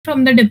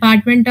from the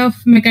Department of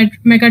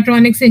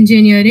Mechatronics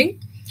Engineering.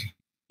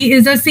 He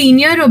is a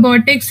senior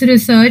robotics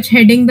research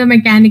heading the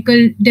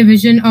mechanical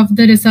division of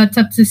the research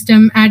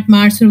subsystem at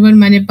Mars Rover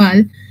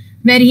Manipal,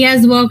 where he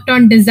has worked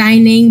on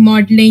designing,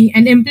 modeling,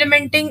 and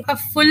implementing a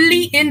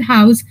fully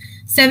in-house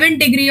 7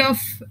 degree of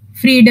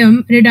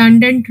freedom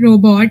redundant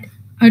robot,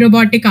 a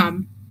robotic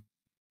arm.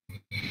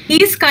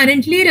 He is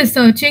currently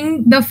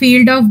researching the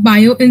field of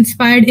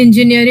bio-inspired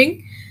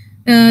engineering,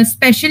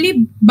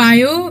 especially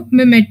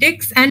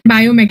biomimetics and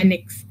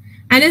biomechanics,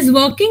 and is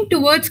working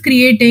towards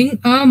creating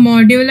a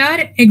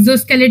modular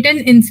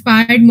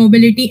exoskeleton-inspired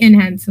mobility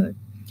enhancer.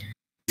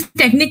 His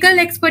technical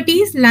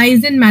expertise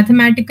lies in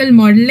mathematical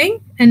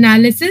modeling,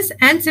 analysis,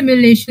 and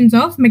simulations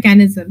of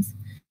mechanisms,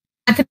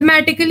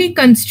 mathematically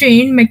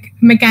constrained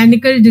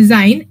mechanical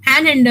design,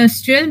 and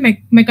industrial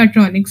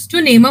mechatronics,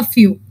 to name a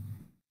few.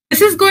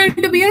 This is going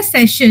to be a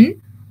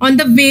session on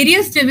the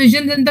various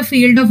divisions in the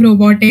field of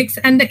robotics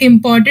and the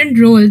important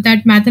role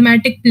that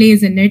mathematics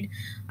plays in it,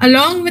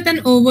 along with an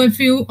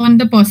overview on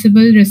the possible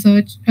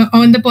research,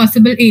 on the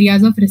possible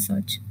areas of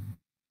research.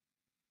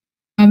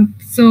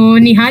 So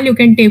Nihal, you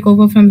can take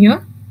over from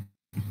here.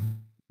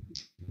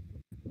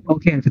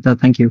 Okay, Ankita,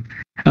 thank you.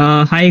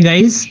 Hi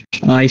guys,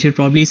 I should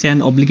probably say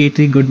an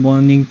obligatory good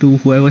morning to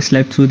whoever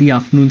slept through the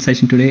afternoon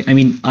session today. I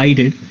mean, I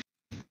did.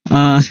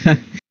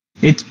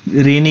 It's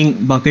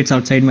raining buckets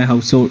outside my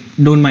house, so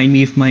don't mind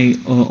me if my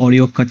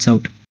audio cuts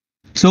out.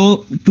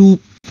 So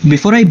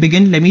before I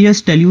begin, let me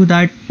just tell you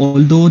that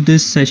although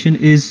this session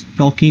is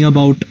talking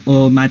about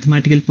a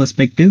mathematical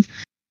perspective,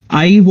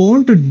 I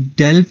won't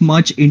delve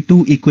much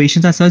into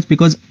equations as such,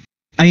 because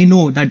I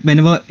know that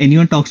whenever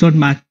anyone talks about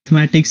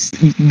mathematics,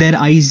 their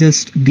eyes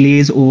just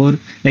glaze over,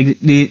 like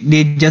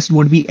they just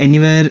won't be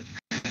anywhere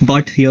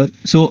but here.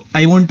 So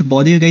I won't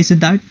bother you guys with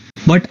that,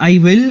 but I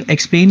will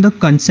explain the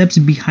concepts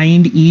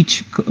behind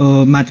each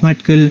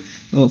mathematical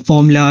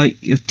formula,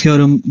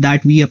 theorem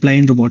that we apply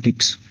in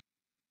robotics.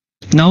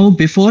 Now,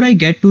 before I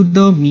get to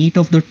the meat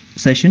of the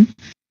session,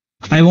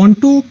 I want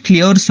to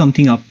clear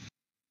something up.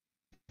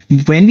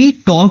 When we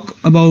talk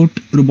about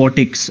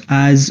robotics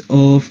as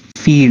a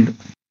field,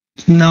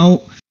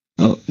 now,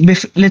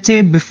 let's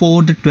say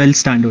before the 12th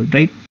standard,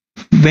 right?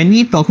 When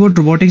we talk about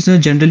robotics in the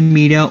general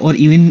media, or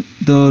even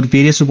the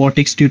various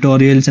robotics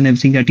tutorials and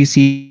everything that you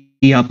see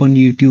up on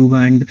YouTube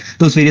and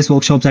those various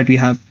workshops that we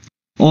have,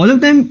 all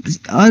of them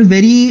are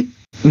very,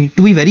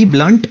 to be very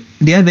blunt,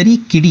 they are very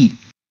kiddie.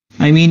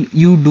 I mean,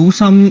 you do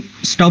some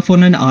stuff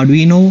on an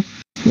Arduino,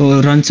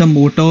 run some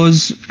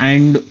motors,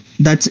 and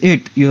that's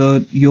it.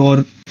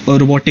 You're a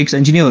robotics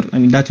engineer. I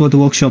mean, that's what the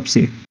workshops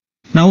say.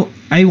 Now,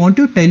 I want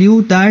to tell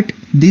you that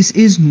this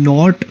is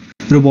not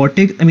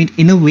robotics. I mean,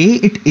 in a way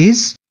it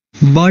is,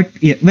 but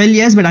yeah, well,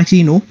 yes, but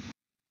actually no.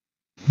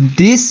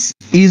 This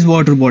is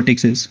what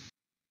robotics is.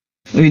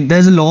 I mean,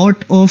 there's a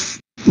lot of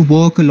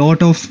work, a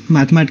lot of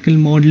mathematical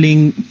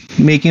modeling,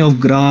 making of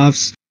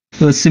graphs,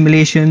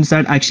 simulations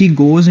that actually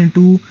goes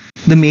into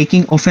the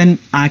making of an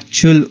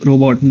actual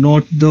robot,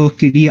 not the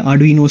kiddie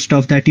Arduino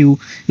stuff that you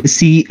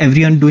see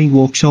everyone doing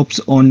workshops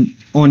on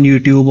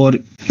YouTube, or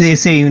they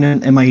say even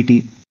in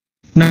MIT.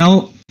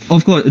 Now,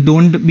 of course,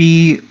 don't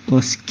be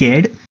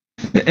scared.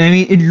 I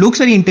mean, it looks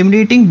very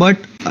intimidating, but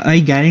I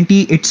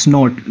guarantee it's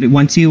not.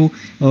 Once you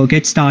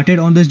get started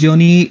on this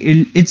journey,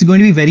 it's going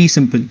to be very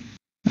simple.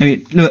 I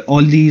mean, look,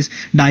 all these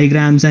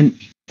diagrams and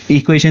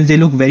equations, they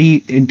look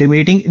very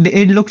intimidating.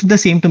 It looked the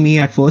same to me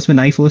at first when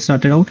I first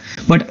started out,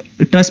 but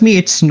trust me,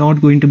 it's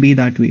not going to be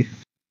that way.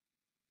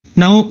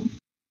 Now,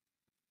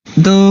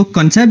 the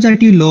concepts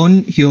that you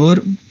learn here,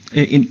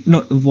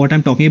 what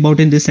I'm talking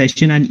about in this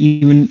session, and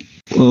even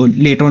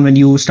later on when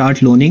you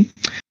start learning,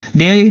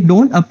 they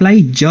don't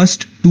apply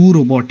just to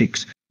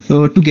robotics.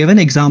 To give an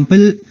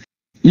example,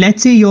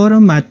 let's say you're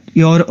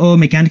a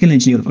mechanical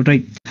engineer,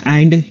 right?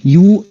 And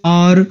you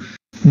are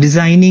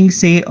designing,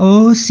 say,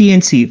 a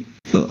CNC.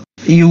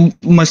 You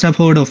must have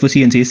heard of a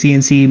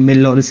CNC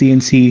mill or a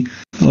CNC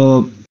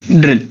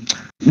drill.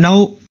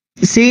 Now,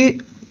 say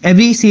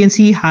every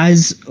CNC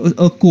has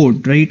a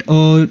code, right?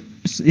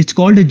 It's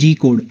called a G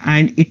code,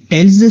 and it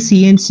tells the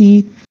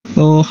CNC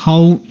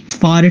how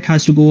far it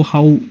has to go,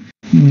 how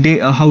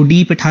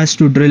deep it has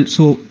to drill.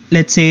 So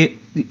let's say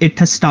it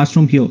starts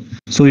from here.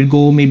 So it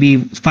go maybe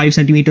 5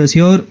 centimeters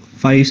here,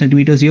 5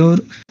 centimeters here,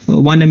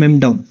 1 mm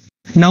down.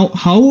 Now,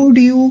 how do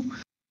you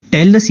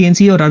tell the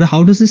CNC, or rather,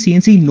 how does the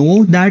CNC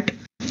know that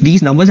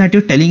these numbers that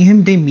you're telling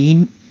him,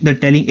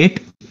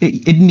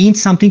 it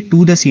means something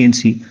to the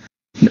CNC?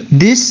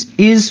 This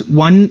is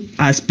one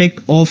aspect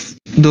of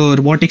the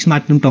robotics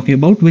math I'm talking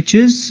about, which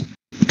is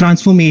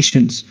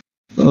transformations,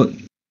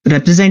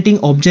 representing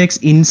objects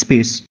in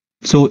space.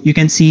 So you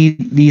can see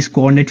these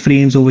coordinate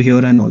frames over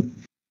here and all.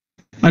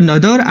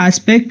 Another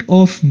aspect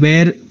of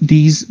where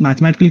these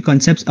mathematical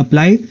concepts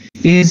apply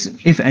is,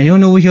 if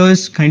anyone over here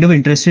is kind of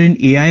interested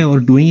in AI or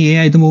doing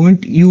AI at the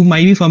moment, you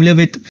might be familiar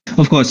with,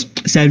 of course,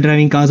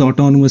 self-driving cars,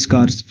 autonomous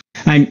cars,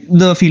 and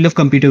the field of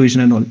computer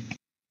vision and all.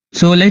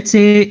 So let's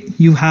say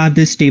you have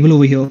this table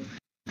over here,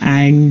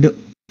 and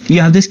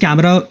you have this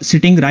camera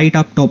sitting right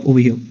up top over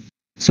here.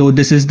 So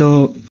this is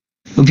the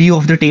view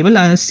of the table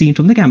as seen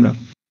from the camera.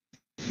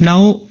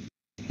 Now,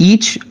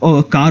 each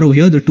car over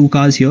here, the two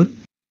cars here,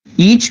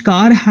 each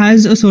car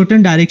has a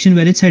certain direction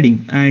where it's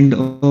heading and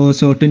a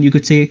certain, you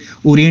could say,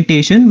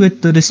 orientation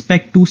with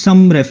respect to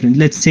some reference.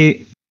 Let's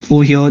say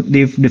over here,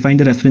 they've defined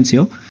the reference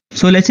here.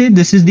 So let's say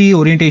this is the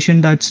orientation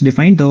that's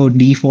defined, the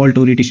default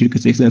orientation, you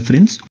could say,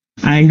 reference.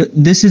 And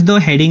this is the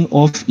heading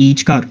of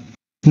each car.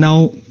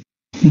 Now,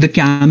 the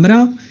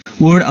camera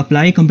would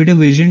apply computer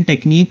vision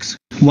techniques,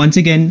 once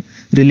again,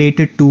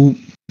 related to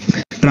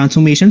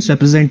transformations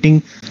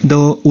representing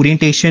the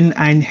orientation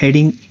and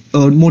heading,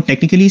 more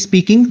technically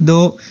speaking,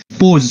 the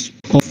pose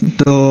of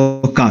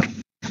the car.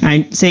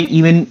 And say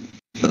even,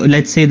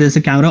 let's say there's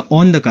a camera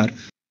on the car.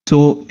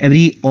 So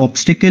every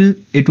obstacle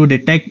it would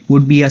detect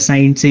would be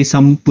assigned, say,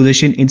 some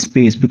position in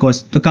space,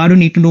 because the car would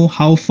need to know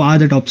how far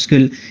that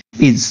obstacle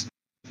is.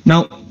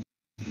 Now,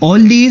 all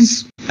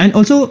these, and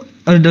also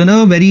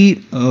another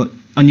very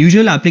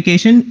unusual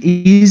application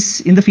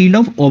is in the field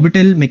of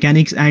orbital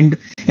mechanics and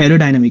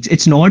aerodynamics.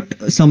 It's not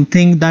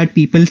something that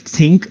people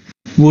think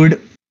would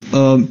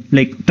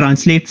like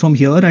translate from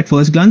here at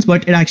first glance,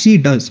 but it actually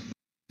does.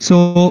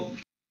 So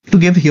to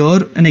give here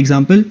an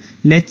example,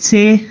 let's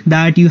say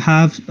that you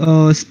have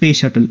a space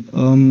shuttle.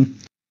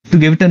 To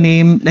give it a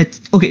name,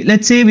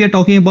 let's say we are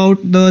talking about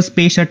the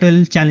space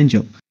shuttle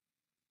Challenger.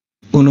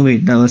 Oh no,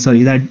 wait,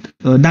 sorry,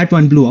 that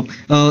one blew up.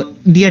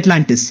 The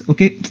Atlantis,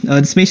 okay,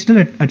 the space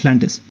shuttle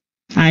Atlantis.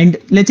 And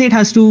let's say it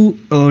has to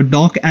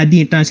dock at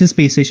the International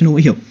Space Station over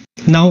here.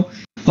 Now,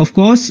 of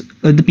course,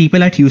 the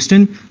people at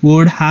Houston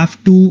would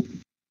have to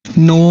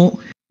know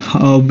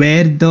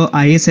where the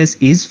ISS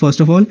is, first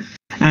of all,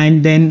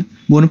 and then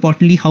more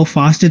importantly, how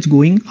fast it's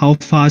going, how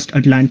fast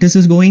Atlantis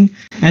is going,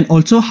 and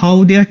also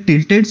how they are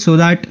tilted so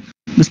that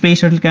the space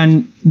shuttle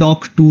can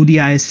dock to the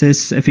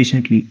ISS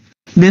efficiently.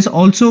 This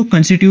also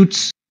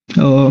constitutes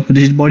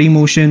rigid body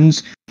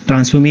motions,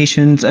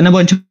 transformations, and a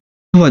bunch of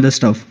other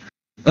stuff.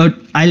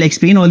 I'll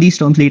explain all these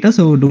terms later,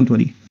 so don't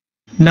worry.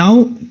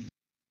 Now,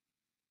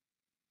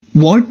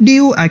 what do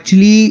you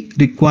actually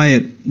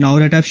require? Now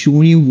that I've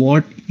shown you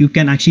what you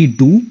can actually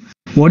do,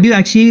 what do you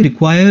actually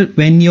require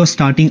when you're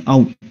starting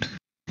out?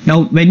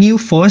 Now, when you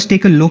first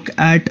take a look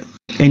at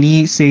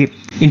any, say,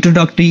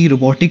 introductory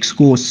robotics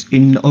course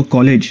in a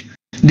college,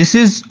 this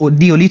is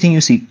the only thing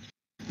you see.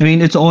 I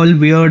mean, it's all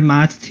weird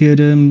math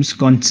theorems,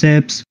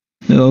 concepts,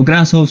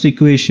 Grashoff's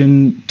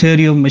equation,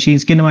 theory of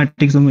machines,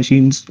 kinematics of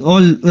machines,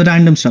 all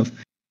random stuff.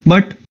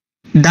 But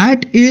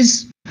that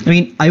is, I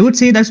mean, I would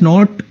say that's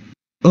not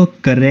a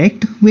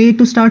correct way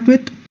to start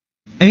with.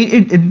 I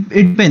mean, it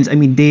depends. I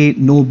mean, they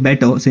know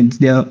better since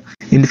they are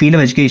in the field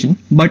of education.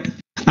 But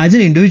as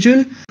an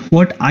individual,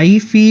 what I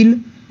feel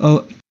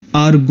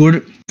are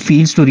good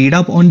fields to read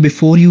up on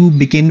before you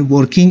begin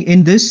working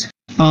in this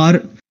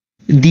are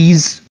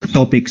these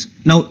topics.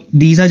 Now,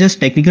 these are just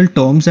technical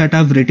terms that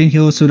I've written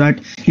here so that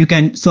you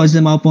can search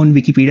them up on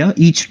Wikipedia.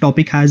 Each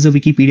topic has a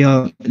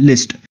Wikipedia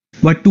list.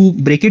 But to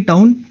break it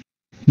down,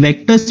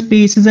 vector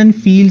spaces and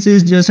fields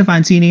is just a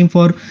fancy name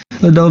for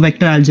the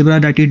vector algebra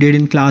that you did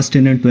in class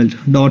 10 and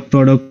 12. Dot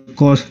product,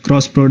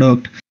 cross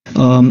product,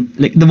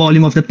 like the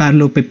volume of the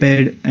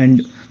parallelepiped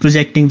and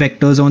projecting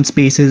vectors on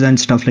spaces and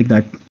stuff like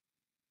that.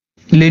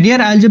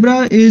 Linear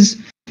algebra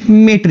is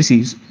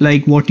matrices,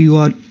 like what you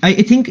are. I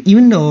think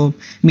even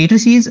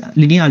matrices,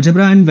 linear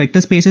algebra, and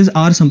vector spaces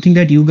are something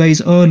that you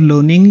guys are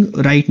learning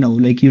right now.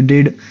 Like you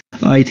did,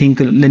 I think,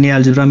 linear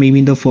algebra maybe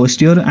in the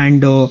first year,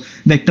 and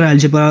vector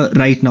algebra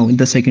right now in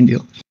the second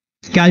year.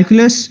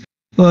 Calculus,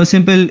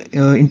 simple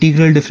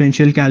integral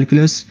differential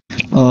calculus,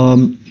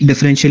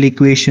 differential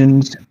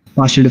equations,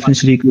 partial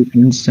differential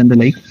equations, and the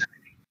like.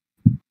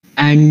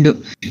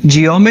 And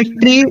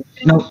geometry,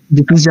 now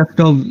this is just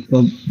a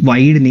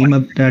wide name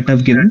that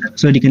I've given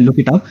so that you can look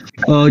it up.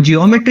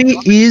 Geometry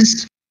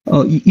is,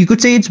 you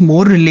could say it's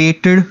more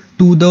related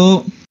to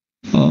the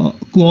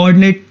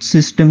coordinate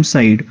system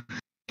side.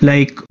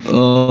 Like,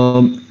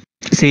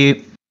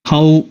 say,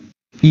 how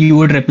you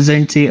would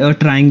represent, say, a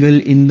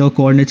triangle in the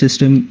coordinate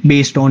system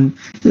based on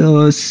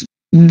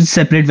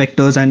separate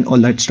vectors and all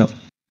that stuff.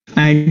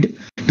 And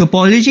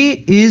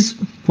topology is,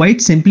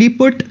 quite simply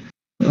put,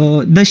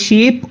 the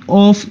shape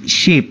of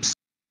shapes.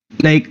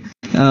 Like,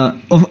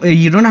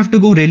 you don't have to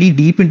go really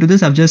deep into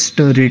this. I've just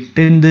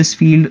written this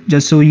field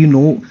just so you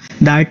know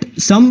that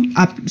some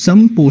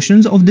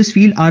portions of this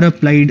field are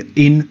applied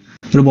in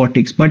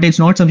robotics, but it's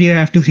not something I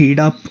have to read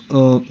up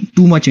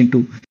too much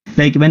into.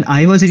 Like when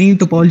I was reading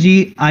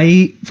topology,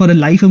 I, for the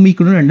life of me,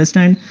 couldn't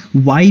understand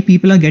why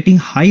people are getting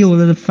high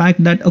over the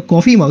fact that a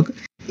coffee mug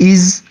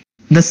is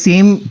the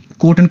same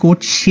quote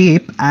unquote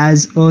shape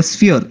as a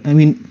sphere. I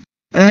mean,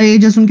 I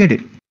just don't get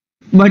it.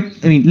 But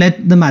I mean,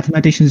 let the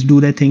mathematicians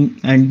do their thing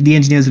and the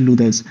engineers will do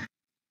theirs.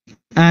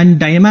 And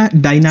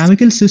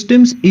dynamical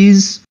systems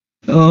is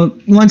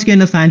once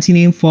again a fancy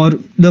name for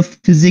the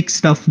physics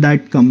stuff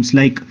that comes,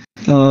 like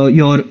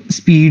your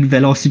speed,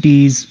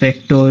 velocities,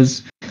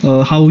 vectors,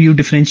 how you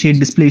differentiate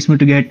displacement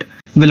to get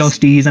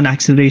velocities and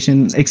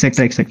acceleration,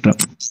 etc., etc.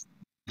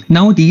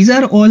 Now, these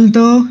are all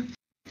the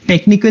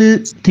technical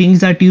things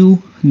that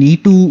you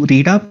need to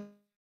read up,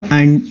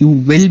 and you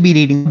will be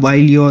reading up while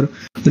you're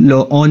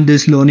on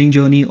this learning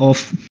journey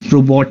of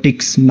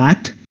robotics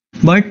math.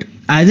 But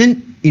as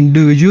an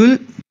individual,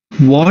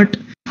 what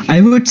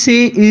I would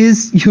say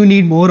is you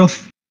need more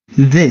of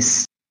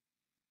this,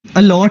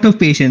 a lot of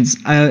patience,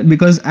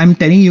 because I'm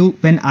telling you,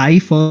 when I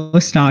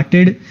first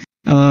started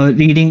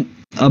reading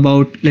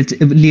about, let's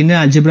say, linear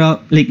algebra,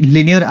 like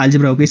linear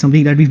algebra, okay,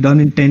 something that we've done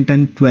in 10th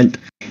and 12th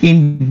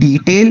in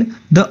detail,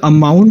 the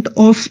amount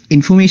of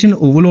information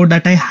overload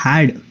that I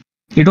had,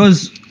 it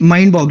was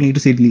mind boggling to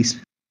say the least.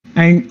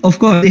 And of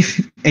course,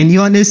 if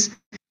anyone is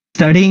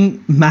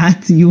studying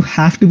math, you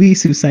have to be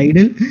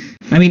suicidal.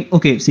 I mean,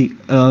 okay, see,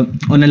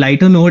 on a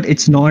lighter note,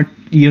 it's not,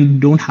 you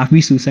don't have to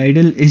be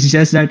suicidal. It's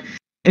just that,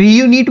 I mean,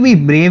 you need to be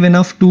brave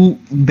enough to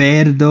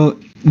bear the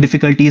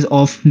difficulties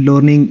of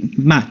learning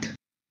math.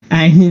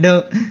 And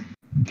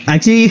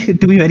actually,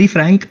 to be very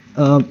frank,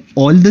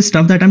 all the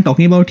stuff that I'm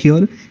talking about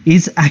here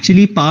is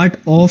actually part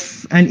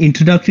of an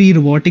introductory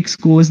robotics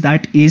course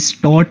that is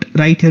taught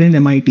right here in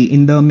MIT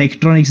in the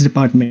mechatronics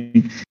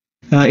department.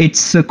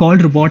 It's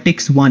called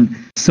Robotics 1.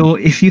 So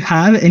if you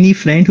have any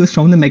friend who's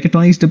from the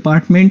mechatronics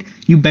department,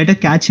 you better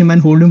catch him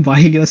and hold him while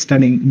you're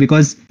studying,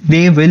 because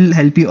they will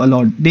help you a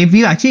lot.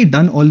 We've actually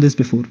done all this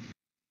before.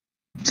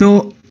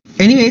 So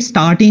anyway,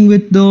 starting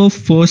with the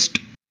first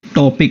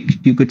topic,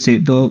 you could say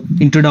the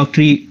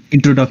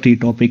introductory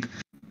topic,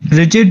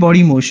 rigid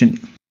body motion.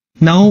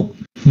 Now,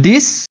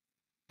 this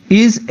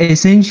is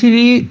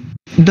essentially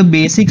the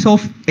basics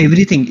of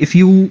everything. If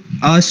you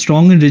are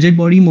strong in rigid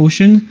body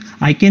motion,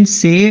 I can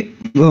say,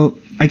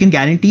 I can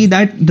guarantee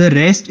that the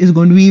rest is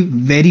going to be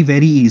very,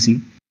 very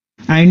easy.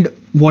 And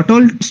what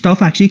all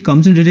stuff actually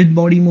comes in rigid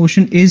body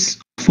motion is,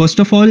 first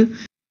of all,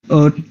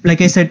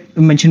 like I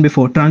mentioned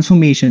before,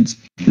 transformations,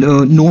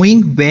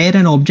 knowing where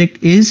an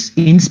object is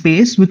in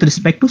space with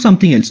respect to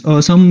something else,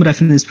 or some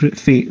reference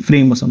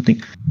frame or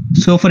something.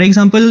 So for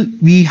example,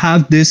 we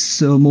have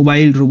this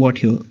mobile robot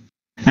here,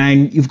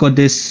 and you've got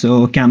this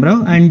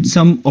camera and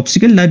some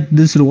obstacle that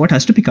this robot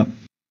has to pick up.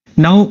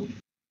 Now,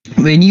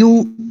 when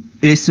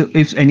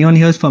if anyone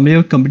here is familiar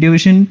with computer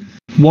vision,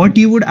 what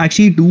you would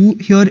actually do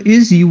here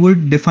is you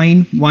would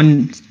define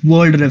one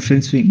world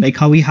reference frame, like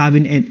how we have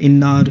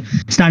in our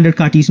standard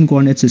Cartesian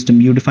coordinate system.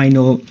 You define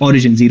a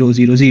origin 0,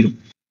 0, 0.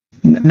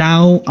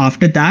 Now,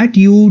 after that,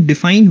 you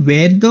define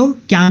where the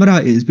camera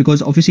is,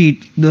 because obviously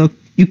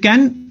you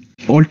can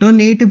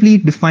alternatively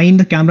define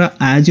the camera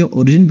as your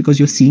origin because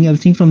you're seeing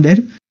everything from there.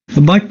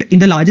 But in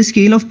the larger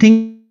scale of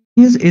things,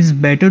 it's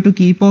better to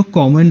keep a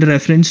common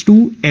reference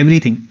to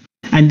everything,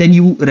 and then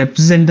you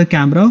represent the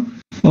camera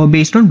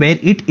based on where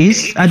it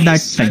is at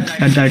that time,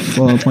 at that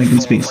point in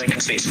space.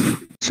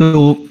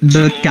 So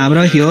the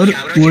camera here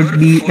would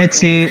be, let's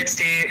say,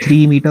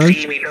 3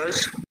 meters,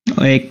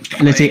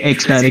 like, let's say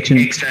X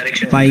direction,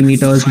 5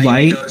 meters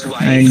Y,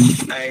 and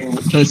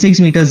 6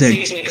 meters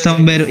Z,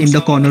 somewhere in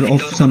the corner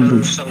of some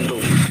room.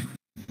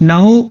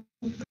 Now,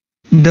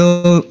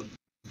 the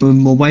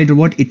mobile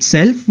robot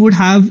itself would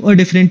have a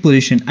different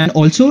position, and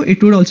also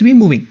it would also be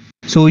moving.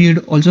 So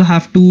you'd also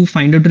have to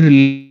find out the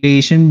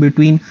relation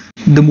between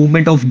the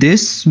movement of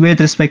this with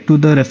respect to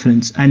the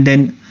reference, and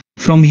then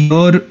from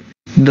here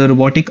the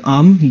robotic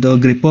arm, the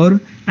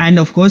gripper, and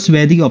of course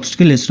where the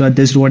obstacle is, so that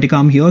this robotic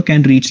arm here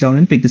can reach down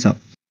and pick this up.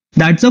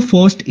 That's the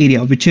first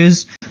area, which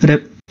is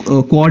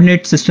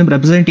coordinate system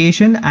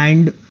representation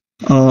and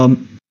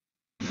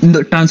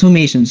the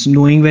transformations,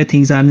 knowing where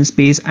things are in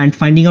space and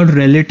finding out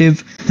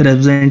relative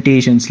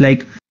representations,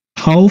 like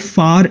how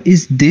far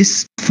is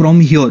this from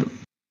here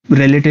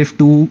relative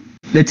to,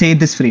 let's say,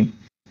 this frame,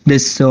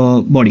 this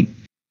body.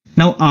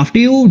 Now, after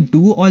you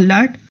do all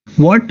that,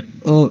 what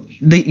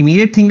the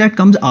immediate thing that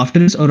comes after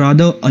this, or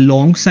rather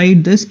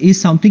alongside this, is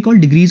something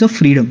called degrees of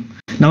freedom.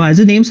 Now, as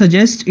the name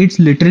suggests, it's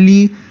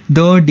literally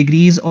the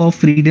degrees of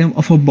freedom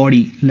of a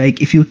body.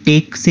 Like if you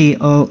take, say,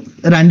 a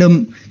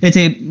random, let's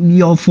say,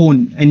 your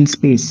phone in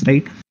space,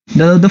 right?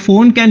 The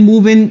phone can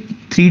move in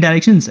 3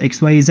 directions,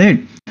 X, Y,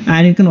 Z,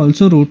 and it can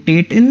also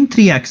rotate in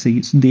 3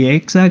 axes, the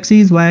X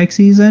axis, Y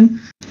axis, and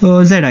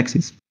Z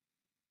axis.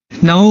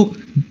 Now,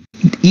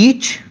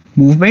 each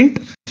movement,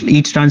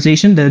 each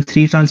translation, there are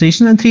 3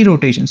 translations and 3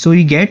 rotations. So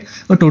you get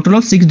a total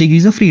of 6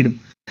 degrees of freedom.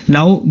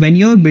 Now, when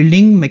you're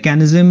building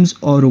mechanisms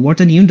or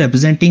robots and even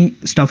representing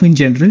stuff in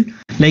general,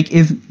 like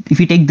if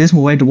you take this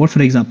mobile robot,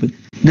 for example,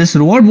 this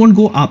robot won't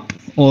go up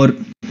or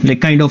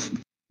like kind of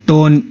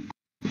turn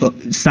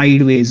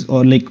sideways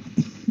or like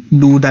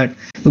do that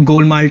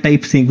golmal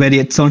type thing where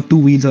it's on 2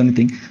 wheels or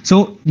anything.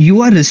 So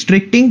you are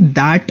restricting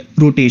that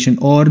rotation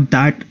or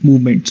that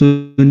movement. So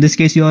in this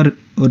case, you are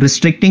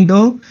restricting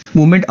the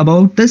movement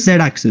about the Z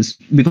axis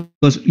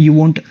because you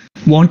won't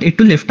want it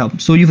to lift up.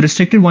 So you've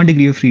restricted 1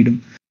 degree of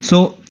freedom.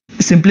 So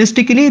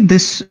simplistically,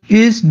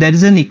 there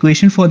is an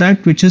equation for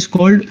that, which is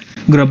called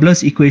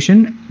Grubler's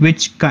equation,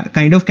 which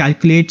kind of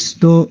calculates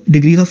the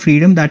degrees of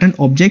freedom that an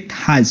object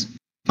has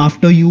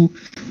after you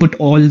put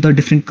all the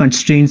different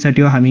constraints that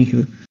you're having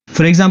here.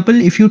 For example,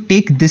 if you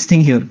take this thing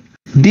here,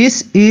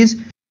 this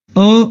is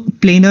a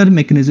planar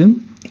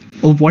mechanism.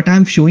 what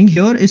I'm showing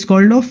here is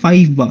called a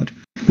 5 bar,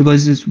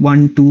 because it's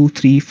 1, 2,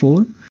 3,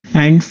 4,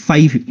 and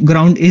 5.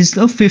 Ground is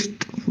the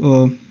fifth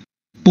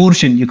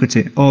portion, you could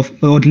say, of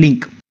or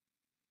link.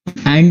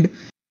 And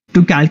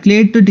to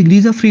calculate the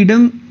degrees of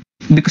freedom,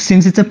 because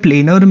since it's a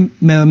planar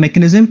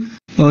mechanism,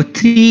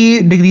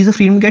 3 degrees of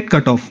freedom get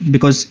cut off,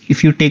 because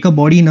if you take a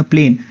body in a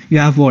plane, you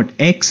have what,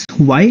 x,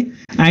 y,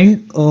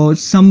 and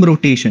some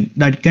rotation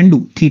that it can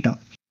do, theta.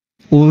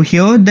 Over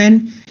here,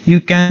 then you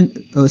can,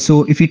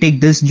 so if you take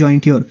this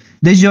joint here,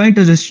 this joint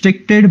is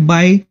restricted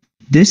by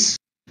this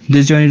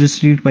joint is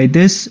restricted by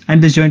this,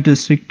 and this joint is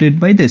restricted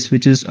by this,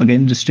 which is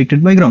again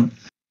restricted by ground.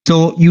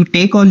 So you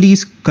take all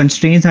these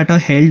constraints that are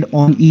held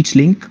on each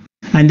link,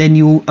 and then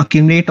you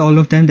accumulate all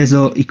of them. There's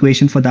a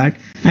equation for that,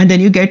 and then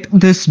you get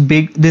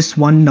this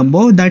one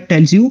number that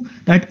tells you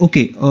that,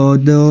 okay,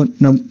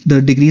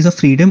 the degrees of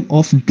freedom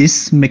of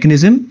this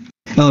mechanism,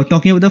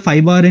 talking about the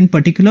 5 bar in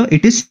particular,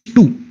 it is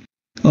 2.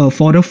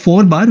 For a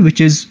 4 bar, which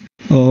is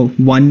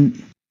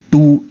 1,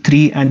 2,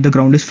 3, and the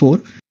ground is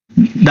 4,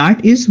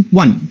 that is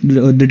 1.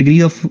 The degree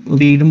of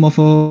freedom of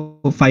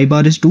a 5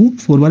 bar is 2,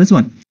 4 bar is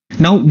 1.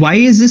 Now, why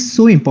is this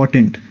so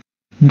important?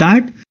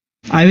 That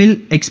I will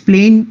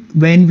explain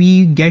when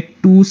we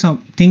get to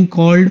something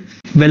called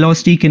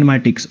velocity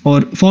kinematics,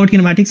 or forward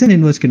kinematics and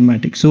inverse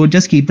kinematics. So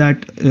just keep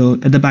that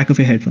at the back of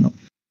your head for now.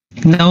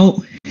 Now,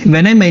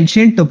 when I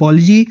mentioned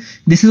topology,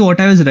 this is what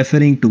I was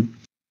referring to.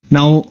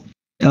 Now,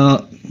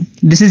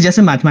 this is just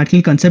a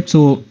mathematical concept,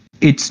 so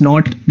it's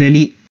not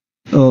really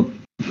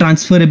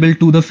transferable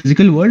to the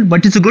physical world,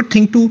 but it's a good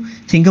thing to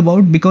think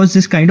about, because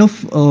this kind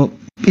of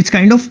it's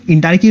kind of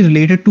indirectly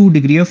related to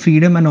degree of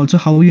freedom and also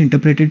how you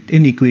interpret it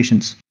in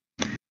equations.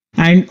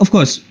 And of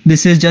course,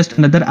 this is just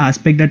another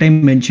aspect that I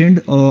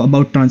mentioned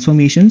about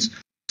transformations.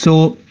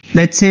 So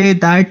let's say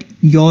that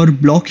your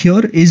block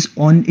here is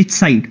on its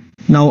side.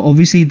 Now,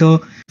 obviously, the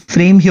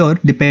frame here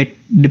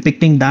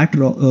depicting that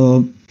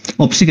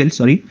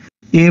obstacle,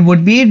 it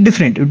would be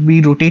different. It would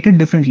be rotated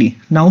differently.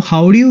 Now,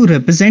 how do you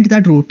represent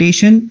that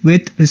rotation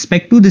with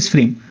respect to this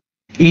frame?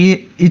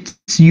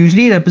 It's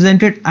usually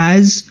represented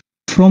as,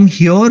 from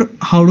here,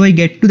 how do I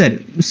get to that?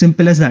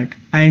 Simple as that.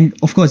 And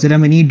of course, there are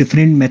many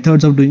different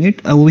methods of doing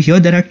it. Over here,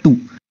 there are 2,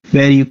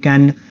 where you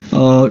can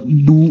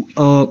do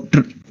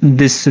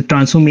this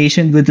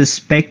transformation with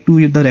respect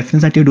to the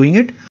reference that you're doing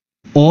it,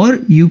 or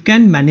you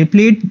can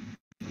manipulate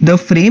the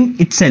frame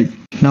itself.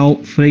 Now,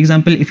 for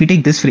example, if you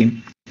take this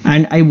frame,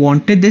 and I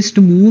wanted this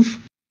to move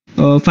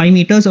 5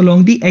 meters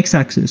along the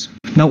x-axis.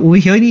 Now, over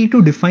here, you need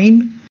to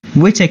define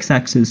which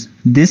x-axis,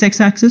 this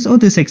x-axis or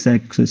this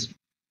x-axis.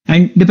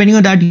 And depending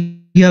on that,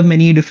 you have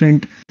many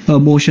different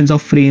motions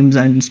of frames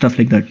and stuff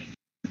like that.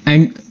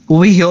 And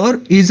over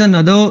here is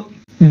another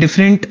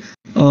different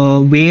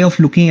way of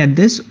looking at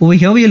this. Over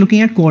here, we are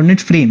looking at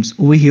coordinate frames.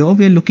 Over here,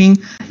 we are looking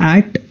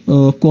at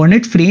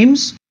coordinate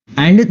frames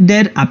and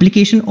their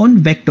application on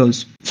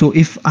vectors. So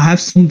if I have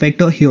some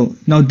vector here,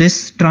 now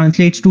this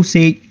translates to,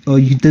 say,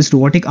 this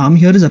robotic arm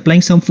here is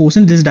applying some force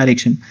in this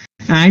direction,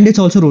 and it's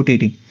also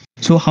rotating.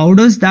 So how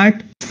does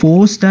that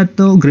force that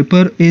the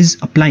gripper is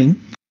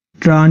applying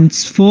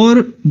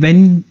transfer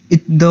when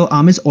the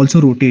arm is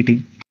also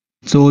rotating?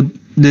 So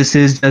this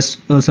is just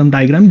some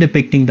diagram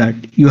depicting that.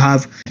 You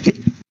have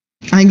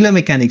angular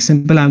mechanics,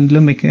 simple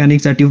angular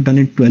mechanics that you've done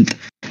in 12th.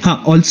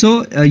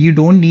 Also, you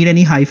don't need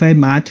any hi-fi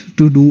math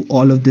to do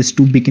all of this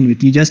to begin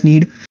with. You just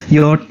need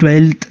your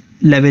 12th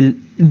level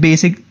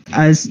basic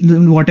as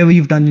whatever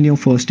you've done in your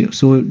first year.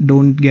 So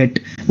don't get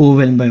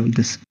overwhelmed by all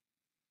this.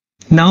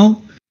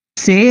 Now,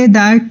 say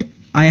that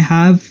I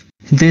have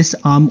this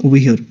arm over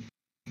here.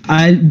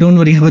 Don't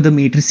worry about the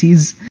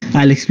matrices.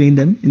 I'll explain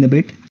them in a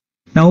bit.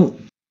 Now,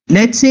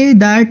 let's say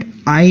that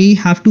I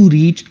have to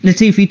reach, let's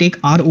say if we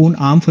take our own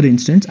arm, for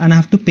instance, and I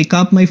have to pick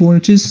up my phone,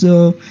 which is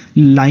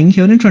lying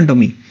here in front of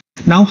me.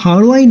 Now, how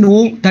do I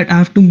know that I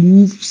have to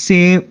move,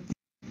 say,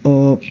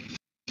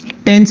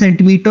 10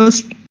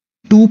 centimeters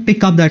to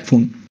pick up that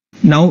phone?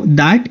 Now,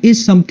 that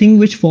is something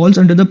which falls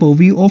under the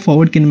purview of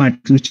forward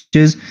kinematics, which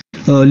is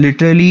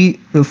literally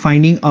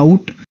finding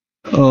out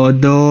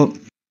the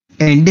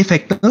end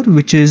effector,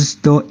 which is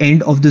the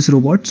end of this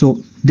robot.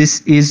 So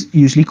this is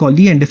usually called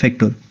the end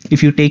effector.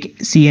 If you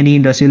see any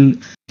industrial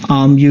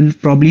arm, you'll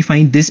probably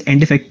find this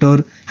end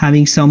effector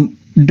having some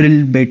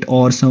drill bit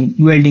or some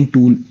welding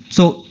tool.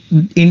 So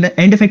in the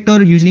end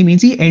effector usually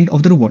means the end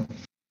of the robot.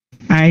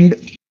 And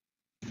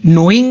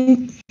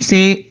knowing,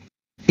 say,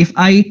 if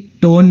I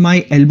turn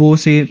my elbow,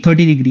 say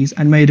 30 degrees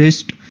and my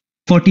wrist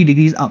 40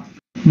 degrees up,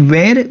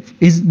 where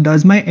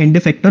does my end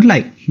effector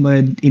lie?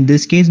 But in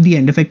this case, the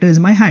end effector is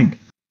my hand.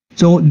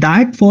 So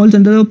that falls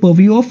under the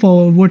purview of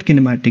forward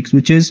kinematics,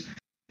 which is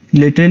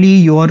literally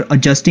you're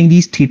adjusting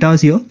these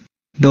thetas here,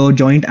 the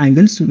joint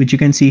angles, which you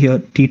can see here,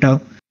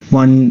 theta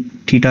 1,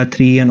 theta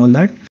 3 and all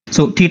that.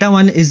 So theta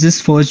 1 is this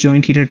first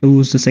joint, theta 2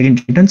 is the second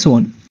joint, and so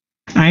on.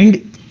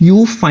 And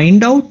you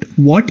find out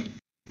what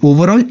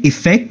overall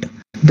effect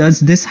does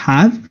this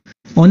have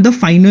on the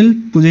final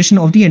position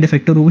of the end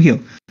effector over here.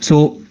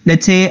 So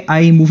let's say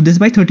I move this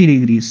by 30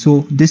 degrees.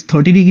 So this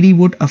 30 degree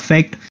would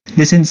affect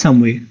this in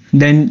some way.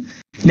 Then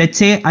let's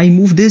say I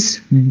move this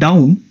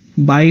down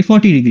by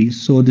 40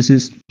 degrees. So this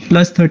is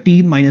plus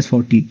 30 minus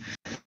 40.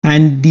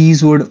 And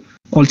these would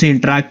also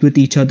interact with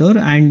each other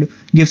and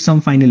give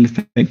some final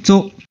effect.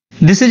 So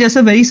this is just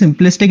a very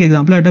simplistic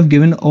example that I've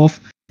given of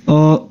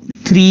a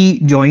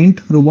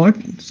 3-joint robot.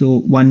 So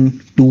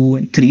 1, 2,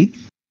 and 3.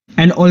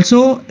 And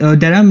also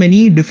there are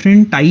many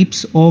different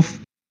types of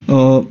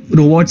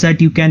robots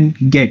that you can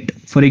get.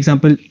 For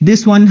example,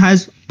 this one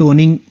has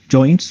turning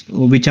joints,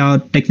 which are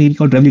technically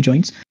called revenue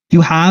joints.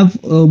 You have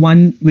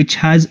one which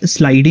has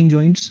sliding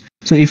joints.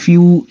 So if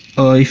you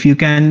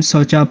can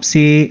search up,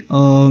 say,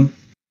 so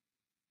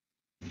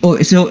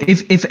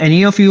if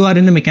any of you are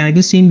in the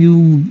mechanical scene,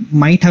 you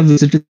might have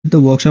visited the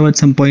workshop at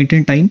some point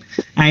in time.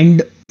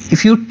 And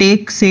if you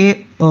take,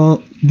 say,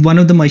 one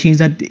of the machines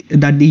that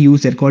they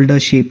use, they're called a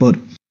shaper.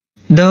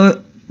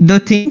 The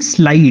thing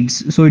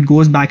slides, so it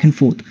goes back and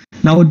forth.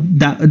 Now,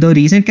 the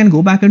reason it can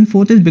go back and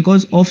forth is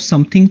because of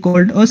something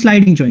called a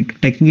sliding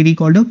joint, technically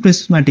called a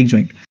prismatic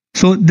joint.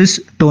 So this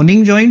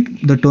turning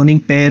joint, the turning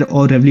pair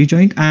or reveille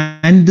joint,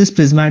 and this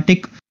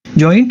prismatic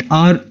joint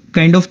are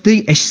kind of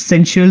the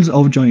essentials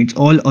of joints.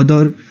 All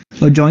other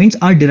joints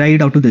are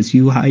derived out of this.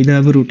 You either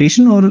have a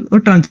rotation or a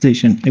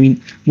translation. I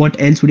mean, what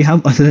else would you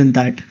have other than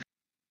that?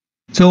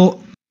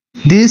 So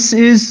this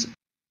is,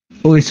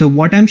 so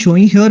what I'm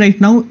showing here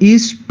right now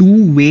is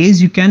 2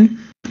 ways you can,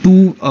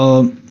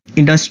 2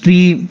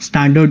 industry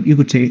standard, you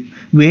could say,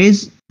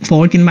 ways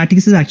forward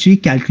kinematics is actually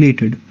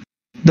calculated.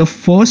 The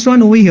first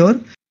one over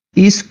here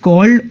is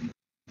called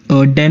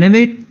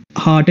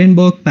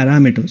Denevit-Hartenberg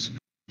parameters.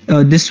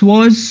 This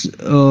was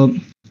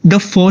the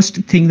first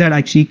thing that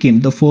actually came,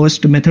 the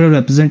first method of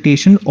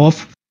representation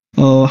of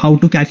how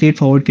to calculate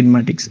forward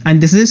kinematics.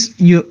 And this is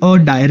a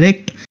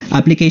direct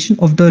application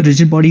of the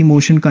rigid body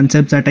motion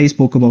concepts that I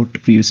spoke about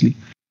previously.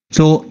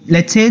 So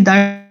let's say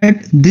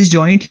that this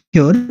joint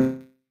here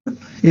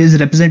is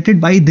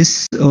represented by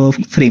this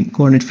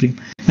coordinate frame,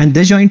 and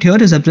this joint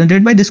here is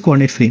represented by this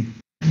coordinate frame.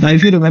 Now,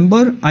 if you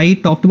remember, I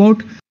talked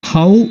about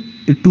how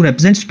to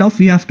represent stuff,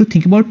 we have to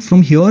think about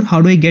from here,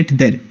 how do I get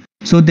there?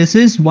 So this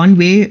is one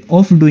way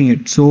of doing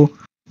it. So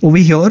over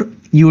here,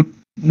 you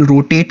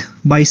rotate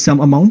by some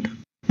amount,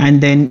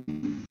 and then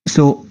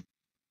so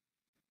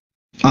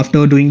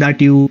after doing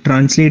that, you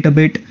translate a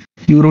bit,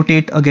 you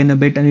rotate again a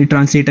bit, and you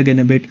translate again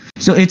a bit.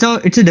 So it's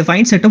a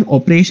defined set of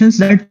operations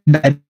that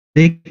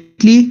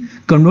directly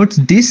converts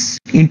this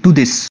into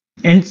this.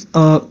 And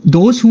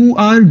those who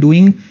are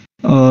doing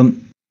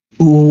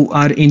who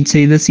are in,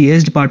 say, the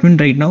CS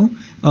department right now,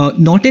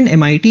 not in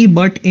MIT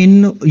but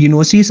in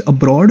universities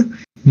abroad,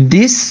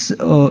 this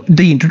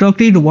the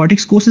introductory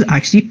robotics course is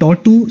actually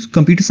taught to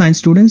computer science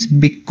students,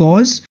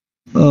 because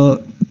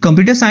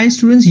computer science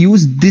students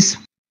use this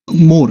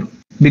more,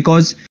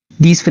 because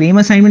these frame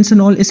assignments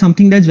and all is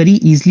something that's very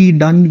easily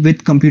done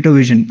with computer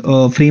vision,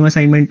 frame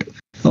assignment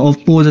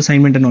of pose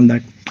assignment and all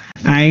that.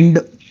 And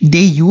they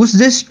use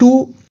this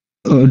to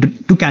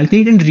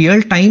calculate in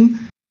real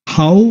time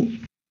how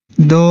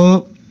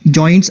the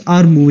joints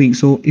are moving.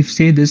 So if,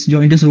 say, this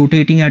joint is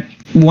rotating at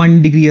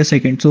 1 degree a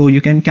second, so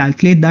you can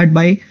calculate that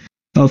by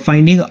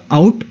finding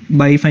out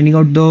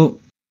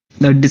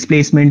the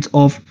displacements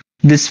of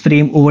this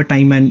frame over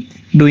time and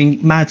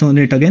doing math on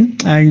it again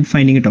and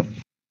finding it out.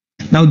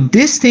 Now,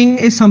 this thing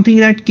is something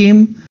that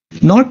came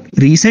not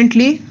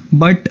recently,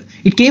 but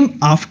it came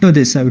after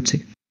this, I would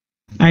say.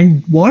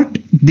 And what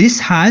this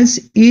has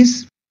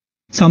is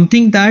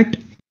something that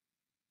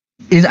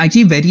is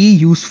actually very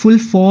useful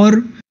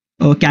for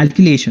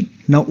calculation.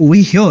 Now, over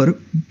here,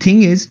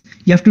 thing is,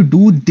 you have to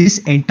do this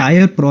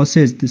entire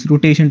process, this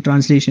rotation,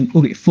 translation.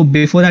 Okay,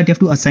 before that, you have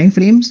to assign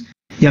frames.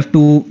 You have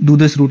to do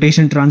this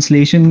rotation,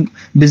 translation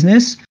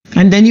business,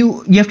 and then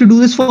you have to do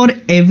this for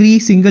every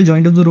single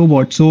joint of the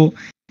robot. So,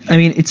 I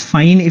mean, it's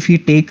fine if you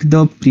take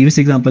the previous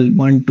example,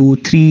 1, 2,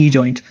 3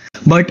 joints.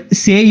 But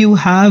say you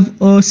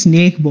have a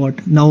snake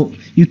bot. Now,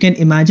 you can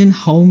imagine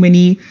how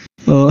many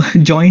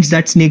joints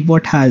that snake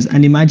bot has,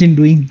 and imagine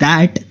doing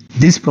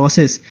this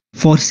process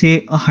for,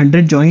 say,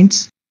 100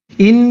 joints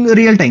in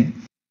real time.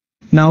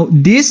 Now,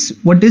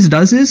 what this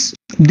does is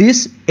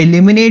this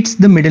eliminates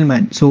the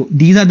middleman. So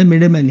these are the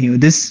middlemen here.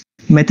 This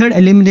method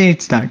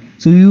eliminates that.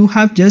 So you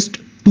have just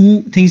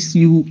 2 things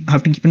you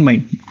have to keep in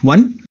mind.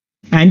 1,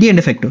 and the end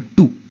effector.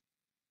 2.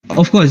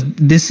 Of course,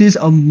 this is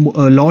a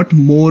lot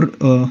more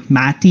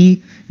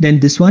mathy than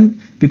this one,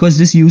 because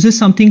this uses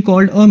something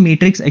called a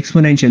matrix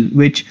exponential,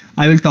 which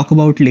I will talk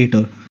about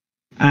later.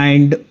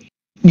 And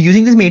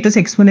using this matrix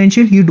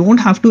exponential, you don't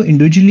have to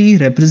individually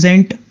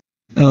represent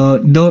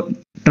the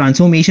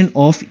transformation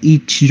of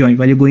each joint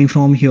while you're going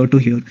from here to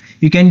here.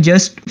 You can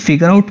just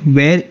figure out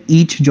where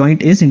each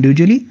joint is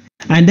individually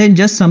and then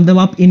just sum them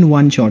up in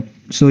one shot.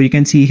 So you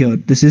can see here,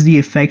 this is the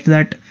effect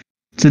that,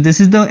 so this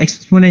is the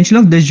exponential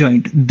of this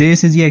joint,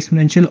 this is the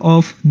exponential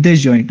of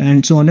this joint,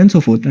 and so on and so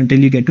forth until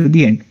you get to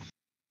the end.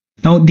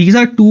 Now, these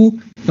are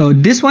 2,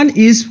 this one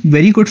is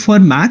very good for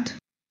math,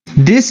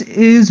 This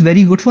is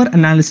very good for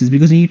analysis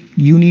because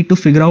you need to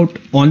figure out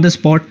on the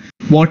spot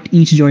what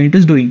each joint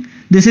is doing.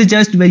 This is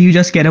just where you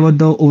just care about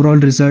the overall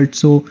result.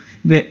 So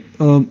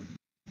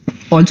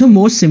also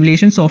most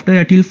simulation software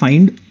that you'll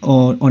find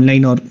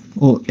online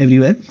or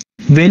everywhere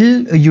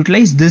will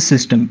utilize this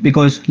system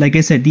because, like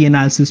I said, the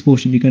analysis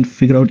portion, you can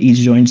figure out each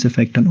joint's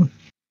effect and all.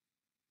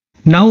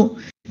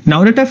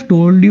 Now that I've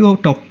told you or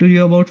talked to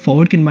you about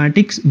forward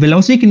kinematics,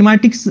 velocity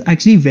kinematics is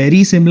actually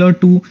very similar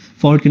to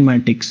forward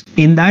kinematics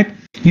in that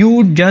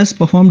you just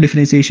perform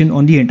differentiation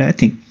on the entire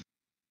thing.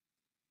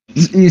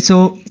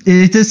 So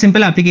it's a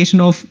simple application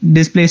of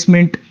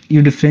displacement.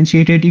 You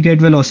differentiate it, you get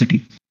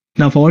velocity.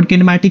 Now forward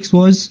kinematics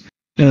was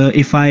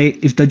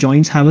if the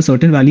joints have a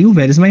certain value,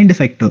 where is my end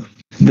effector?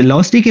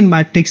 Velocity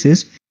kinematics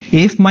is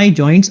if my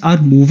joints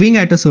are moving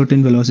at a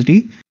certain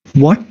velocity,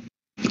 what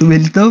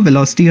will the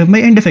velocity of my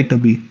end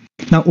effector be?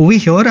 Now over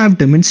here I've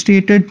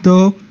demonstrated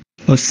the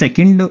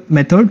second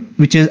method,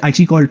 which is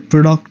actually called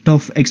product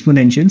of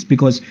exponentials,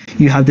 because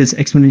you have this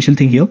exponential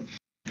thing here,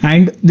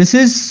 and this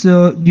is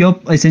you're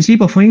essentially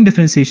performing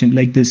differentiation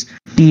like this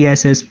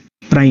TSS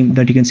prime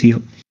that you can see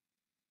here.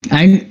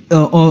 And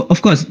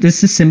of course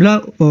this is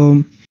similar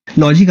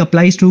logic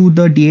applies to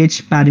the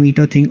DH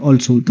parameter thing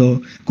also,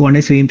 the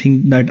coordinate frame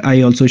thing that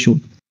I also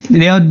showed.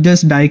 They are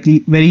just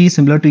directly very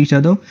similar to each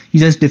other. You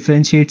just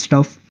differentiate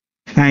stuff,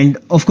 and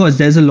of course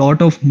there's a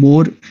lot of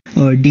more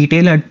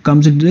detail that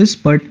comes into this,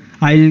 but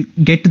I'll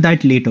get to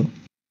that later.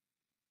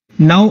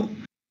 Now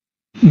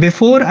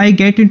before I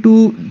get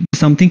into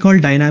something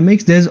called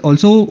dynamics, there's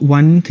also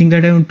one thing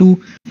that I want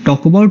to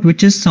talk about,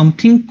 which is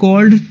something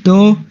called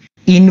the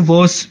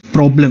inverse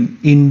problem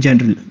in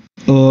general.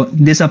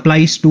 This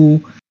applies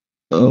to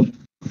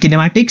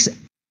kinematics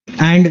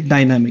and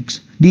dynamics.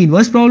 The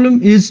inverse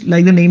problem is,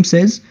 like the name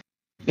says,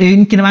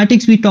 in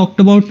kinematics we talked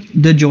about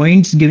the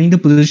joints giving the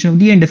position of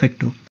the end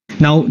effector.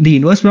 Now the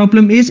inverse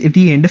problem is if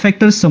the end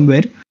effector is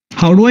somewhere,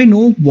 how do I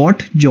know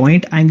what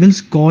joint angles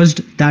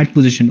caused that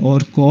position or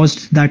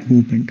caused that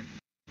movement?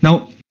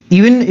 Now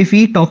even if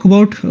we talk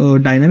about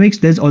dynamics,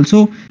 there's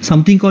also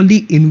something called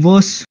the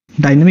inverse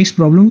dynamics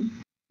problem,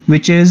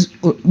 which is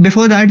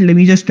before that let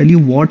me just tell you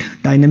what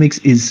dynamics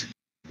is.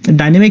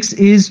 Dynamics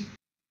is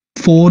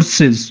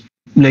forces,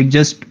 like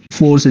just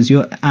forces.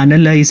 You're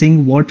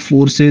analyzing what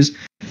forces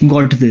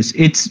got this.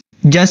 It's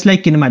just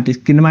like kinematics.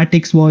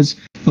 Kinematics was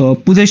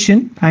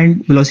position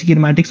and velocity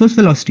kinematics was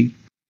velocity.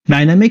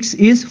 Dynamics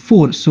is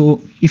force.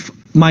 So if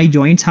my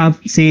joints have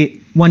say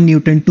 1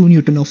 Newton, 2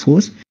 Newton of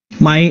force,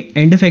 my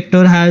end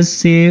effector has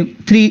say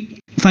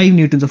 5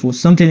 Newtons of force,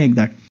 something like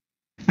that.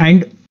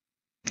 And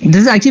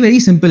this is actually very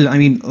simple. I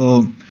mean,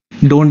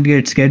 don't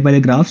get scared by the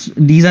graphs.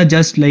 These are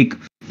just like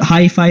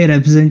hi-fi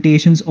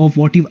representations of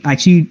what you've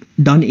actually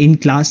done in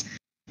class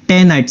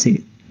 10, I'd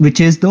say, which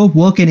is the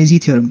work energy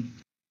theorem.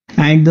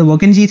 And the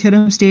work energy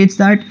theorem states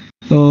that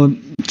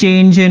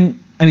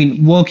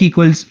work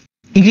equals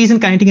increase in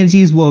kinetic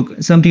energy is work,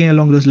 something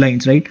along those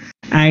lines, right?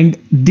 And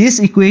this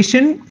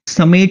equation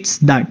summates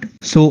that.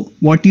 So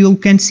what you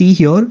can see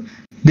here,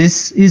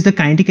 this is the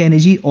kinetic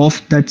energy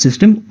of that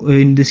system.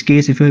 In this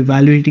case, if you're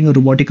evaluating a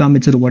robotic arm,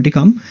 it's a robotic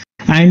arm.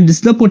 And this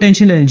is the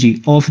potential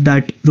energy of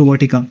that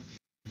robotic arm.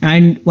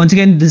 And once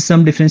again, this is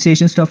some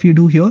differentiation stuff you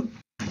do here.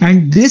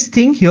 And this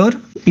thing here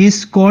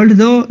is called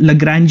the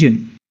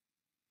Lagrangian.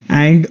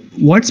 And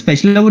what's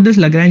special about this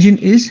Lagrangian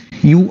is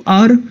you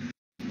are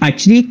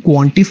actually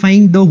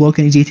quantifying the work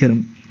energy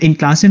theorem. In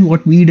class 10,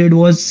 what we did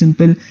was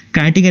simple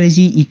kinetic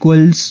energy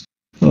equals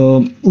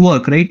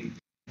work, right?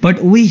 But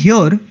over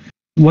here,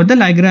 what the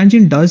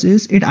Lagrangian does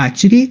is it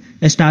actually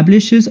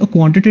establishes a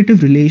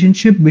quantitative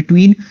relationship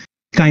between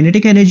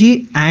kinetic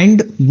energy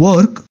and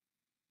work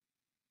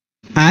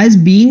as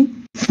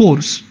being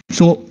force.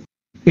 So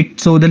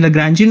the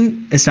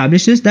Lagrangian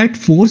establishes that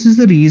force is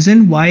the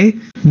reason why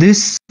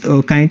this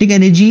kinetic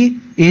energy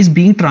is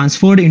being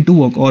transferred into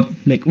work, or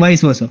like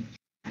vice versa.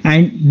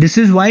 And this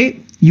is why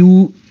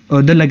the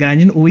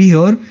Lagrangian over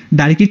here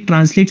directly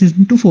translates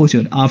into force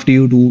here after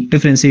you do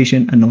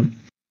differentiation and all.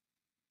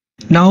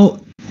 Now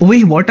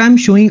what I'm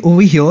showing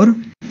over here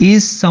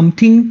is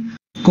something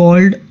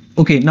called,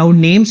 okay, now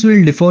names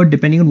will differ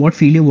depending on what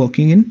field you're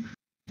working in,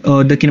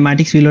 the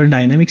kinematics field or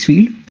dynamics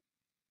field.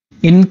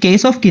 In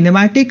case of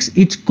kinematics,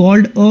 it's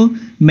called a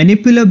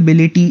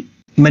manipulability.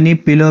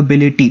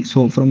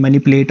 So from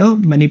manipulator,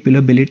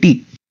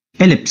 manipulability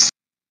ellipse.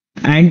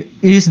 And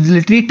it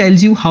literally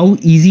tells you how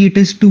easy it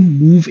is to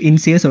move in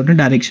say a certain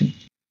direction.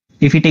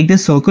 If you take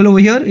this circle over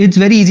here, it's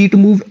very easy to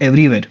move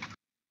everywhere.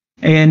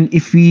 And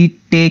if we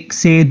take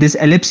say this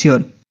ellipse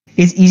here,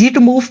 it's easy to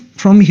move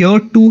from here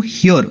to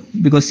here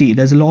because see,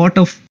 there's a lot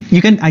of,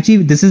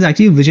 this is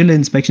actually visual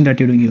inspection that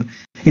you're doing here.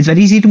 It's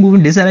very easy to move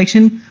in this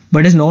direction,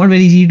 but it's not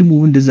very easy to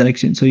move in this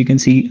direction. So you can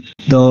see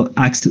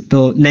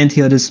the length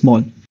here is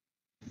small.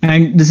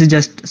 And this is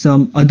just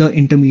some other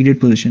intermediate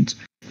positions.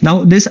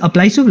 Now this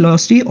applies to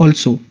velocity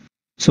also.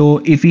 So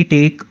if we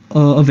take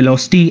a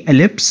velocity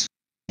ellipse,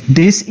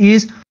 this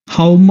is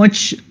how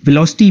much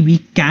velocity we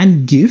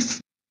can give.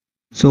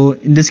 So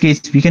in this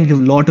case, we can give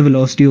a lot of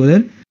velocity over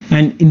there.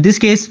 And in this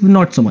case,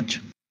 not so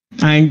much.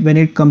 And when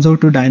it comes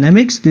out to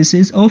dynamics, this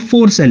is a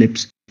force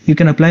ellipse. You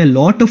can apply a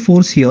lot of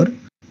force here,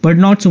 but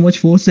not so much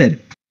force there.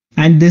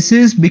 And this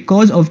is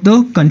because of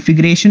the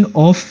configuration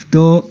of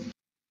the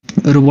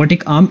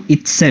robotic arm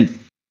itself.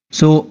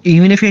 So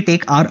even if you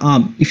take our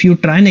arm, if you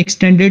try and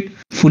extend it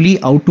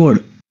fully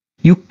outward,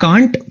 you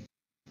can't.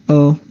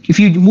 If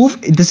you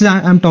move, this is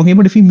I'm talking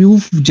about if you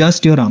move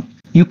just your arm,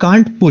 you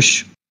can't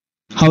push.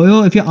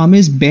 However, if your arm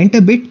is bent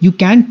a bit, you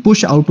can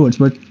push outwards.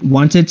 But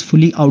once it's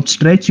fully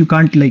outstretched, you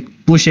can't like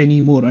push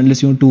anymore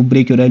unless you want to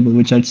break your elbow,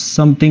 which is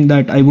something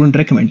that I wouldn't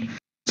recommend.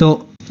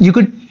 So you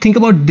could think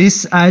about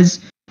this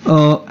as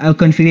a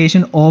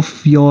configuration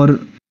of your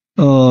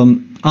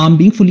arm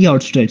being fully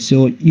outstretched.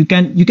 So you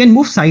can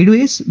move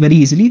sideways very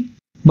easily,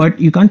 but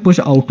you can't push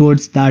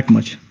outwards that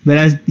much.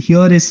 Whereas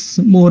here is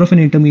more of an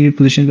intermediate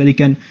position where you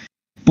can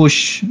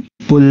push,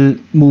 pull,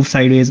 move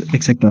sideways,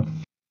 etc.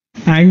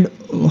 And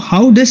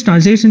how this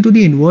translates into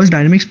the inverse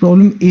dynamics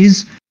problem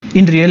is,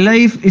 in real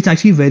life, it's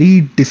actually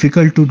very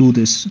difficult to do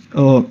this.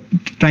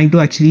 Trying to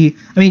actually,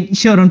 I mean,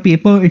 sure, on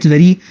paper it's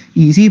very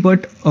easy,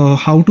 but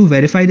how to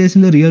verify this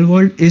in the real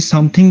world is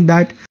something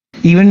that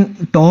even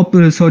top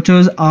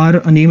researchers are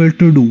unable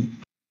to do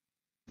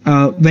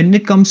when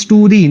it comes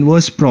to the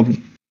inverse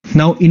problem.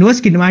 Now,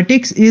 inverse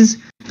kinematics is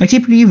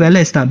actually pretty well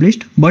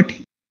established, but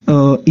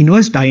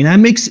inverse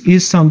dynamics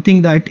is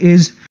something that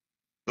is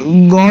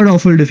god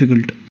awful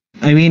difficult.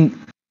 I mean,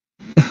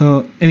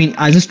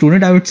 as a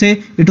student, I would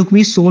say it took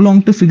me so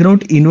long to figure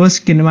out inverse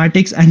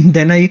kinematics, and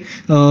then I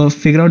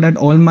figured out that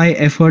all my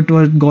effort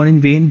was gone in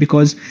vain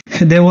because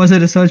there was a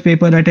research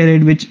paper that I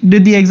read which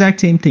did the exact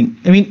same thing.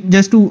 I mean,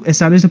 just to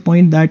establish the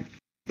point that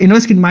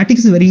inverse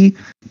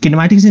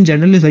kinematics in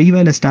general is very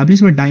well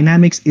established, but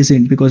dynamics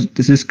isn't, because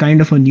this is kind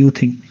of a new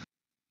thing.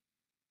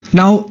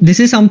 Now, this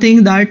is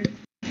something that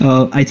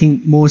I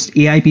think most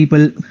AI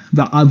people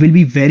will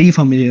be very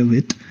familiar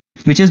with,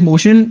 which is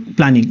motion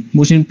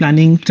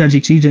planning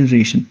trajectory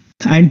generation.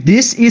 And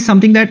this is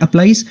something that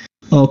applies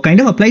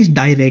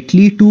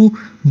directly to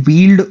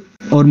wheeled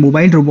or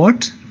mobile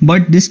robots,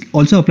 but this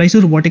also applies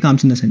to robotic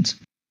arms in a sense.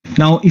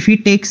 Now, if we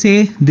take,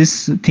 say,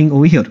 this thing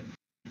over here,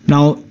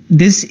 now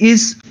this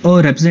is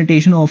a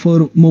representation of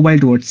a mobile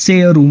robot,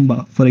 say a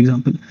Roomba, for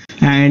example.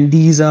 And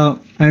these are,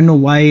 I don't know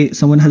why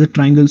someone has a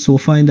triangle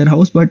sofa in their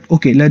house, but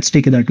okay, let's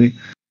take it that way.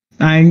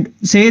 And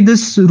say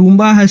this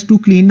Roomba has to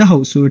clean the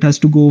house, so it has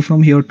to go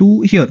from here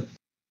to here.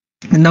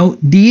 And now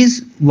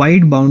these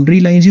wide boundary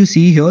lines you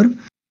see here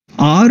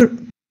are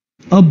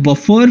a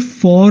buffer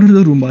for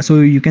the Roomba.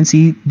 So you can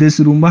see this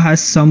Roomba has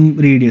some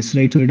radius,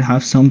 right? So it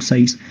has some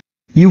size.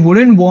 You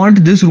wouldn't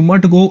want this Roomba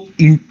to go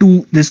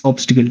into this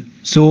obstacle.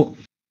 So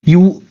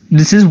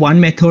this is one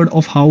method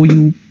of how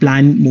you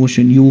plan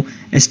motion. You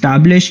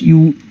establish,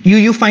 you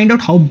find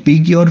out how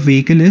big your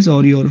vehicle is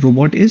or your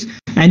robot is,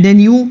 and then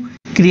you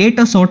create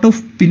a sort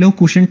of pillow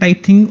cushion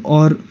type thing,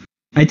 or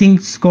I think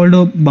it's called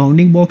a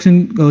bounding box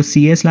in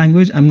CS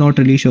language. I'm not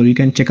really sure. You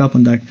can check up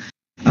on that.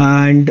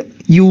 And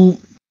you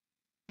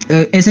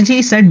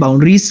essentially set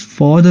boundaries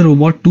for the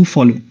robot to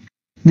follow.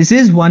 This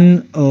is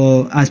one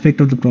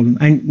aspect of the problem.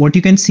 And what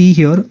you can see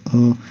here,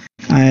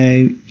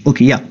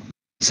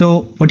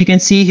 So what you can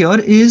see here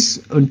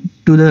is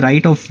to the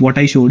right of what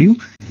I showed you,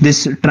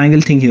 this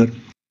triangle thing here.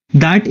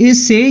 That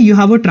is, say you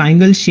have a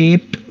triangle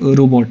shaped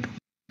robot.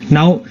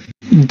 Now,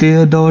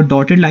 the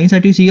dotted lines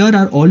that you see here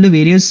are all the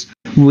various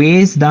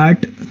ways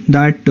that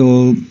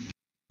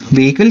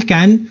vehicle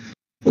can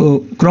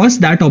cross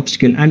that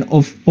obstacle, and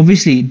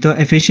obviously the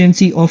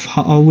efficiency of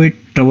how it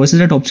traverses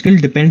that obstacle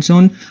depends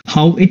on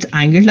how it's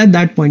angled at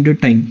that point in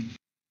time.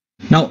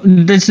 Now,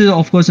 this is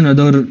of course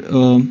another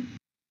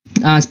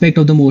aspect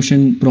of the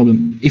motion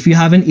problem. If you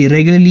have an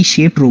irregularly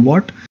shaped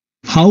robot,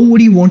 how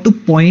would you want to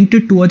point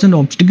it towards an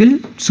obstacle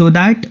so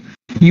that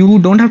you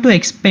don't have to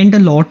expend a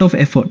lot of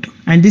effort?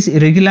 And this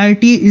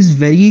irregularity is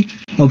very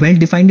well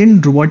defined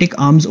in robotic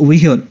arms over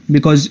here,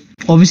 because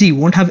obviously you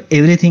won't have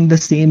everything the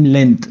same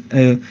length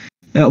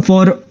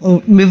for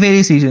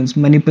various reasons,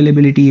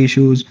 manipulability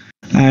issues,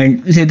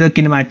 and say the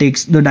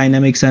kinematics, the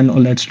dynamics, and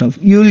all that stuff.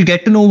 You'll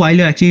get to know while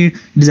you're actually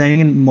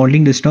designing and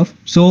modeling this stuff.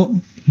 So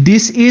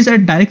this is a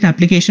direct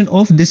application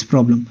of this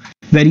problem,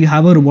 where you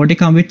have a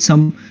robotic arm with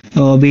some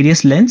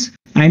various lengths.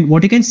 And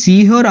what you can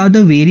see here are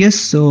the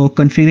various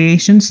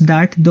configurations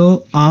that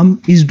the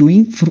arm is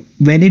doing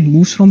when it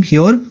moves from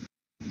here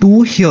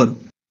to here.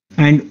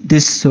 And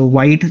this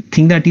white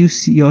thing that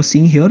you're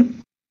seeing here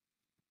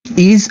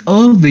is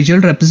a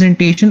visual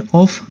representation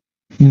of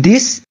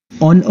this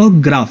on a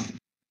graph.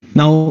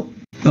 Now,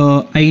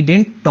 I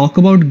didn't talk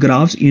about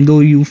graphs, even though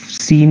you've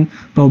seen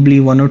probably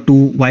one or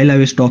two while I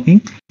was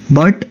talking.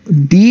 But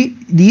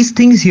these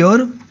things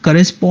here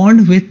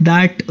correspond with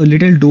that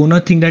little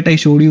donut thing that I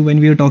showed you when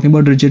we were talking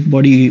about rigid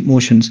body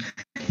motions.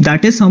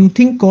 That is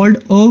something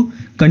called a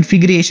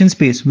configuration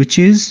space, which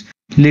is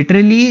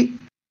literally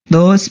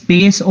the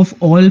space of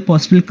all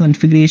possible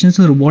configurations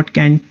a robot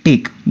can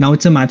take. Now,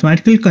 it's a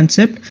mathematical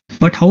concept,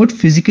 but how it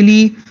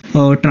physically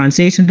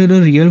translates into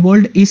the real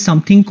world is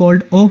something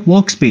called a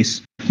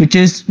workspace. which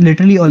is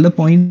literally all the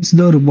points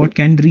the robot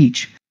can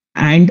reach.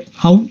 And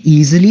how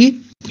easily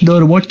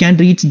the robot can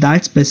reach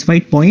that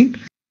specified point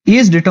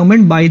is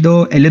determined by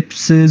the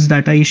ellipses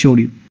that I showed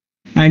you.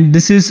 And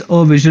this is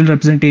a visual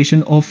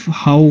representation of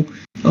how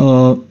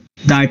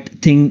that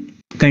thing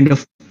kind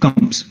of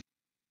comes.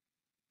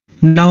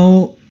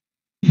 Now,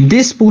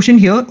 this portion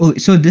here,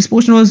 so this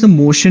portion was the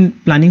motion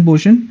planning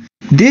portion.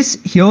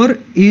 This here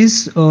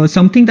is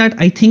something that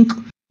I think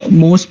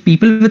most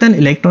people with an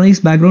electronics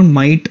background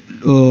might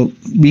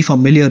be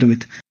familiar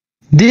with.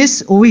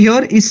 This over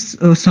here is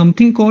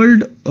something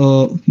called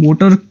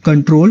motor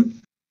control,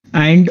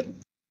 and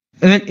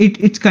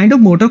it's kind of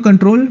motor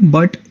control,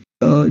 but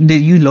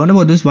you learn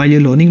about this while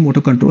you're learning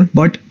motor control.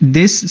 But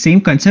this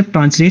same concept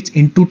translates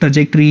into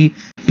trajectory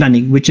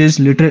planning, which is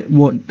literally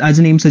what, as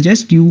the name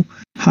suggests, you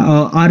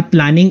are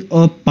planning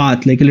a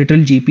path, like a little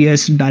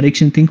GPS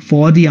direction thing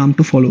for the arm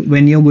to follow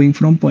when you're going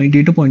from point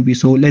A to point B.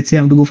 So let's say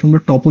I want to go from the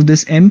top of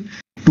this M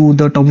to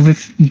the top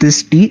of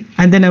this T,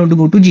 and then I want to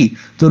go to G.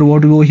 So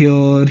robot will go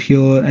here,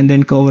 here, and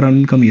then curve around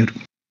and come here.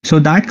 So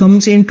that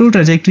comes into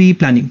trajectory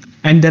planning.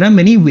 And there are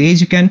many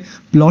ways you can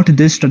plot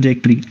this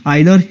trajectory.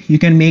 Either you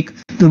can make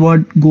the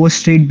robot go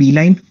straight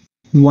beeline,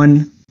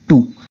 1,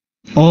 2.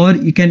 Or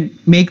you can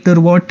make the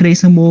robot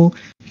trace a more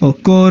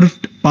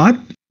curved path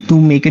to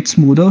make it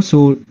smoother.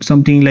 So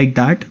something like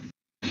that.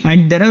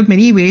 And there are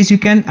many ways you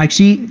can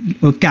actually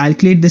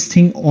calculate this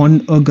thing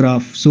on a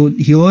graph. So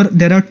here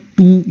there are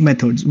two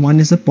methods. One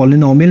is the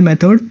polynomial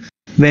method,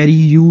 where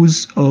you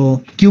use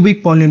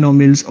cubic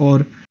polynomials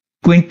or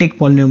quintic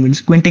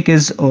polynomials. Quintic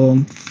is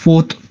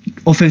fourth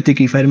or fifth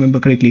degree, if I remember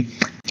correctly.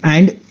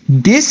 And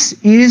this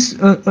is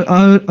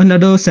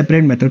another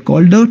separate method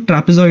called the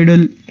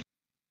trapezoidal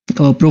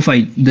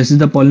profile. This is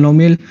the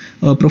polynomial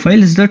profile.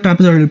 This is the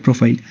trapezoidal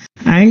profile.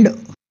 And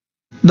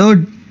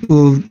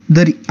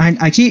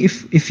and actually,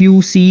 if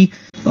you see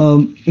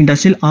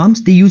industrial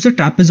arms, they use a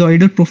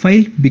trapezoidal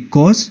profile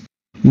because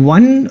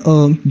one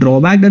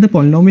drawback that the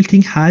polynomial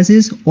thing has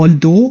is,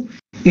 although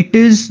it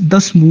is the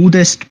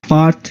smoothest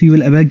path you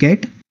will ever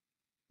get,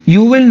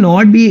 you will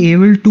not be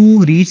able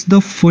to reach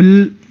the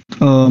full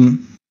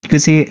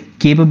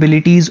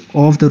capabilities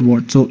of the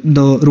robot. So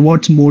the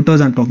robot's motors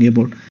I'm talking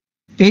about,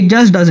 it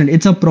just doesn't.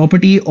 It's a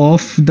property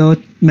of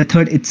the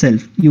method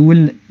itself. You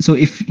will, so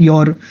if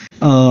your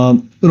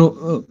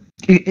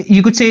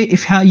you could say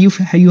if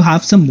you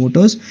have some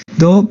motors,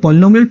 the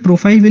polynomial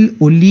profile will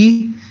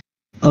only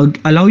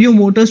allow your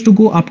motors to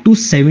go up to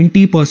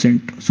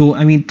 70%. So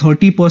I mean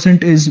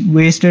 30% is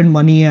wasted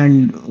money,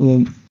 and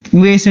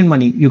wasted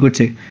money, you could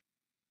say.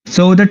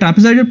 So the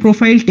trapezoidal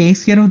profile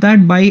takes care of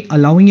that by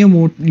allowing your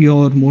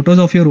motors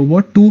of your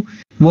robot to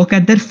work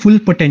at their full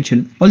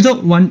potential.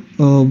 Also,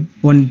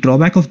 one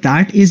drawback of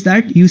that is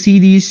that you see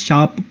these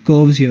sharp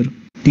curves here,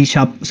 these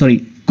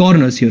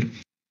corners here.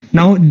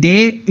 Now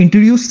they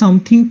introduce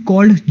something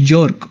called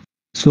jerk.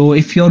 So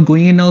if you're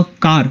going in a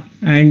car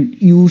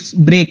and you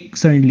brake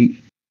suddenly,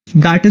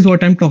 that is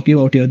what I'm talking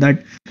about here,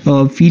 that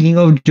feeling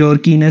of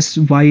jerkiness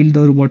while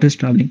the robot is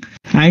traveling.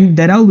 And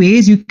there are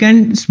ways you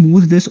can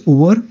smooth this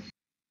over.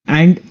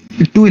 And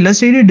to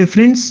illustrate a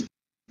difference,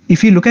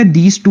 if you look at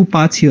these two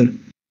paths here,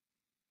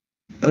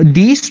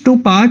 these two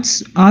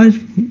paths are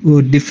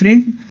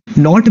different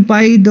not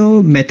by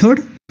the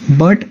method,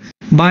 but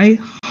by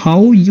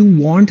how you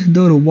want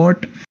the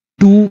robot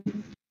to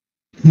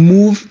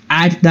move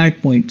at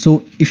that point.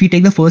 So if you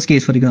take the first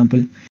case, for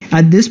example,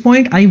 at this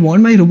point, I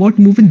want my robot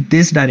to move in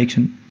this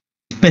direction,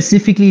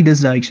 specifically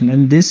this direction.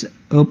 And this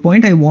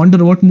point, I want the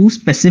robot to move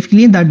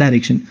specifically in that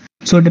direction.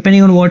 So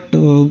depending on what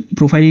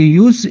profile you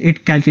use,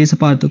 it calculates the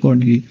path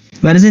accordingly.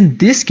 Whereas in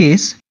this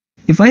case,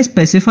 if I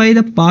specify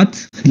the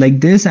path like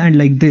this and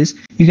like this,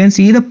 you can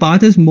see the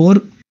path is more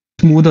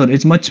smoother.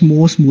 It's much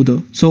more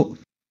smoother. So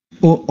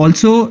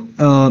also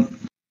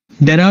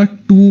there are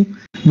two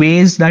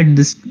ways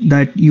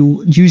that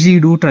you usually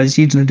do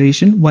trajectory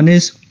generation. One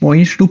is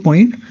point to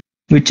point,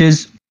 which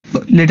is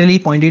literally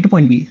point A to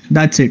point B.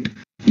 That's it.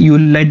 You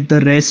let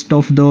the rest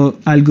of the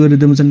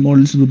algorithms and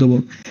models do the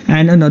work.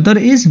 And another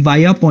is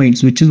via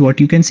points, which is what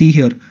you can see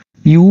here.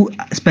 You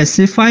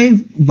specify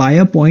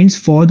via points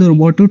for the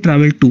robot to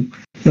travel to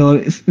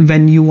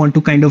when you want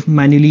to kind of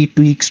manually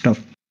tweak stuff.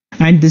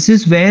 And this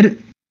is where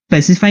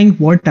specifying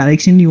what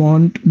direction you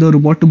want the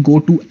robot to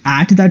go to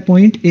at that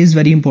point is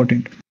very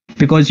important,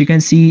 because you can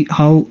see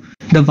how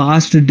the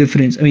vast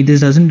difference. I mean,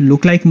 this doesn't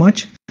look like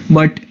much,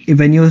 but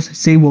when you're,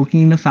 say,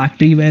 working in a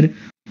factory where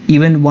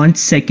even 1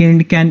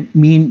 second can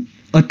mean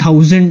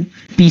 1,000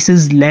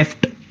 pieces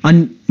left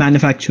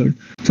unmanufactured.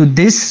 So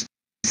this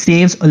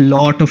saves a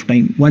lot of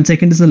time. 1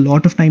 second is a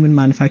lot of time in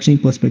manufacturing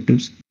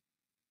perspectives.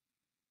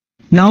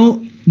 Now,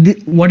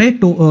 what I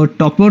talked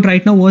about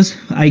right now was,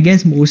 I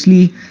guess,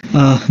 mostly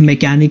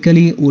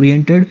mechanically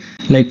oriented,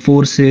 like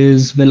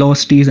forces,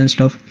 velocities and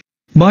stuff.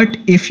 But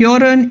if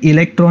you're an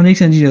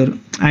electronics engineer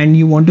and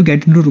you want to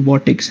get into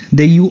robotics,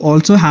 then you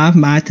also have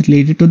math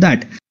related to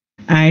that.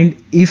 And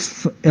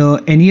if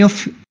any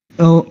of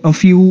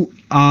you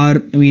are,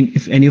 I mean,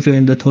 if any of you are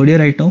in the third year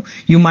right now,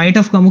 you might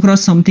have come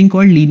across something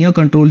called linear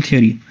control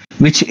theory.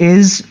 which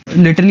is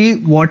literally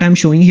what I'm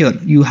showing here.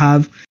 You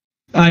have,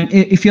 and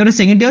if you're a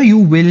second year, you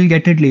will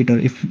get it later.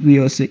 If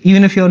you're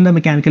even if you're in the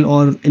mechanical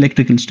or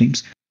electrical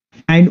streams.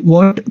 And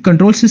what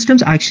control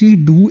systems actually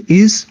do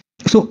is,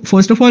 so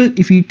first of all,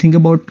 if you think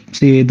about,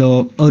 say,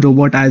 a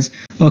robot as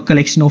a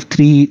collection of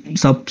three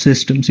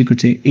subsystems, you could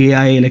say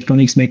AI,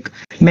 electronics, mech.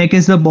 Mech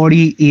is the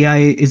body, AI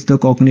is the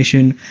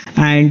cognition,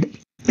 and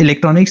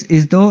electronics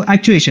is the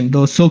actuation,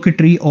 the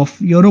circuitry of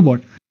your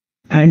robot.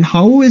 And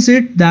how is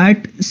it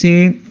that,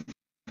 say,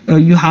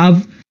 you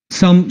have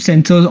some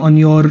sensors on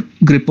your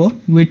gripper,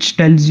 which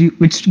gives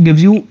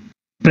you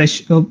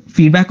pressure,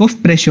 feedback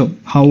of pressure,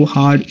 how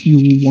hard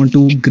you want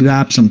to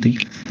grab something.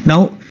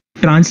 Now,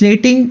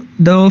 translating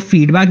the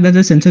feedback that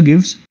the sensor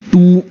gives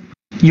to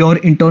your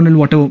internal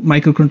whatever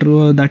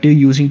microcontroller that you're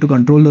using to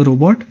control the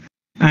robot,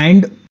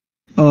 and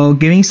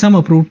giving some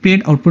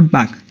appropriate output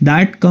back,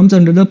 that comes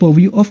under the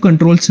purview of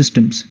control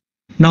systems.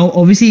 Now,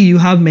 obviously, you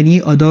have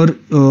many other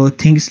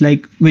things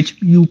like, which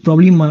you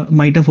probably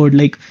might have heard,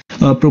 like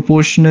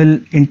proportional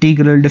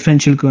integral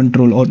differential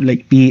control, or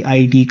like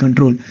PID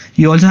control.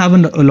 You also have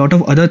a lot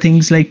of other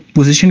things like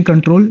position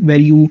control, where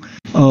you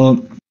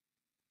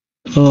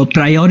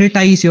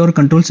prioritize your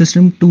control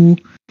system to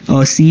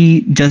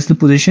see just the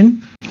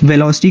position,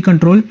 velocity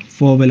control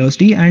for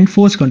velocity, and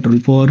force control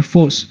for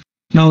force.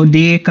 Now,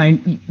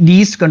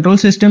 these control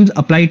systems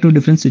apply to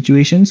different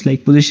situations.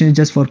 Like position is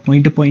just for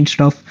point-to-point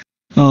stuff.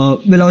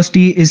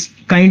 Velocity is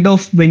kind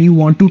of when you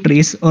want to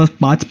trace a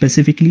path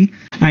specifically,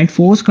 and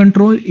force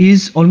control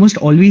is almost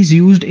always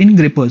used in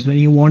grippers when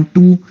you want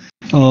to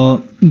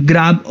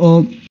grab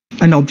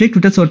an object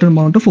with a certain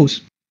amount of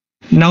force.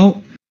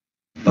 Now,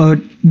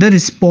 the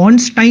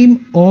response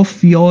time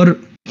of your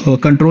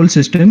control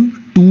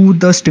system to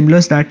the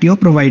stimulus that you're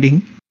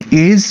providing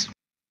is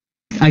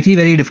actually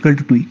very difficult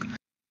to tweak.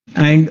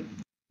 And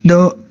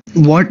the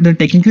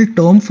technical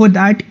term for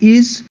that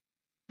is,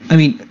 I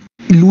mean,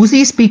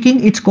 loosely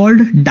speaking, it's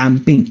called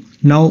damping.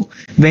 Now,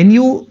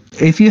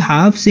 if you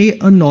have, say,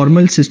 a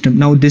normal system,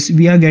 now this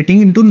we are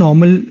getting into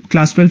normal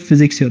class 12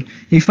 physics here.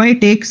 If I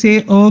take,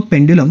 say, a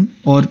pendulum,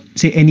 or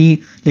say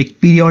any like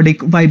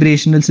periodic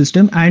vibrational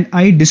system, and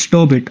I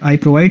disturb it, I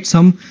provide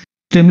some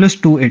stimulus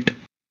to it,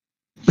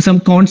 some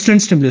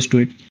constant stimulus to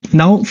it.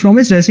 Now, from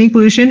its resting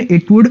position,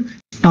 it would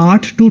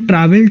start to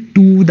travel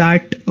to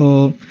that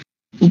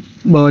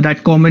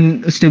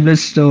common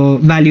stimulus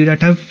value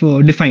that I've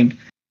defined,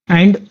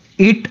 and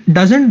it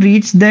doesn't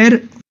reach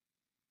there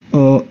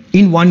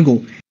in one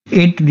go.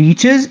 It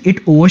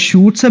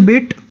overshoots a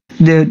bit.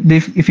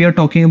 If you're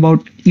talking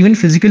about even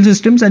physical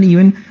systems, and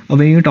even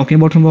when you're talking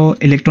about from an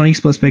electronics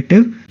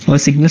perspective or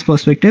signals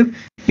perspective,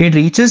 it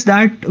reaches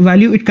that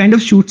value, it kind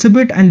of shoots a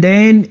bit, and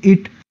then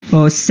it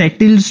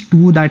settles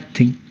to that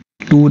thing,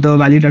 to the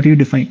value that you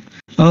define.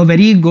 A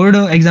very good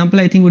example,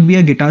 I think, would be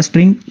a guitar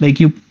string. Like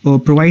you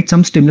provide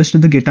some stimulus to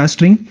the guitar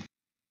string,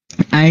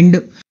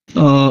 and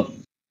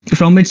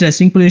from its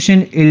resting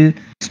position, it'll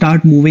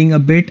start moving a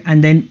bit,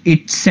 and then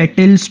it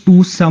settles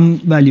to some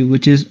value,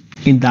 which is,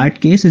 in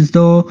that case, is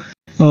the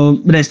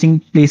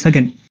resting place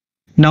again.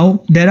 Now,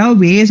 there are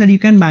ways that you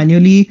can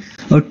manually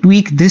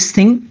tweak this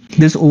thing,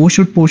 this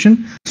overshoot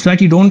portion, so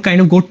that you don't kind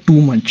of go too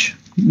much.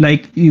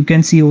 Like you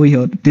can see over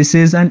here, this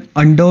is an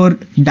under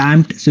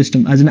damped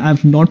system, as in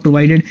I've not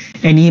provided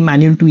any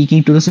manual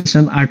tweaking to the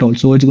system at all.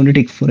 So it's going to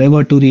take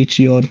forever to reach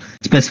your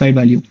specified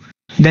value.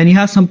 Then you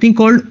have something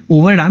called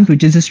over damped,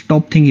 which is this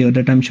top thing here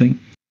that I'm showing,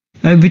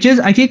 which is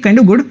actually kind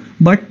of good,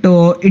 but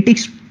it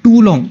takes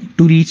too long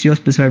to reach your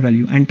specified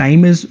value. And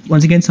time is,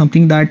 once again,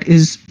 something that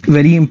is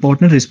very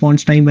important,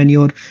 response time, when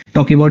you're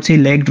talking about, say,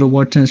 legged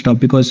robots and stuff.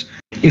 Because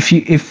if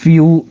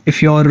you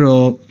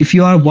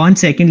are 1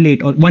 second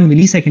late, or 1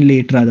 millisecond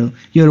late rather,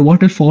 your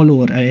robot will fall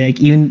over. Like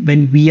even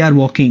when we are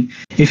walking,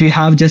 if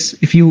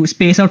you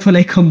space out for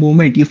like a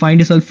moment, you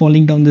find yourself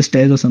falling down the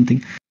stairs or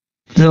something.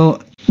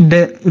 So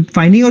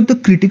finding out the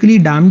critically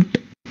damped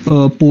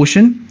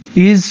portion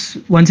is,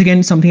 once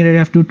again, something that you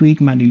have to tweak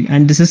manually.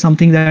 And this is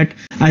something that,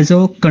 as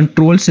a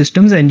control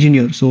systems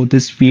engineer, so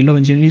this field of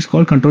engineering is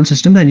called control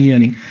systems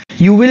engineering,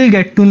 you will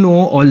get to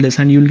know all this,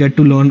 and you will get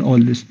to learn all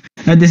this.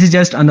 And this is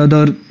just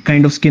another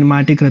kind of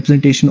schematic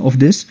representation of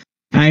this.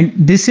 And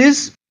this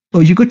is,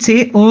 you could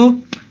say,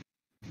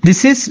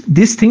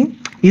 this thing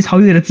is how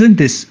you represent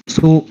this.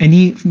 So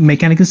any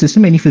mechanical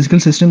system, any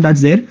physical system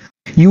that's there,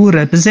 you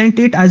represent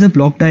it as a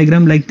block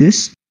diagram like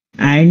this,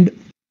 and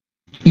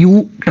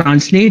you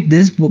translate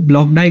this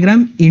block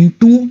diagram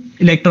into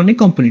electronic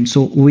components.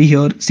 So over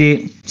here,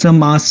 say some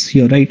mass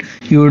here, right?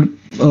 You would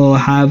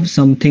have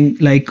something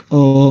like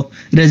a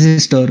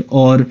resistor,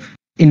 or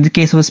in the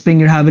case of a spring,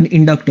 you have an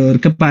inductor,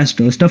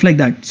 capacitor, stuff like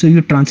that. So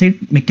you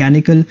translate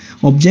mechanical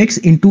objects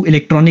into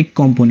electronic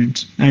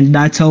components, and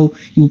that's how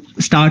you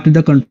start with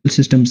the control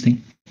systems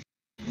thing.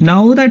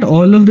 Now that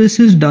all of this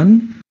is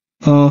done,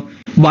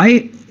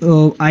 why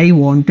I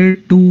want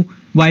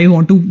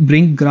to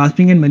bring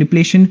grasping and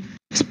manipulation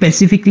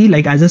specifically,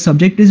 like as a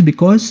subject, is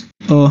because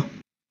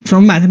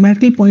from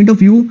mathematical point of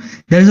view,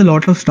 there is a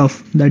lot of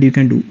stuff that you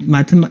can do.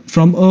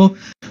 From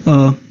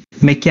a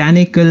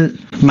mechanical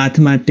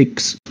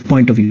mathematics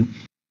point of view.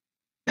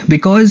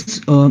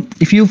 Because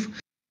if you've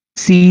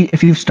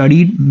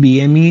studied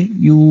BME,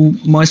 you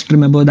must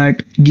remember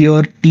that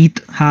gear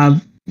teeth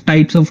have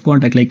types of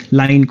contact, like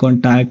line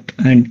contact,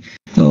 and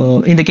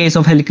in the case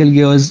of helical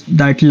gears,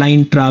 that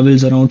line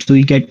travels around, so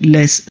you get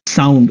less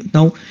sound.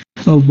 Now,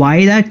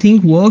 why that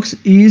thing works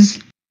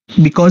is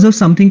because of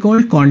something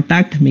called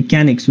contact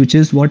mechanics, which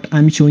is what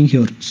I'm showing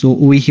here. So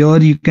over here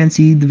you can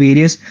see the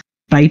various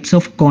types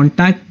of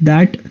contact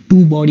that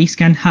two bodies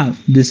can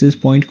have. This is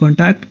point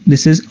contact.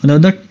 This is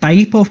another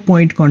type of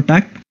point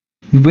contact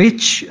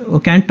which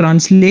can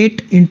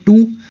translate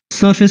into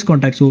surface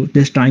contact. So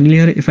this triangle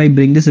here, if I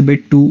bring this a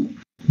bit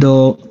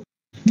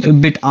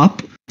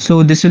up,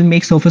 so this will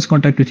make surface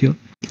contact with here.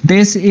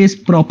 This is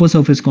proper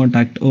surface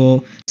contact,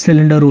 or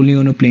cylinder rolling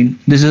on a plane.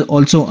 This is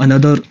also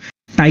another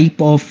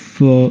type of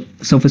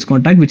surface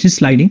contact, which is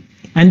sliding,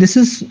 and this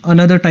is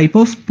another type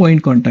of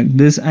point contact.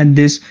 This and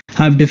this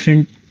have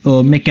different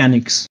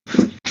mechanics,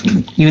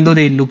 even though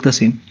they look the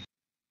same.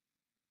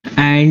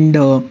 And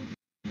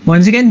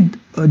once again,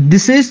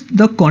 this is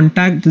the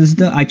contact. This is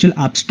the actual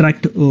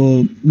abstract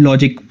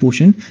logic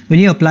portion. When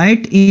you apply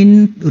it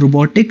in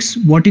robotics,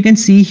 what you can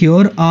see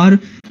here are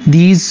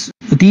these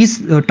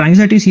triangles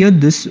that you see here.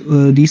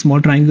 These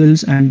small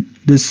triangles and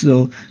this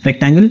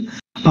rectangle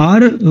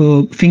are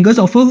fingers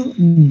of a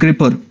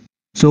gripper.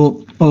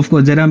 So of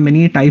course there are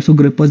many types of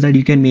grippers that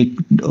you can make.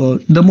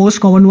 The most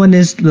common one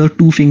is the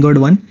two-fingered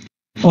one.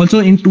 Also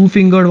in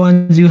two-fingered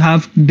ones you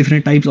have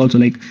different types also,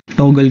 like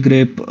toggle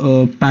grip,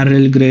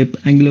 parallel grip,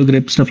 angular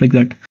grip, stuff like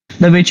that,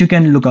 which you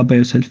can look up by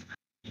yourself.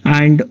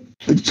 And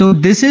so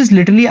this is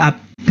literally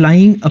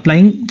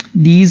applying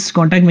these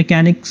contact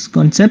mechanics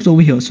concepts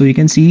over here. So you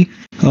can see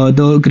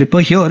the gripper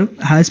here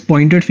has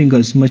pointed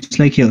fingers, much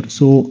like here.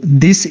 So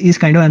this is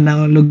kind of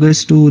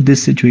analogous to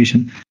this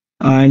situation,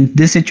 and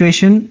this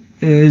situation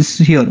is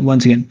here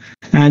once again,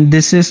 and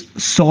this is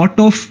sort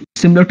of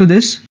similar to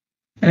this,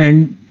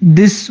 and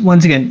this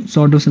once again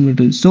sort of similar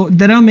to this. So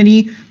there are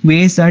many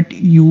ways that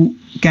you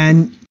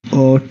can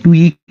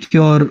tweak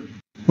your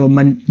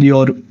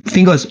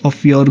fingers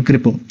of your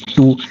gripper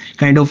to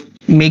kind of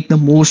make the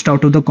most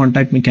out of the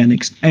contact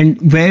mechanics. And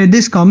where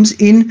this comes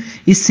in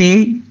is,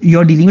 say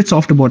you're dealing with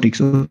soft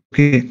robotics,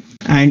 okay,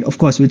 and of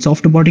course with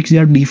soft robotics you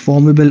have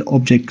deformable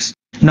objects.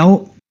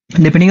 Now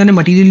depending on the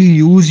material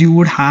you use, you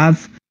would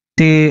have,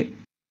 say,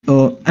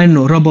 I don't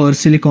know, rubber,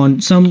 silicon,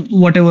 some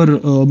whatever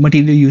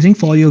material you're using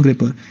for your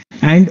gripper.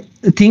 And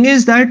the thing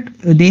is that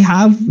they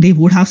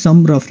would have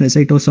some roughness,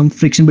 right, or some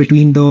friction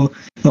between the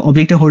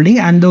object you're holding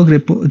and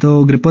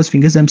the gripper's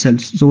fingers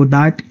themselves. So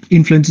that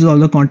influences all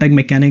the contact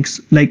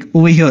mechanics. Like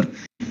over here,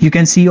 you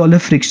can see all the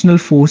frictional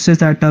forces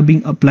that are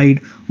being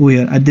applied over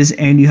here. At this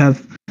end, you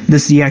have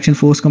this reaction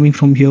force coming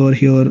from here,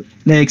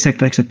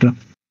 etc., etc.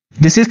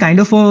 This is kind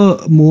of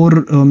a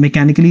more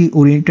mechanically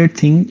oriented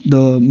thing,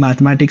 the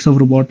mathematics of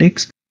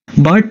robotics.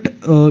 But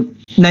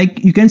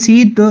like you can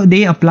see,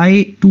 they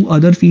apply to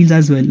other fields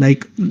as well,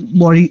 like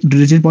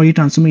rigid body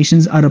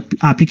transformations are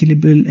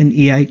applicable in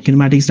AI,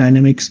 kinematics,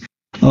 dynamics,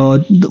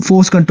 the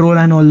force control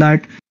and all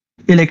that,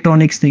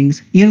 electronics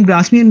things. Even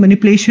grasping and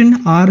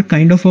manipulation are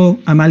kind of a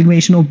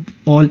amalgamation of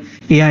all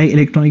AI,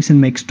 electronics and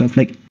mech stuff.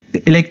 Like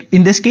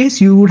in this case,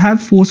 you would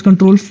have force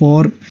control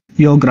for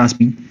your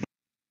grasping.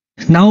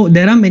 Now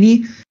there are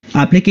many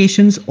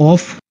applications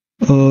of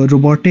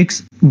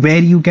robotics where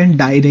you can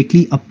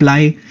directly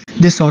apply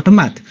this sort of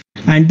math,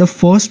 and the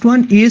first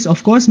one is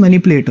of course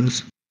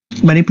manipulators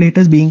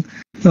being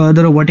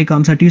the robotic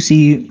arms that you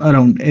see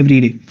around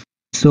every day.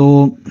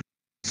 So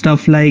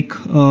stuff like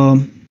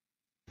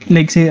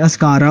say a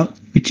SCARA,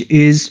 which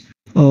is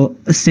a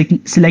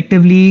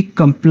selectively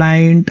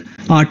compliant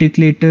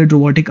articulated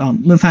robotic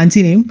arm. The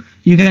fancy name,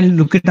 you can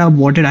look it up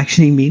what it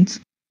actually means.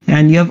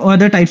 And you have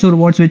other types of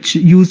robots which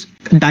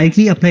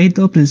directly apply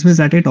the principles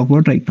that I talk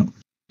about right now.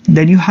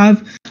 Then you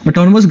have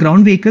autonomous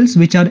ground vehicles,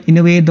 which are in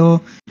a way the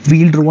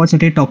wheeled robots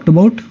that I talked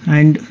about,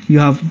 and you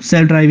have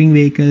self-driving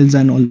vehicles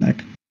and all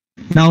that.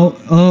 Now,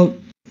 a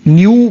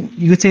new,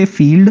 you could say,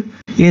 field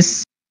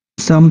is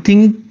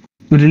something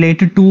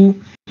related to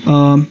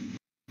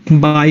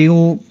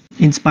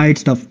bio-inspired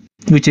stuff,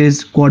 which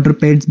is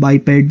quadrupeds,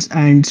 bipeds,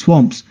 and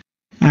swarms.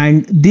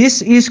 And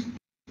this is,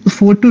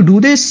 to do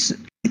this,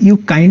 you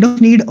kind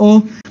of need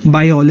a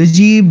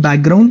biology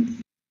background.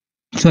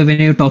 So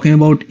when you're talking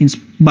about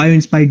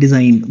bio-inspired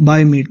design,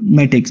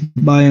 biomimetics,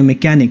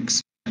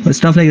 biomechanics,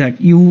 stuff like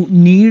that, you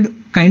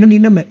kind of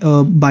need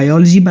a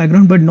biology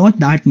background, but not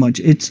that much.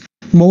 It's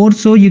more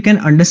so you can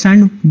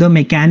understand the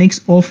mechanics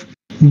of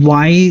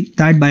why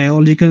that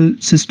biological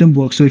system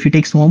works. So if you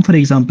take swarm, for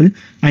example,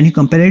 and you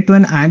compare it to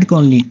an ant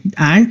colony,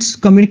 ants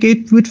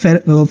communicate with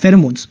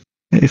pheromones,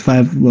 if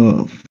I've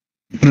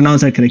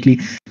pronounced that correctly.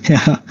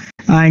 Yeah.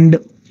 And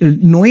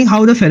knowing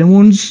how the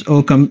pheromones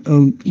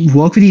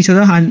work with each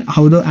other and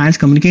how the ants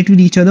communicate with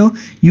each other,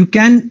 you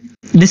can,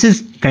 this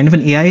is kind of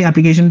an AI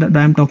application that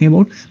I'm talking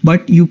about,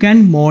 but you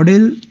can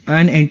model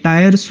an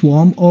entire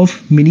swarm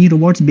of mini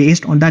robots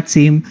based on that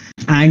same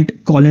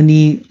ant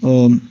colony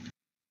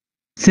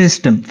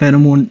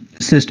pheromone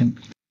system.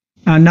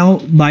 And now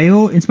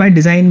bio-inspired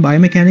design,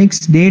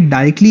 biomechanics, they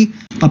directly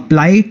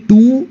apply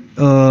to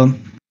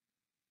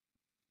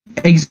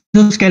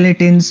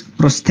exoskeletons,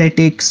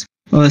 prosthetics,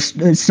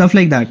 stuff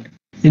like that.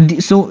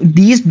 So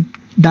these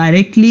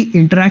directly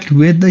interact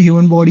with the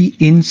human body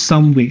in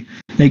some way.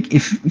 Like,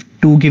 if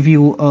to give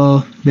you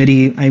a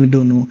very, I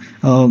don't know,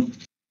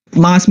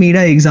 mass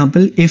media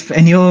example, if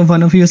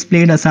one of you has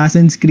played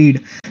Assassin's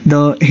Creed,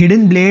 the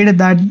hidden blade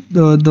that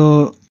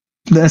the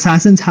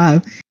assassins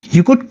have,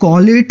 you could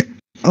call it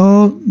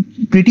a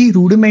pretty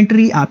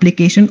rudimentary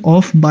application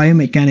of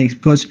biomechanics,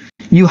 because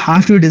you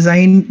have to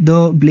design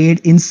the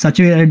blade in such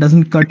a way that it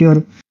doesn't cut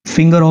your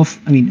finger off.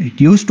 I mean, it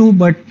used to,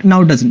 but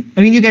now it doesn't.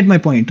 I mean, you get my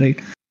point, right?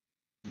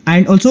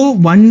 And also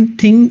one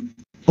thing,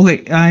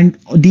 okay, and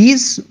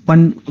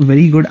one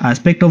very good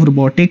aspect of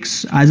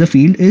robotics as a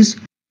field is,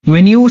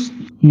 when you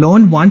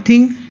learn one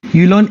thing,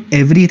 you learn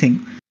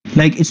everything.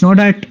 Like, it's not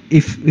that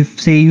if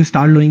say you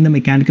start learning the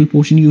mechanical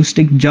portion, you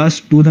stick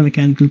just to the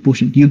mechanical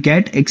portion. You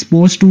get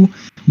exposed to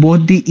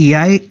both the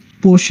AI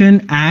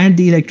portion and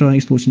the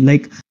electronics portion.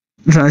 Like,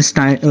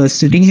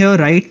 sitting here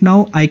right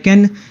now, I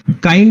can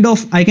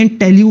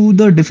tell you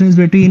the difference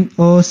between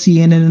a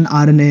CNN and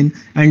RNN,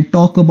 and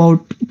talk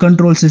about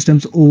control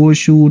systems,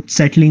 overshoot,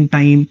 settling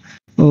time,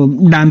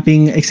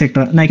 damping,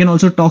 etc. And I can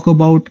also talk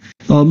about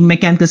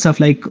mechanical stuff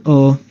like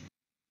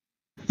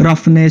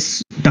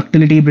roughness,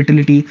 ductility,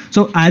 brittlety.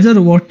 So as a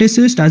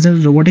roboticist, as a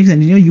robotics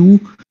engineer,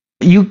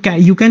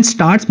 you can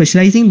start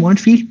specializing in one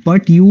field,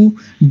 but you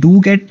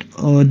do get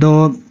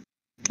the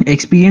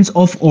experience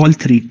of all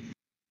three.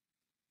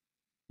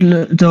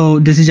 So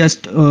this is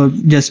just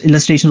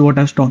illustration of what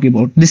I was talking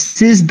about.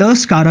 This is the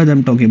SCARA that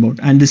I'm talking about,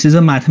 and this is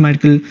a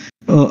mathematical,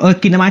 a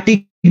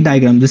kinematic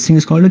diagram. This thing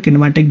is called a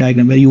kinematic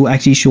diagram, where you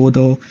actually show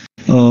the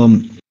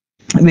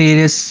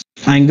various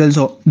angles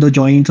of the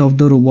joints of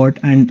the robot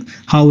and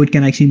how it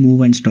can actually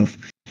move and stuff.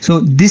 So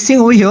this thing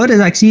over here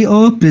is actually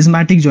a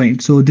prismatic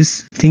joint. So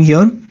this thing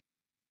here,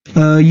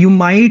 you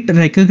might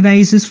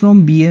recognize this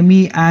from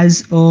BME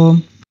as a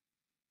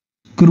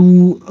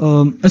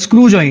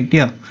screw joint.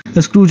 Yeah,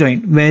 a screw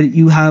joint, where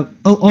you have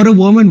or a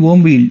worm and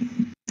worm wheel,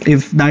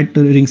 if that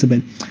rings a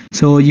bell.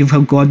 So you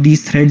have got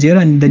these threads here,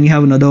 and then you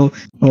have another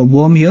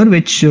worm here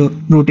which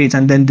rotates,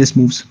 and then this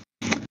moves.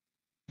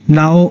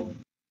 Now,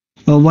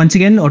 once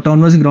again,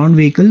 autonomous ground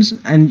vehicles,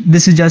 and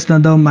this is just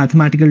another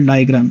mathematical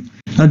diagram.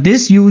 Now,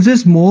 this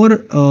uses more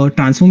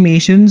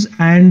transformations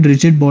and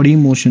rigid body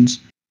motions,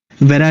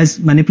 whereas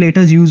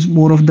manipulators use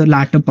more of the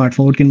latter part,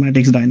 forward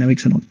kinematics,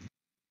 dynamics, and all.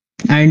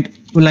 And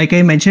like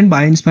I mentioned,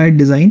 bio-inspired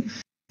design,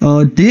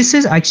 this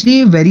is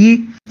actually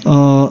very,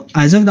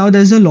 as of now,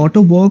 there's a lot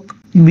of work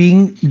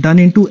being done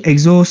into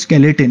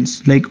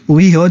exoskeletons. Like over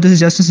here, this is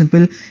just a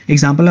simple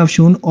example I've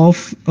shown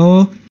of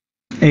a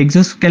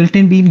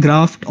exoskeleton being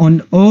graphed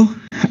on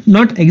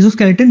not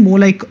exoskeleton, more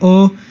like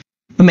a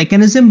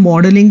mechanism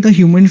modeling the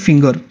human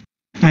finger.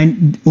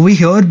 And over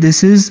here,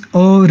 this is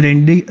a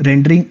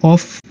rendering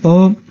of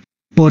a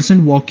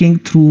person walking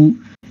through.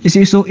 You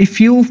see, so if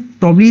you've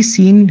probably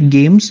seen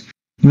games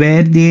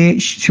where they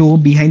show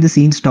behind the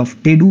scenes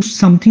stuff, they do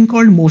something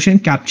called motion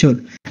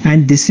capture,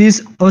 and this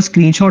is a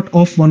screenshot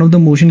of one of the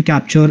motion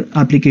capture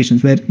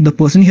applications, where the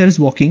person here is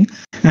walking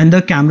and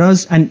the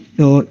cameras, and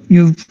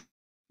you've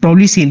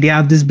probably seen they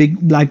have this big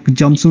black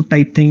jumpsuit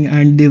type thing,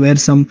 and they wear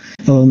some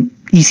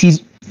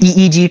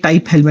EEG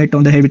type helmet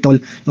on the head with all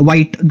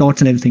white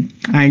dots and everything.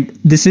 And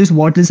this is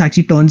what this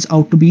actually turns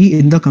out to be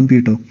in the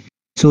computer.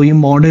 So you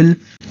model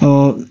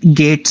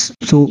gaits,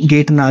 so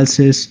gait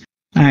analysis,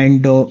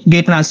 and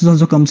gait analysis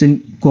also comes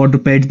in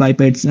quadrupeds,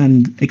 bipeds,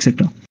 and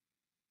etc.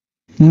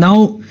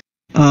 Now,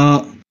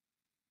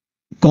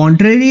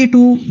 contrary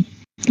to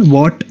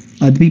what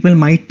other people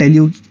might tell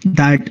you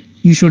that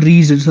you should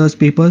read research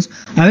papers,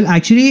 I will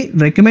actually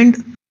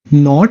recommend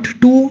not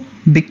to,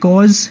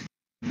 because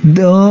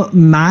the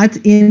math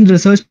in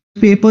research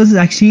papers is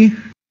actually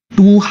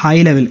too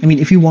high level. I mean,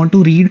 if you want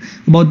to read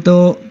about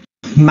the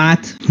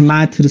math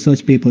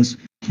research papers,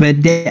 where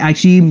they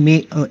actually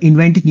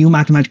invent new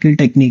mathematical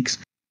techniques.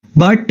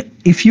 But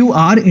if you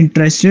are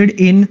interested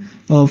in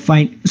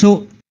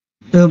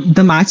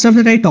the math stuff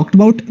that I talked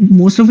about,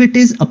 most of it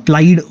is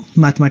applied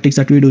mathematics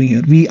that we're doing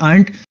here. We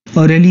aren't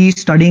really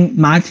studying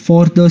math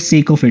for the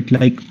sake of it,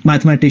 like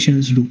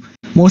mathematicians do.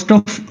 Most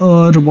of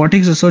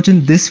robotics research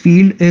in this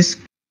field is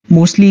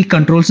mostly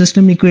control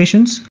system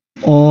equations,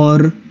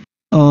 or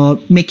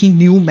making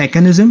new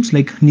mechanisms,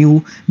 like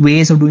new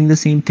ways of doing the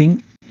same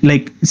thing.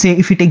 Like, say,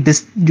 if you take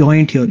this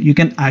joint here, you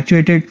can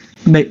actuate it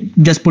by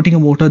just putting a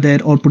motor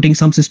there, or putting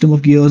some system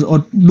of gears,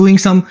 or doing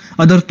some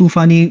other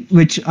tufani,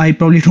 which I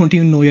probably don't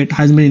even know yet,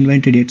 hasn't been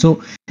invented yet.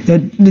 So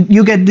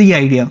you get the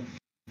idea.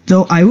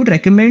 So I would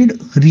recommend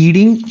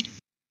reading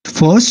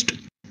first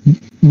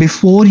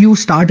before you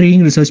start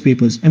reading research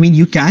papers. I mean,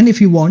 you can if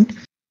you want,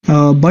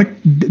 but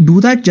do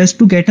that just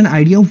to get an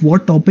idea of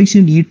what topics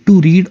you need to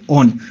read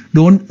on.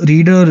 Don't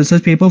read a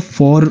research paper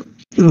for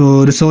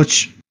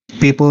research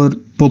paper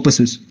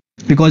purposes,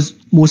 because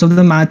most of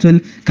the math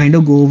will kind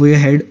of go over your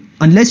head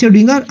unless you're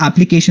doing an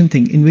application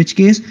thing, in which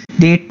case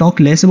they talk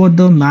less about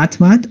the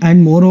math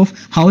and more of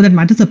how that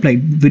math is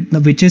applied,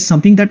 which is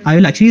something that I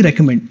will actually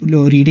recommend,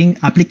 reading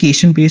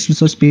application based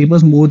research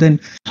papers more than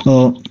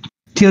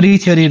theory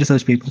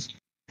research papers.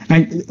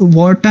 And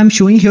what I'm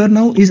showing here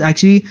now is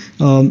actually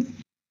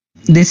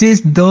this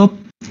is the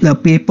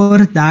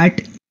paper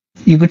that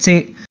you could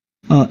say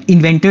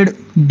invented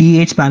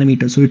DH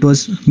parameters. So it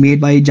was made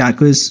by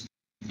Jacques,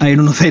 I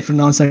don't know if I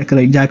pronounced that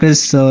correct, Jacques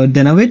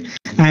Denavit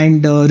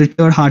and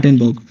Richard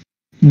Hartenberg,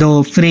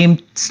 the frame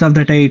stuff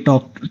that I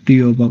talked to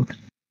you about.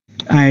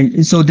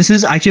 And so this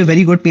is actually a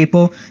very good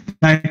paper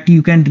that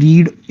you can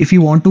read if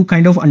you want to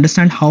kind of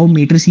understand how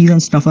matrices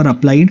and stuff are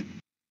applied.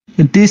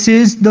 This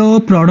is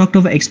the product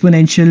of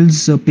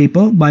exponentials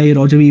paper by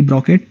Roger V.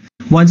 Brockett.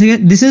 Once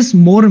again, this is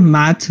more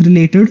math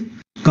related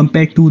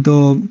compared to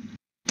the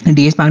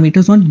DS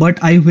parameters one,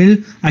 but I will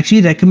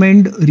actually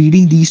recommend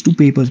reading these two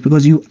papers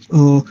because you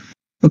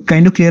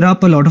kind of clear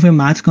up a lot of your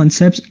math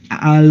concepts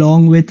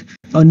along with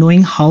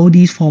knowing how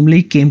these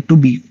formulae came to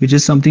be, which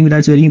is something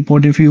that's very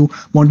important if you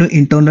want to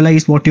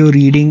internalize what you're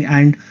reading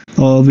and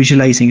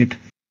visualizing it.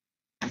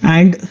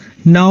 And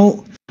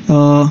now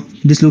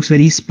this looks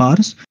very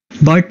sparse,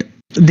 but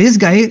this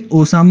guy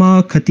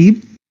Osama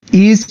Khatib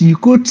is, you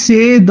could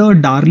say, the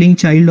darling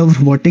child of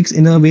robotics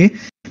in a way,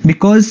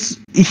 because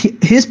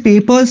his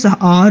papers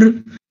are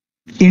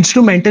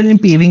instrumental in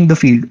paving the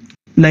field.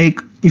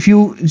 Like if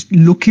you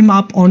look him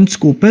up on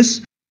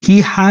Scopus,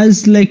 he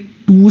has like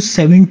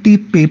 270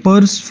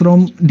 papers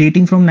from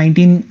dating from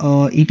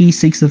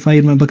 1986, if I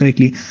remember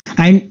correctly,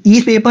 and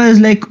each paper is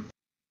like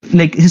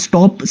his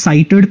top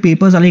cited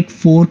papers are like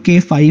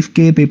 4K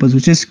 5K papers,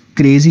 which is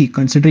crazy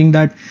considering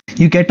that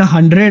you get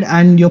 100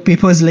 and your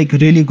paper is like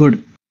really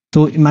good.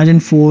 So imagine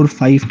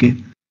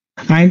 5K.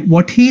 And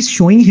what he's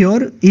showing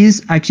here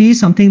is actually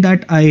something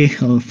that I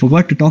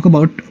forgot to talk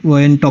about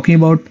when talking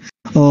about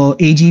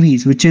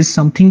AGVs, which is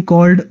something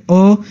called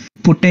a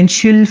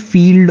potential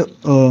field.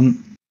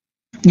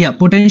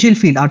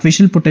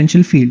 Artificial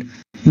potential field.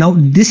 Now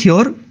this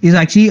here is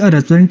actually a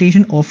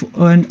representation of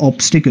an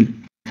obstacle.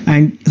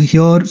 And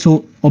here,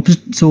 so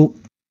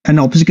an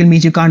obstacle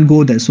means you can't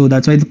go there. So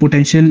that's why the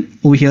potential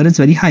over here is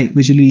very high,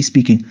 visually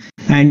speaking.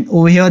 And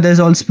over here, there's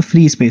also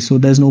free space, so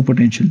there's no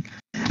potential.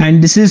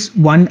 And this is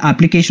one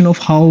application of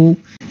how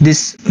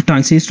this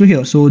translates to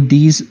here. So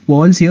these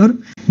walls here,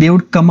 they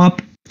would come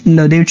up,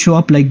 they would show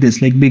up like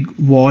this, like big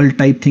wall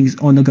type things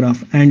on the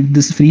graph. And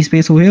this free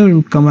space over here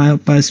would come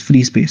up as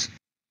free space.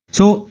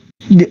 So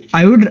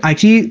I would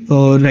actually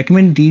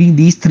recommend reading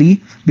these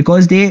three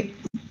because they,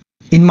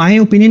 in my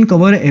opinion,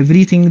 cover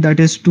everything that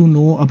is to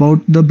know about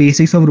the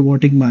basics of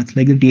robotic math,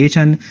 like the DH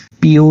and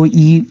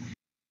POE,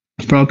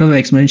 product of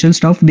exponential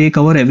stuff. They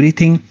cover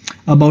everything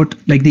about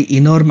like the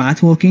inner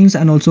math workings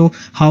and also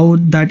how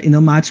that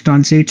inner math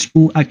translates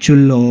to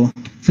actual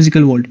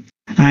physical world.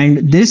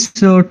 And this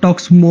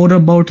talks more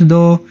about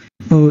the,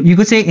 you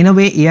could say in a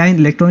way, AI and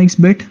electronics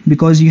bit,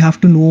 because you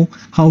have to know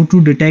how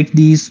to detect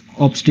these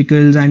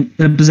obstacles and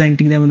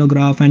representing them in a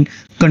graph, and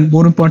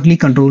more importantly,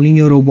 controlling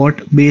your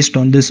robot based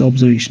on this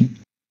observation.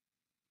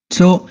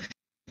 So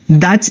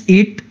that's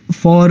it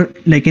for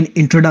like an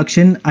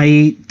introduction.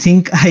 I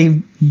think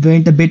I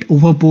went a bit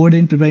overboard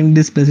in preparing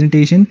this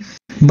presentation,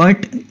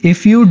 but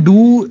if you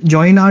do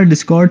join our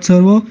Discord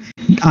server,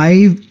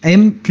 I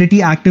am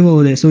pretty active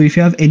over there. So if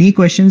you have any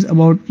questions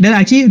about, there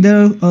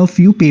are a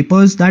few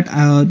papers that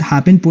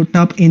have been put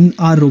up in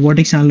our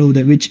robotics channel over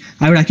there, which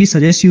I would actually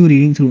suggest you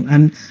reading through.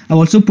 And I've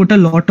also put a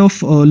lot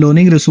of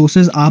learning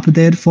resources up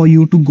there for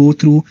you to go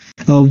through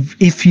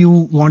if you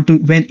want to,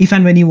 if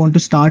and when you want to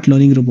start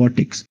learning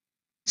robotics.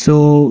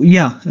 So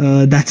yeah,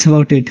 that's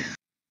about it.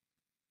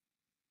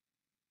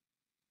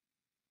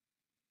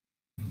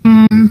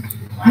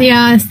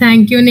 Yes,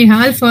 thank you,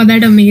 Nihal, for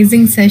that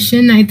amazing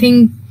session. I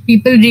think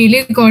people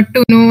really got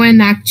to know an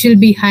actual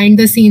behind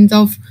the scenes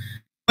of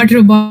what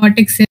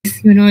robotics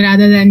is,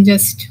 rather than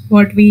just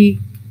what we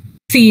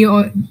see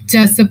or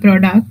just the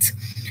products.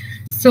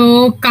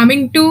 So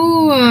coming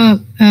to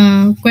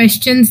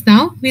questions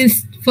now, we'll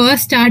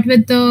first start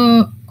with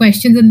the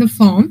questions in the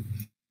form.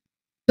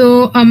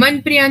 So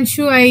Aman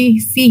Priyanshu, I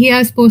see he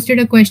has posted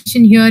a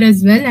question here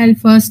as well. I'll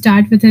first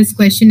start with his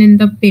question in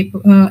the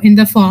paper, in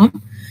the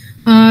form.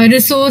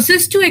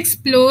 Resources to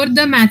explore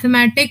the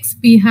mathematics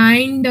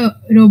behind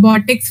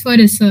robotics for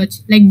research,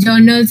 like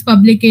journals,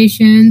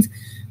 publications,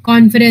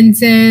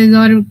 conferences,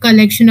 or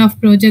collection of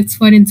projects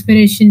for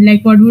inspiration.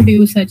 Like, what would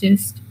you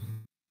suggest?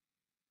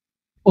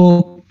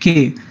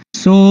 Okay,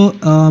 so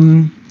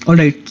all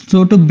right.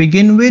 So to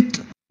begin with,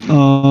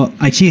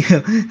 actually,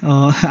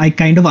 I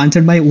kind of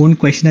answered my own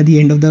question at the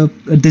end of the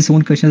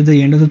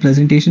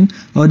presentation.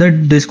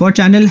 The Discord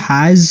channel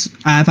I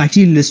have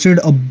actually listed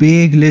a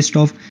big list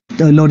of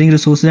the learning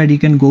resources that you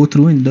can go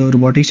through in the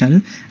robotics channel.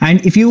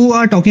 And if you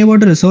are talking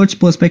about a research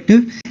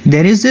perspective,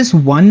 there is this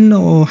one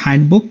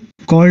handbook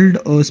called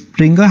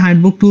Springer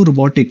Handbook to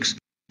Robotics.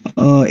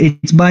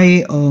 It's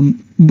by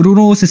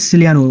Bruno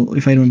Siciliano,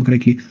 if I remember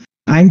correctly.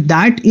 And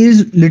that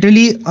is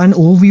literally an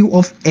overview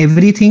of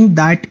everything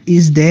that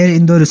is there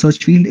in the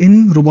research field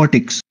in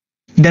robotics.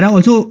 There are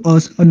also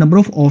a number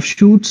of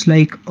offshoots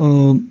like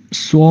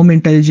swarm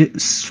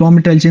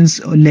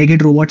intelligence,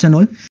 legged robots, and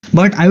all.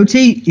 But I would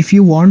say if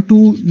you want to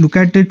look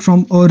at it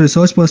from a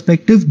research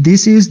perspective,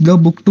 this is the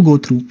book to go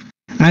through.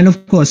 And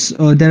of course,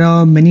 there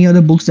are many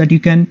other books that you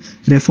can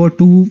refer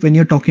to when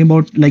you're talking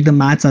about like the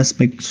maths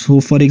aspect.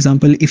 So, for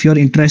example, if you're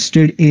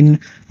interested in,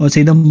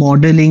 say, the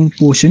modeling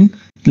portion,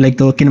 like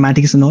the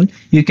kinematics and all,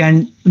 you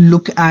can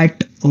look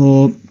at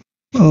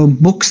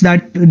books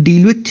that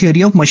deal with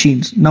theory of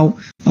machines. Now,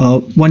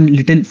 one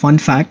little fun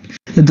fact: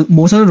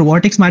 most of the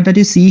robotics math that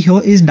you see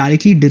here is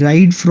directly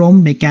derived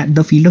from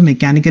the field of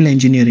mechanical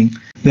engineering,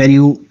 where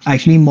you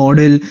actually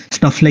model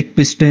stuff like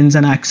pistons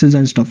and axles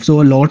and stuff.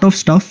 So a lot of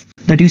stuff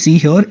that you see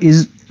here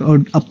is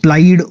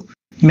applied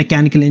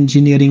mechanical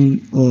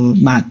engineering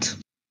math.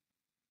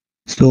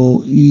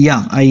 So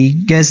yeah, I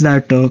guess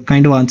that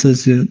kind of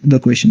answers the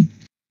question.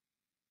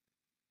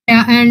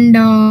 Yeah, and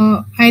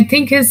I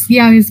think his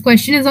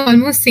question is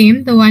almost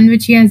same, the one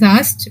which he has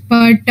asked.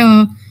 But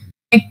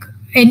like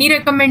any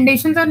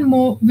recommendations on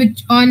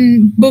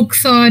on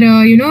books or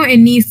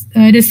any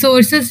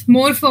resources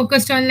more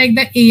focused on like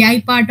the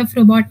AI part of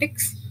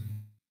robotics?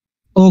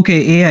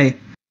 Okay, AI.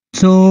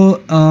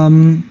 So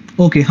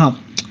okay, huh.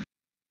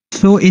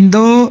 So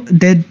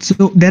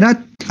there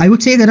are, I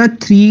would say there are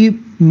three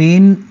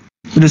main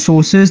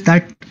resources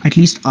that at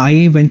least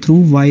I went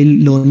through while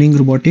learning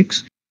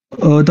robotics.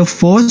 The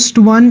first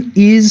one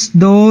is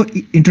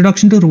the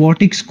Introduction to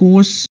Robotics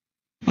course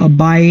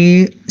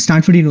by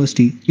Stanford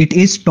University. It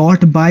is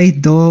taught by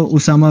the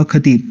Osama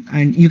Khatib,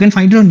 and you can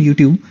find it on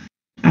YouTube.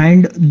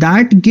 And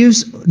that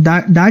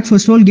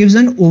first of all gives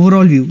an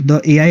overall view,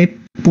 the AI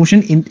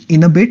portion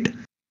in a bit,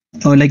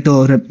 like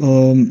the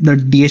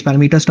DH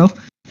parameter stuff,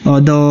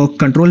 the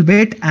control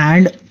bit,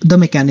 and the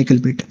mechanical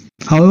bit.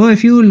 However,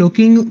 if you're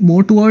looking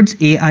more towards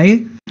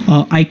AI,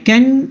 I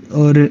can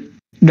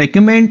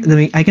recommend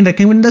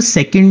the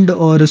second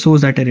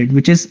resource that I read,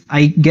 which is,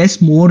 I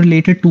guess, more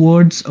related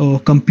towards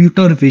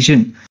computer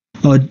vision.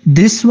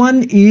 This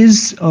one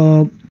is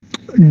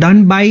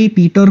done by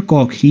Peter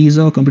Koch. He's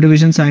a computer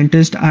vision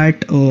scientist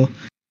at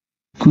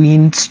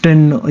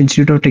Queensland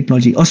Institute of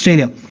Technology,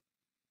 Australia.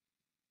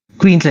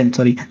 Queensland,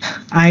 sorry.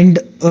 And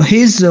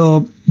his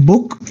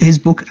book,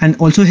 and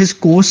also his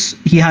course,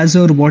 he has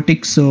a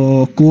robotics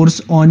course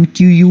on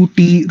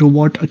QUT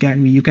Robot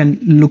Academy. You can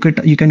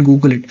you can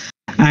Google it.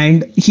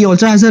 And he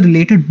also has a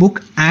related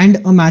book and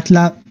a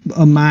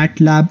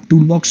MATLAB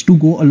toolbox to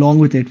go along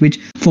with it, which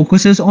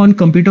focuses on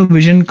computer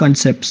vision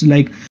concepts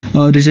like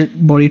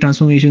rigid body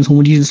transformations,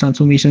 homogeneous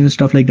transformations, and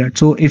stuff like that.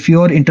 So if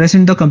you're interested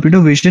in the computer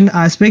vision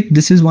aspect,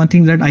 this is one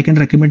thing that I can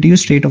recommend to you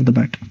straight off the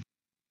bat.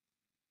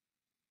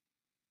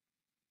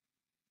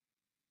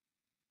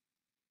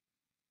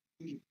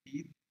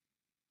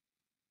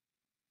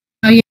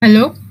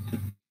 Hello.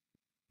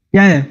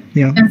 Yeah.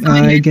 Sorry,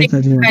 I guess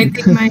that's I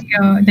think my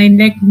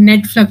the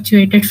net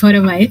fluctuated for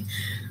a while.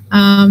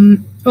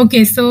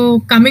 Okay,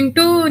 so coming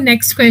to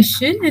next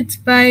question, it's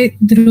by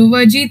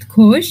Dhruvajit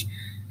Ghosh,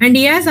 and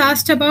he has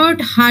asked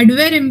about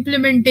hardware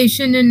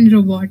implementation in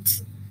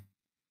robots.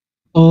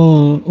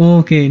 Oh,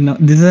 okay. No,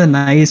 this is a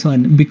nice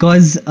one,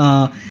 because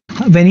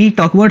when we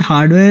talk about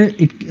hardware,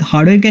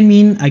 hardware can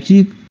mean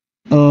actually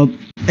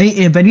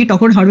when we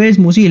talk about hardware, it's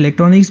mostly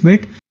electronics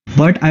bit.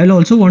 But I will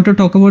also want to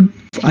talk about.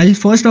 I'll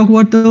first talk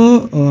about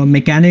the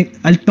mechanic.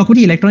 I'll talk about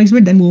the electronics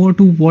bit, then move over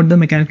to what the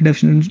mechanical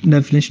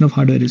definition of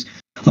hardware is.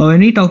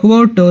 When we talk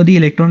about the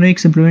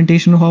electronics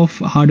implementation of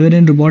hardware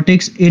in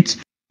robotics, it's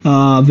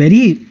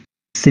very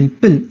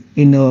simple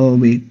in a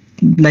way.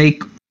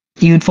 Like,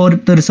 even for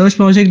the research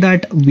project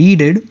that we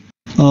did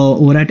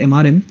over at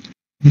MRM,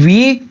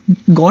 we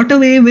got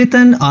away with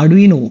an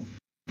Arduino.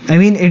 I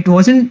mean, it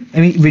wasn't. I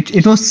mean,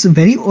 it was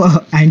very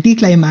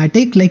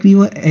anticlimactic. Like, we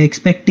were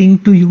expecting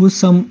to use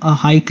some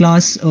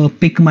high-class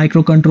PIC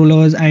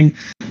microcontrollers and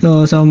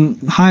some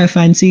high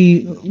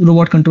fancy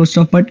robot control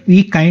stuff, but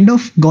we kind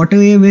of got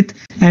away with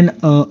an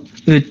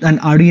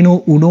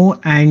Arduino Uno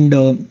and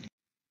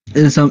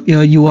some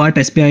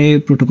UART SPI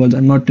protocols.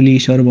 I'm not really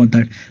sure about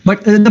that,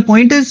 but the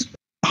point is,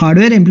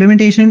 hardware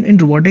implementation in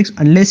robotics,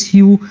 unless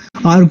you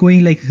are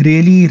going like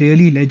really,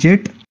 really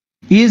legit,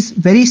 is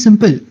very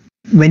simple.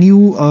 When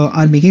you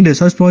are making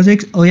research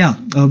projects,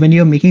 when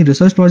you're making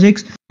research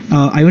projects,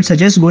 I would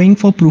suggest going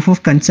for proof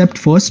of concept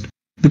first,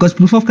 because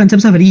proof of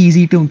concepts are very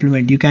easy to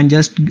implement. You can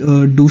just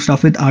do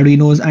stuff with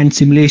Arduinos and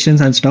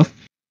simulations and stuff.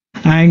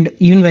 And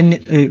even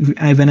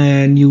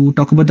when you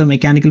talk about the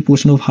mechanical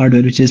portion of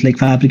hardware, which is like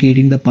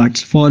fabricating the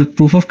parts, for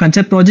proof of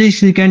concept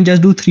projects, you can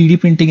just do 3D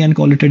printing and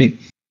call it a day.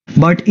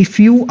 But if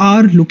you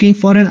are looking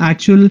for an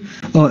actual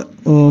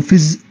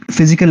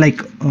physical, like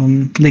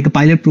a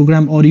pilot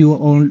program, or you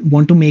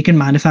want to make it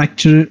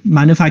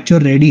manufacture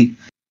ready,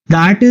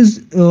 that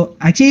is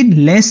actually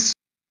less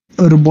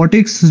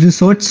robotics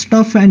research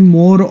stuff and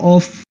more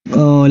of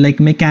like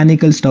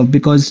mechanical stuff,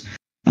 because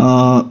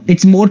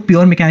it's more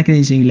pure mechanical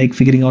engineering, like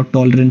figuring out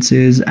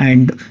tolerances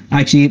and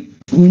actually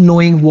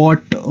knowing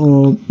what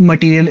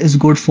material is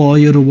good for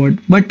your robot.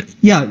 But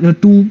yeah,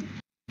 to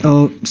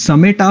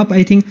sum it up,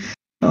 I think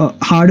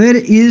hardware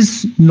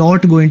is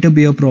not going to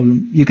be a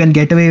problem. You can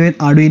get away with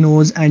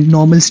Arduinos and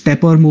normal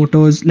stepper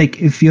motors,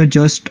 like if you're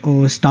just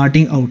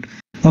starting out.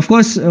 Of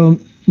course,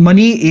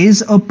 money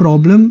is a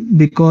problem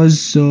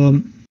because,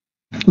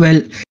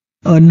 well,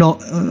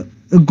 no,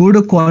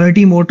 good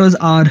quality motors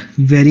are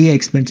very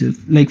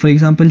expensive. Like for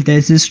example,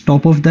 there's this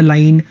top of the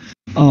line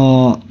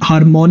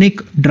harmonic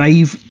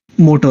drive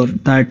motor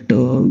that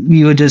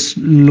we were just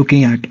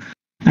looking at,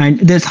 and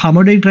this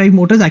harmonic drive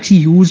motor is actually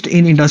used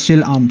in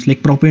industrial arms,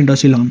 like proper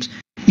industrial arms.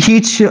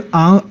 Each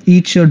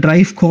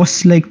drive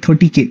costs like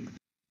 30K.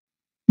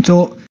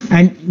 So,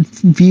 and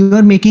we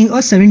were making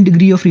a 7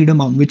 degree of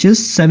freedom arm, which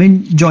is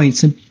 7 joints,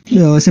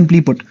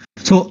 simply put.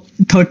 So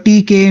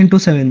 30K into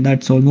 7,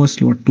 that's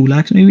almost what, 2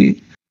 lakhs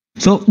maybe.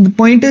 So the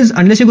point is,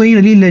 unless you're going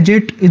really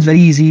legit, it's very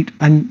easy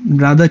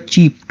and rather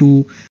cheap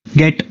to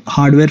get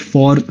hardware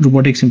for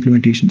robotics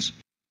implementations.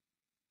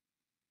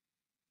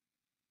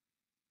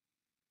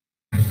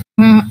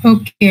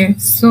 Okay,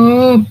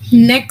 so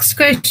next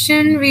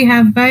question we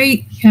have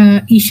by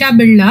Isha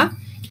Birla.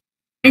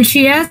 And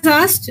she has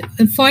asked,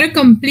 for a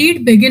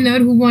complete beginner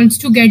who wants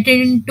to get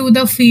into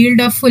the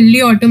field of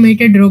fully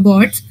automated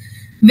robots,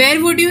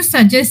 where would you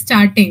suggest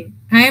starting?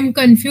 I am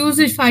confused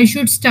if I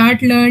should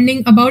start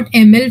learning about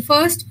ML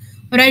first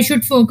or I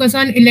should focus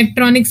on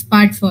electronics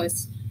part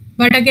first.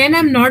 But again,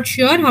 I'm not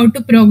sure how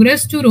to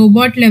progress to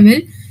robot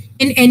level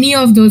in any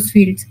of those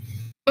fields.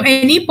 So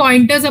any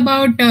pointers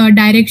about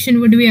direction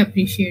would be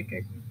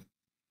appreciated.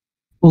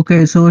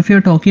 Okay, so if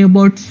you're talking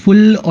about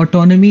full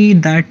autonomy,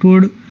 that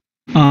would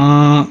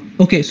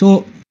okay,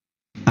 so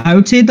I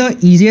would say the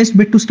easiest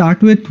bit to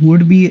start with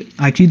would be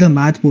actually the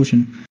math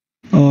portion.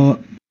 Uh,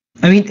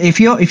 I mean, if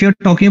you're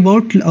talking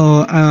about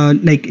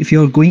like if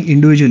you're going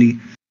individually,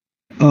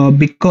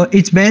 because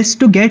it's best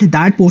to get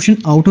that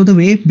portion out of the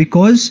way,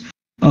 because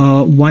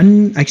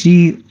one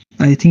actually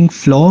I think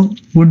flaw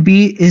would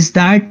be is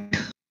that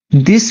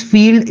this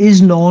field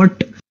is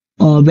not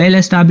well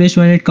established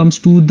when it comes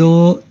to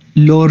the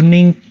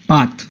learning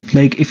path.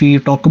 Like if we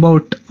talk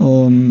about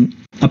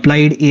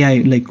applied AI,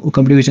 like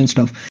computer vision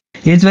stuff,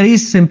 it's very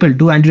simple.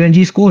 Do Andrew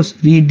Ng's course,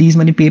 read these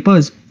many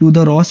papers, do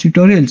the ROS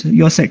tutorials,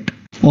 you're set.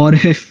 Or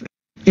if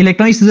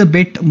electronics is a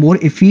bit more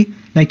iffy,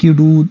 like you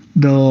do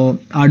the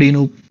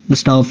Arduino the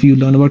stuff, you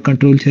learn about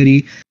control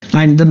theory,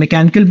 and the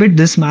mechanical bit,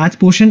 this math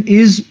portion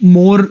is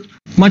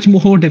much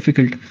more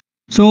difficult.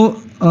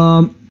 So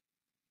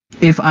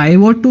if I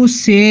were to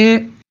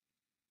say,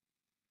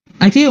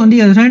 actually, on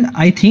the other hand,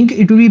 I think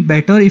it would be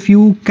better if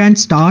you can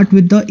start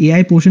with the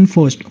AI portion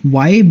first.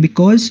 Why?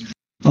 Because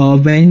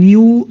when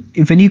you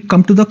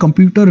come to the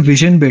computer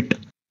vision bit,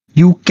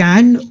 you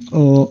can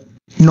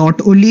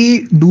not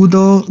only do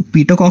the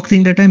Petercock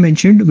thing that I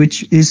mentioned,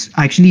 which is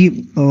actually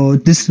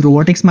this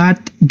robotics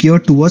math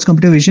geared towards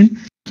computer vision,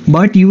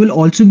 but you will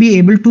also be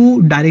able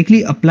to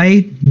directly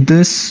apply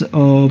this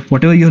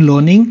whatever you're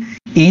learning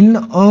in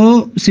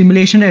a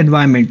simulation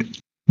environment,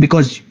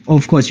 because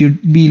of course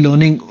you'd be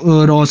learning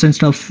ROS and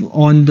stuff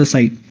on the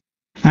side.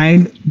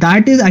 And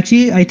that is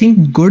actually, I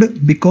think,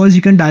 good because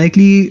you can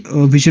directly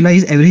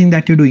visualize everything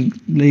that you're doing.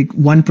 Like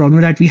one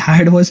problem that we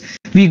had was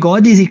we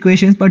got these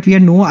equations, but we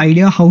had no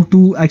idea how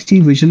to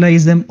actually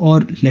visualize them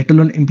or let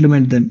alone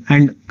implement them.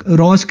 And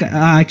ROS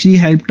actually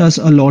helped us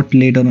a lot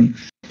later on.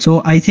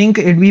 So I think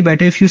it'd be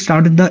better if you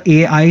started the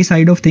AI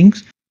side of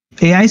things.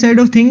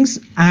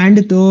 And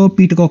the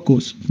Petercock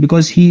course,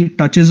 because he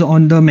touches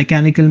on the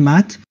mechanical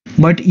math,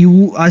 but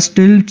you are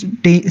still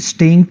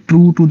staying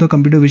true to the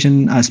computer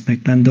vision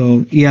aspect and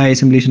the AI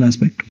simulation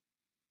aspect.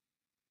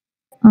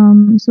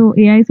 So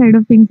AI side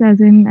of things, as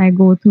in I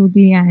go through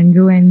the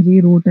Andrew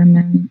NG route and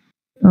then.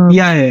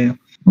 Yeah.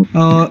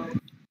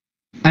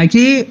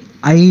 Actually,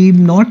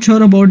 I'm not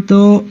sure about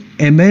the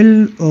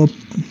ML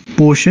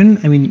portion.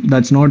 I mean,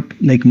 that's not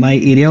like my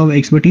area of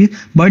expertise,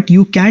 but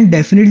you can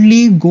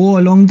definitely go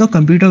along the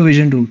computer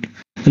vision route,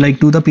 like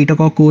do the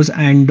Petercock course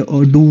and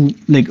do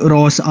like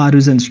ROS,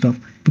 RS and stuff,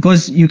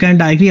 because you can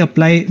directly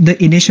apply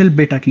the initial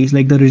bit, at least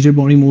like the rigid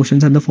body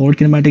motions and the forward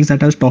kinematics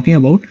that I was talking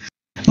about.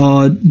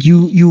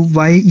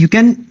 You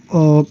can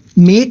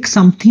make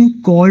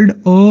something called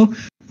a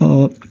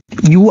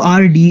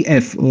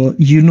URDF,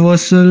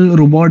 Universal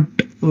Robot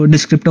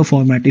Descriptor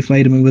Format, if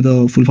I remember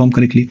the full form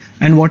correctly.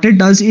 And what it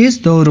does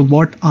is the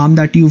robot arm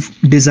that you've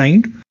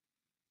designed,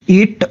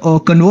 it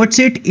converts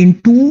it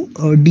into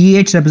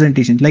DH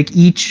representation. Like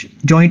each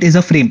joint is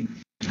a frame,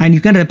 and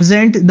you can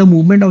represent the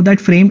movement of that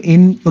frame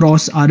in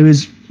ROS,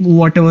 RS,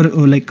 whatever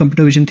like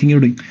computer vision thing you're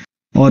doing,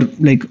 or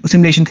like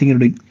simulation thing you're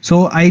doing.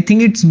 So I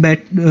think it's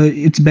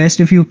best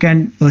if you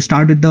can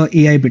start with the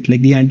AI bit,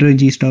 like the Andrew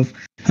G stuff,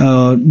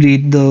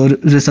 read the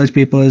research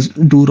papers,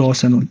 do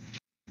ROS and all,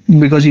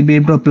 because you'll be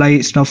able to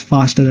apply stuff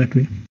faster that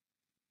way.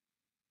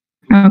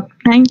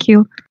 Thank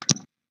you.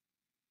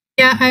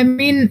 Yeah, I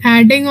mean,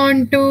 adding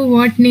on to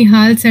what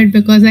Nihal said,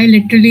 because I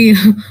literally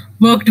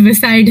worked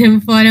beside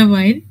him for a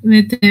while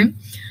with him.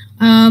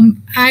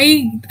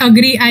 I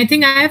agree. I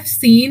think I have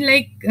seen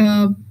like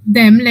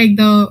them, like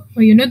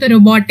the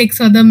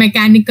robotics or the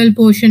mechanical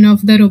portion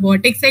of the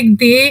robotics. Like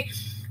they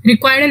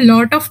require a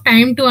lot of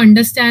time to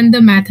understand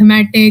the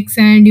mathematics,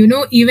 and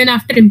even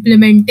after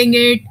implementing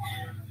it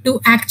to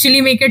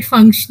actually make it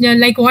functional.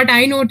 Like what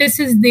I noticed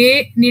is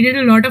they needed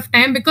a lot of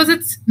time because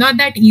it's not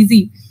that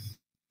easy.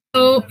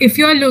 So if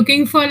you are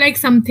looking for like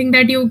something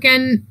that you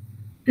can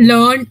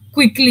learn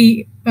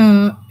quickly,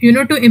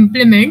 to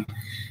implement,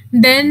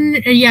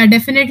 then yeah,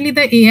 definitely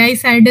the AI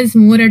side is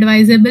more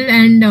advisable.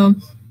 And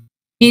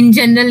in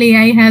general,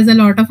 AI has a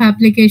lot of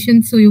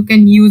applications, so you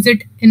can use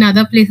it in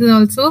other places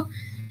also.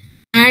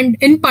 And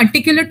in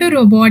particular to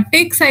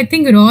robotics, I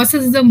think ROS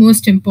is the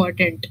most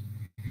important,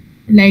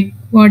 like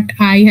what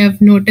I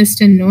have noticed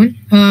and known.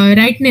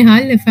 Right,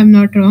 Nihal, if I'm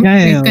not wrong.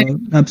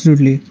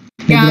 Absolutely.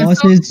 Like Yeah,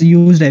 ROS so is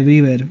used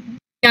everywhere.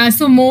 yeah,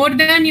 so more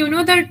than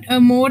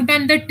more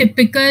than the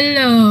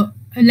typical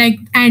like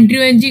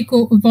Andrew NG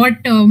what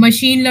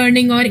machine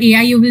learning or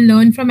AI you will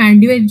learn from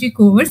Andrew NG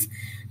course,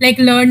 like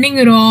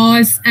learning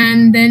ROS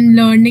and then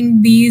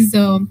learning these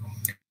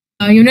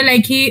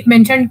like he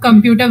mentioned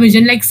computer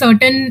vision, like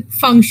certain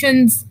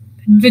functions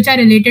which are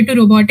related to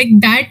robotic,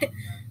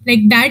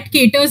 that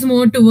caters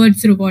more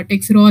towards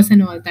robotics, ROS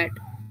and all that.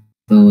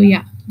 So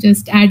yeah,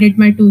 just added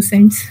my 2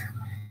 cents.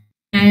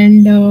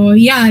 And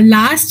yeah,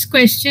 last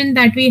question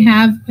that we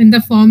have in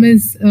the form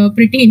is a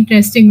pretty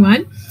interesting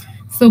one.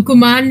 So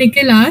Kumar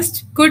Nikhil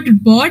asked,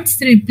 could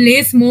bots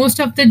replace most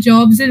of the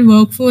jobs in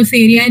workforce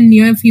area in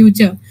near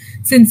future,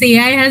 since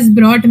AI has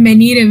brought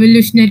many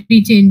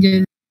revolutionary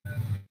changes?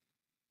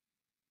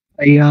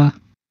 Yeah.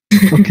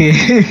 Okay.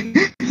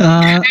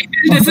 I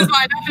feel this is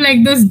one of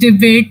like those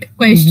debate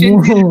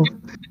questions. Whoa.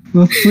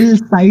 वो full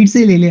side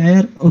से ले लिया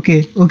यार.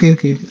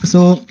 Okay.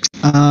 So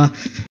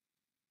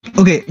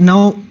okay,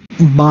 now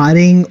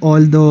barring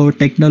all the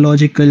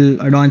technological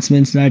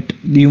advancements that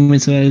the human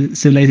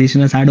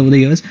civilization has had over the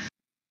years,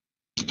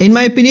 in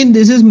my opinion,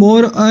 this is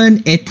more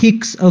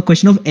a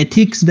question of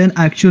ethics than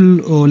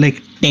actual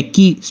like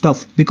techie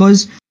stuff.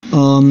 Because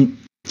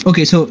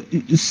okay, so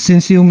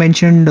since you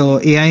mentioned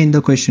AI in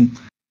the question,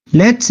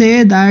 let's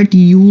say that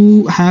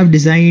you have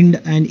designed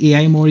an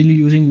AI model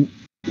using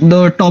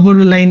the top of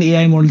the line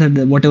AI model,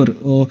 that whatever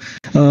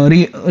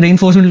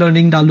reinforcement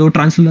learning डाल दो,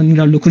 transfer learning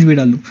डाल दो, कुछ भी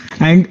डाल दो.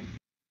 And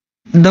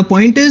the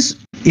point is,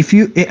 if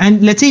you,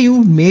 and let's say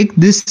you make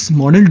this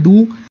model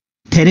do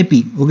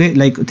therapy, okay,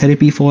 like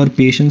therapy for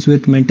patients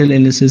with mental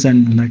illnesses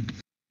and that,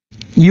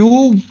 you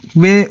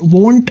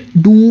won't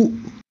do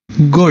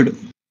good.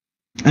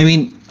 I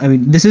mean,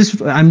 this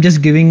is, I'm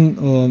just giving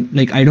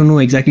like I don't know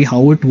exactly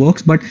how it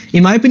works, but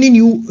in my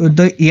opinion,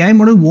 the AI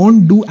model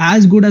won't do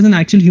as good as an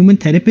actual human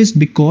therapist,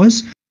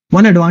 because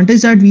one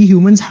advantage that we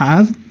humans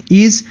have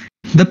is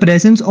the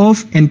presence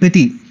of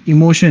empathy,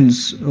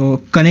 emotions,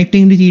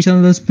 connecting with each other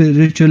on a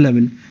spiritual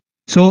level.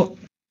 So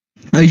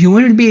a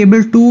human will be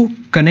able to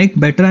connect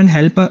better and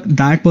help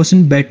that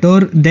person better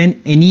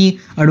than any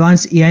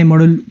advanced AI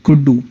model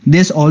could do.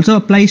 This also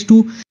applies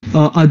to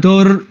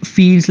other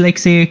fields like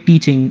say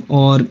teaching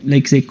or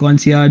like say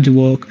concierge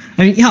work.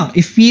 I mean, yeah,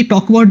 if we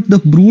talk about the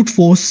brute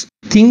force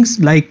things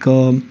like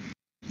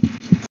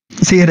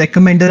say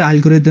recommender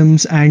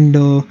algorithms and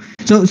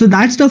so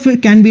that stuff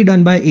can be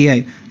done by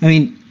AI. I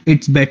mean,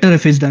 it's better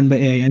if it's done by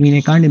AI. I mean,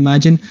 I can't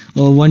imagine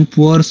one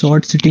poor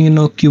sort sitting in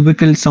a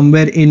cubicle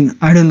somewhere in,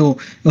 I don't know,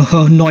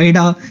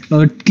 Noida,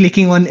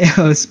 clicking on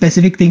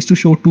specific things to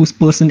show to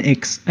person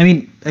X. I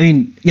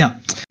mean, yeah.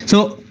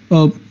 So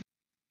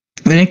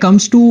when it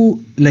comes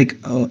to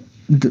like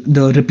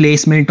the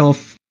replacement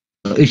of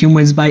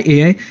humans by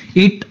AI,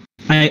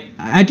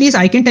 at least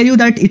I can tell you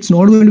that it's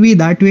not going to be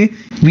that way.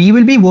 We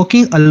will be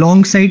working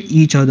alongside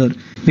each other,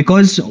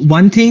 because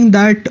one thing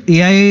that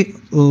AI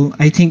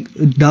I think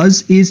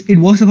does is it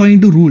works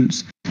according to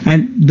rules,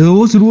 and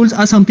those rules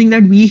are something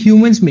that we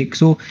humans make.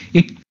 So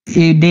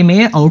they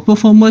may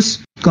outperform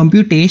us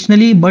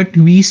computationally, but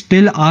we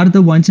still are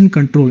the ones in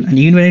control. And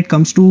even when it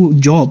comes to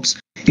jobs,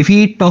 if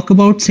we talk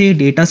about say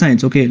data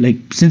science, okay, like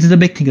since it's a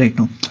big thing right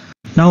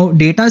now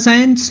data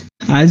science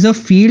as a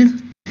field,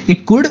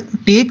 it could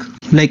take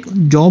like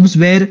jobs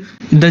where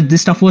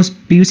this stuff was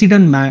previously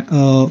done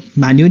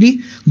manually,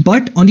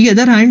 but on the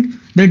other hand,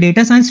 the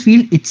data science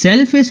field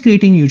itself is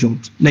creating new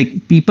jobs.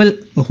 Like people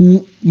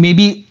who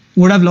maybe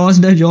would have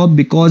lost their job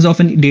because of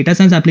a data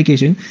science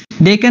application,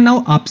 they can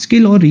now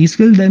upskill or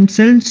reskill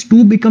themselves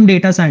to become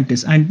data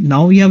scientists. And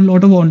now we have a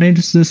lot of online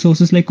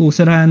resources like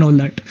Coursera and all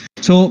that.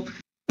 So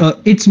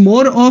it's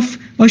more of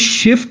a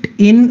shift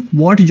in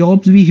what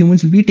jobs we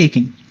humans will be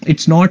taking.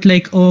 It's not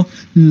like a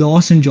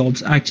loss in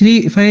jobs.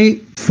 Actually, if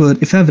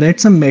I've read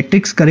some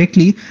metrics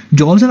correctly,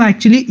 jobs have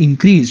actually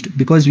increased,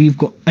 because we've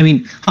got, I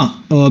mean,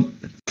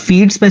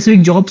 field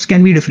specific jobs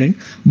can be different,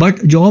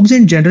 but jobs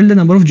in general, the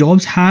number of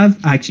jobs have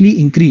actually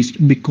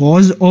increased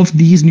because of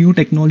these new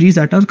technologies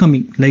that are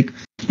coming, like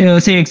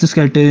say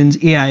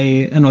exoskeletons,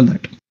 AI and all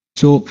that.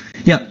 So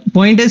yeah,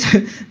 point is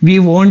we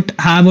won't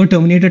have a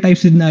Terminator type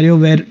scenario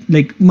where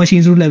like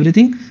machines rule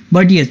everything,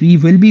 but yes, we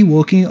will be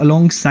working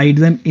alongside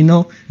them in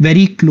a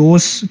very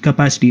close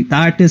capacity.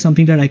 That is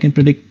something that I can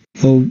predict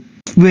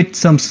with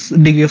some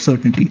degree of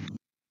certainty.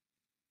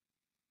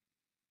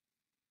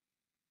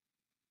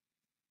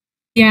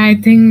 Yeah, I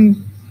think,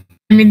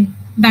 I mean,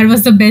 that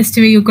was the best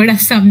way you could have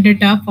summed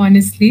it up,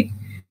 honestly.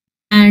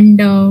 And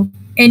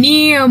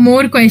any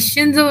more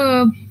questions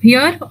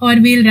here, or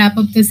we'll wrap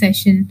up the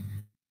session?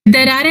 If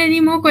there are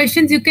any more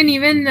questions, you can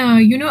even,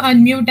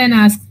 unmute and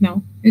ask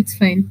now. It's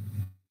fine.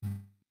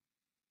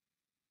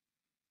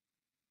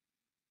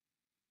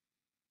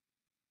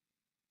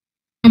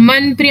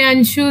 Aman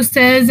Priyanshu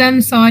says,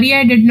 I'm sorry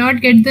I did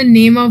not get the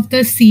name of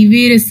the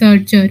CV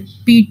researcher.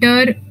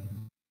 Peter.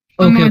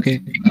 Okay.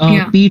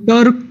 Yeah.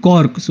 Peter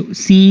Corke, so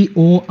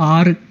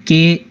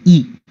Corke.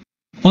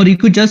 Or you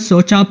could just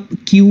search up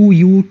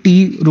QUT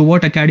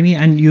Robot Academy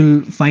and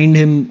you'll find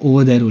him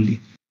over there only.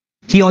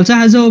 He also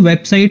has a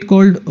website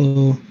called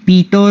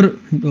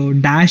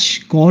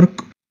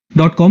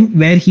peter-cork.com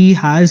where he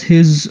has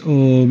his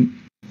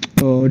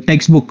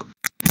textbook,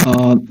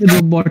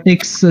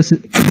 robotics,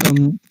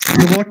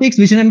 robotics,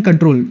 vision and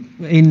control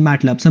in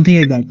MATLAB, something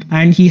like that.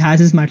 And he has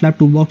his MATLAB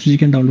toolbox which you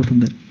can download from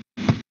there.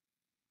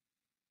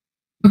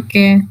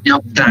 Okay.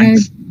 Yep,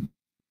 thanks.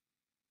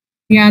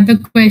 Yeah, the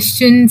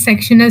question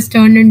section has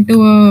turned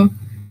into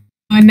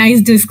a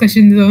nice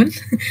discussion zone.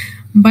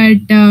 But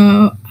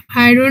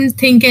I don't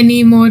think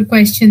any more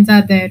questions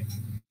are there.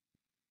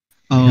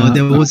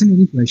 There wasn't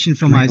any question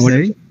from my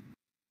side.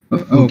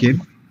 Okay.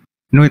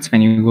 No, it's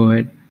fine. You go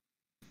ahead.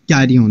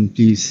 Carry on,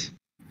 please.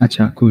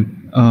 Acha, cool.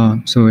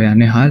 So yeah,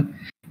 Nehal,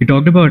 you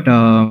talked about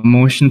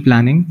motion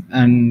planning,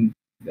 and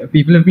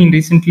people have been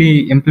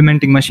recently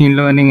implementing machine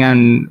learning,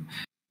 and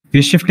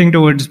we're shifting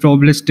towards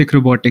probabilistic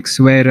robotics,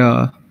 where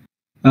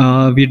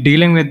we're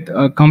dealing with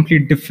a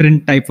complete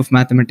different type of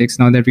mathematics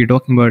now that we're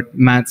talking about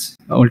maths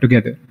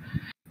altogether.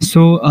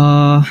 So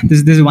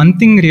this one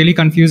thing really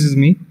confuses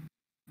me.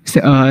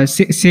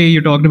 Say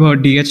you talked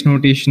about DH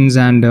notations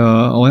and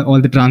all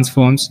the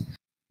transforms,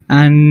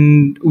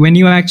 and when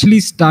you actually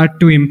start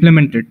to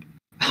implement it,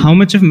 how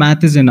much of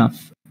math is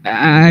enough?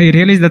 I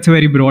realize that's a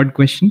very broad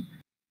question,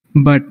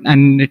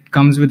 and it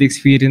comes with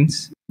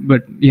experience.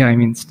 But yeah, I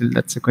mean, still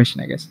that's a question,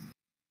 I guess.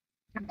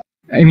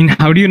 I mean,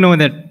 how do you know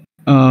that?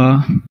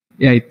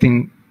 Yeah,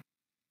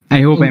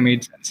 I hope I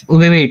made sense.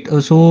 Wait.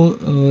 So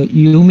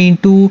you mean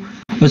to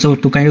kind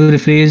of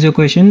rephrase your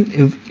question?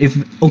 If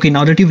okay,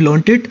 now that you've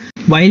learned it,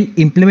 while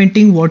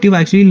implementing what you've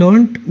actually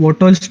learned,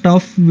 what all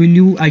stuff will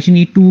you actually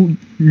need to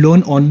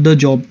learn on the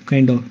job,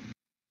 kind of?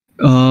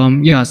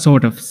 Yeah,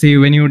 sort of. Say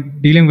when you're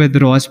dealing with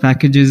ROS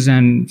packages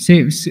and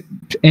say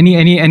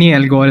any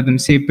algorithm,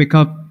 say pick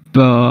up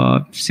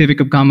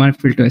Kalman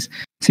filters.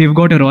 So you've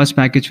got a ROS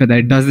package for that.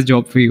 It does the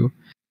job for you.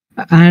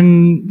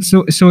 And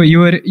so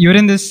you're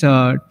in this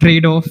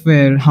trade-off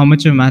where how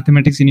much of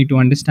mathematics you need to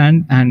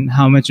understand and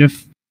how much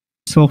of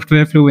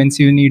software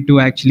fluency you need to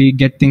actually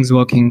get things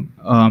working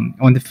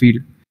on the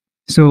field.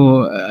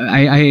 So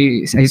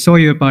I saw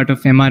you're part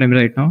of MRM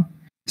right now.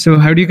 So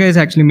how do you guys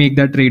actually make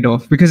that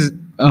trade-off? Because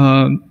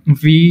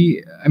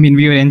we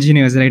are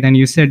engineers, right? And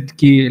you said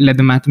let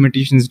the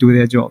mathematicians do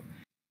their job.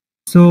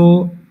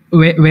 So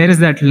where is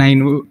that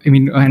line? I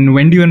mean, and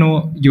when do you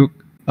know you?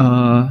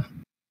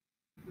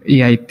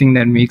 Yeah, I think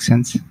that makes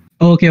sense.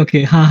 Okay.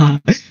 Okay,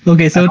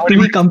 so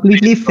to be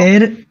completely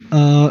fair,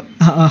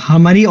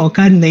 हमारी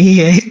औकात नहीं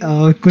है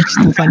कुछ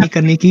तूफानी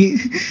करने की.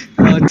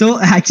 So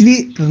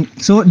actually,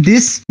 so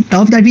this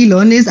stuff that we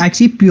learn is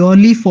actually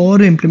purely for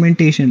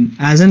implementation.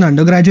 As an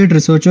undergraduate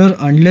researcher,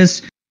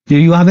 unless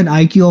you have an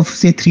IQ of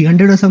say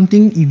 300 or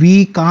something,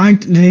 we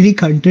can't really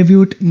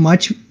contribute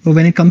much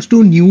when it comes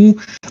to new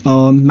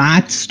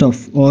math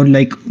stuff or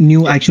like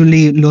new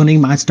actually learning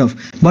math stuff.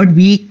 But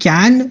we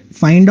can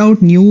find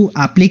out new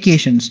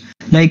applications.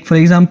 Like for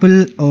example,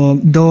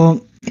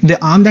 the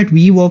arm that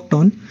we worked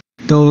on,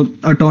 the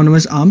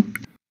autonomous arm,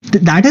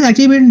 that has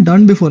actually been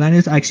done before and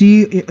it's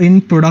actually in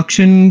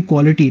production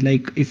quality.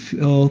 Like if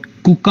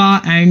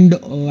Kuka and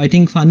I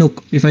think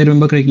Fanuc, if I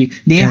remember correctly,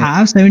 they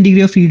have 7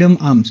 degree of freedom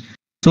arms.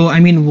 So,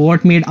 I mean,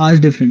 what made ours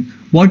different?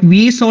 What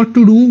we sought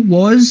to do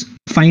was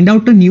find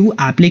out a new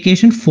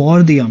application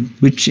for the arm,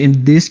 which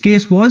in this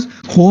case was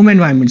home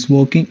environments,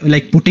 working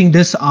like putting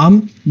this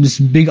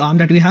big arm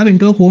that we have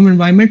into a home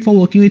environment for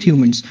working with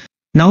humans.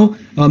 Now,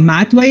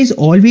 math-wise,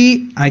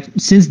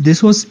 since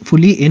this was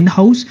fully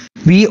in-house,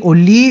 we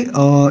only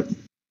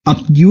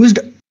used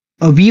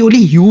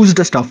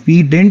the stuff.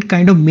 We didn't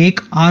kind of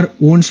make our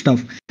own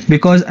stuff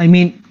because, I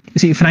mean,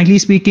 see, frankly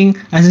speaking,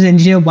 as an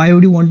engineer, why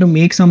would you want to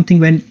make something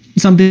when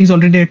something is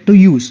already there to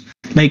use?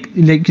 Like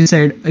you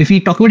said, if we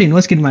talk about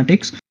inverse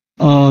kinematics,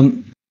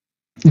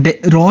 the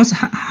ROS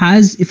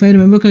has, if I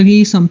remember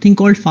correctly, something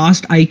called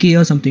fast IK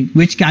or something,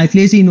 which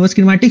calculates the inverse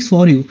kinematics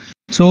for you.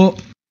 So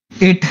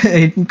it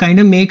kind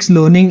of makes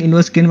learning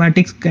inverse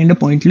kinematics kind of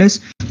pointless.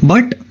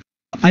 But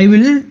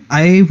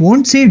I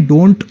won't say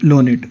don't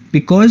learn it,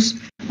 because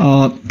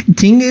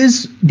Thing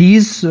is,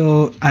 these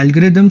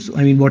algorithms,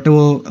 I mean,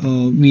 whatever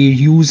we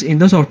use in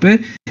the software,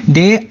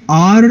 they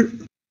are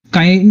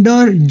kind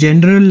of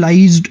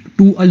generalized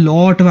to a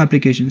lot of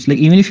applications. Like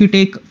even if you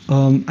take,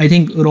 I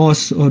think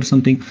ROS or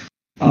something,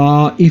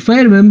 if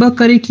I remember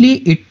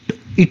correctly,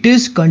 it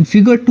is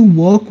configured to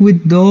work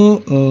with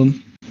the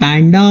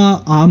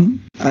Panda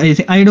ARM.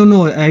 I don't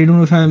know. I don't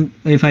know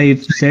if I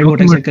said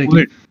what I said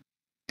correctly.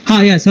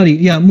 Yeah, sorry.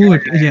 Yeah, move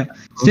it. Yeah.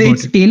 So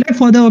it's tailored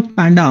for the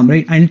Panda arm,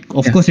 right? And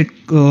of course, it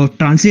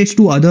translates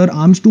to other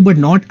arms too, but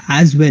not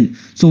as well.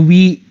 So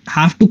we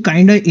have to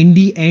kind of, in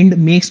the end,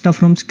 make stuff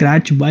from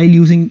scratch while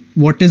using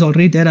what is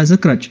already there as a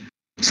crutch.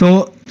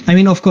 So, I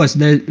mean, of course,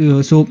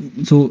 so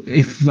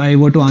if I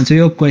were to answer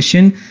your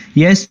question,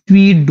 yes,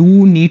 we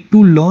do need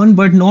to learn,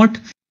 but not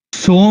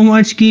so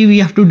much key we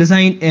have to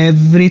design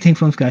everything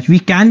from scratch. We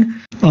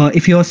can,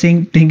 if you're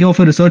thinking of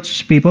a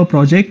research paper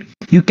project,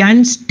 you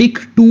can stick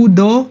to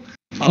the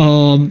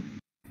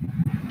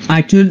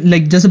actual,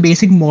 like just a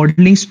basic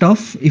modeling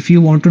stuff if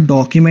you want to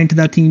document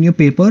that thing in your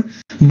paper.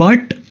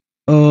 But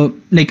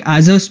like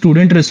as a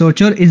student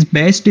researcher, it's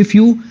best if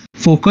you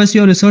focus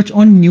your research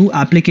on new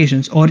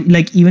applications, or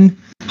like even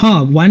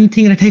one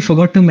thing that I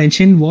forgot to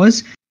mention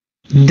was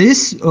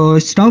this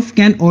stuff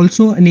can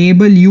also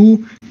enable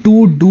you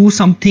to do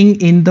something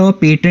in the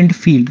patent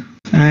field.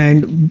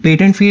 And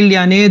patent field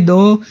yani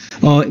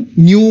the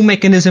new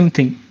mechanism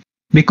thing,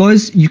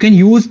 because you can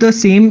use the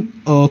same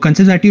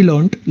concept that you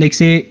learned. Like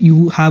say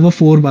you have a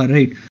 4-bar,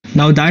 right?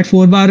 Now that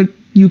 4-bar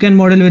you can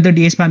model with the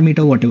DS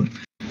parameter, whatever.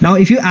 Now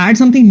if you add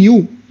something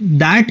new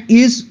that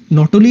is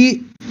not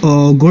only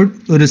a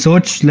good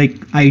research like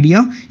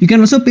idea, you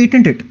can also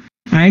patent it.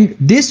 And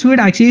this would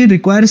actually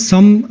require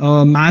some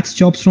math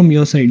chops from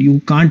your side. You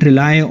can't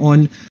rely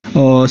on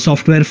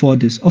software for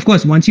this. Of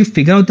course, once you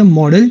figure out the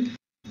model,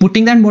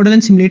 putting that model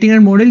and simulating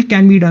that model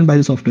can be done by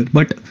the software.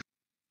 But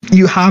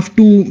you have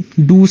to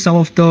do some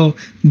of the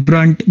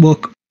brunt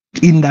work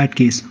in that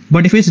case.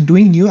 But if it's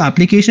doing new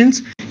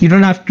applications, you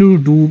don't have to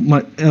do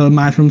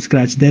math from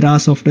scratch. There are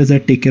softwares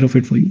that take care of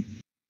it for you.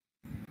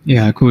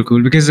 Yeah, cool.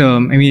 Because I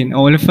mean,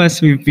 all of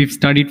us we've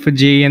studied for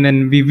JEE, and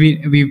then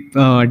we've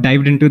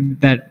dived into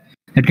that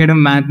kind of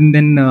math, and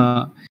then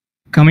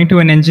coming to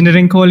an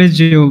engineering college,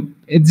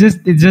 it's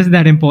just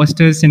that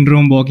imposter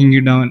syndrome walking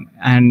you down,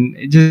 and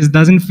it just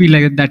doesn't feel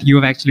like that you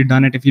have actually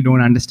done it if you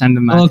don't understand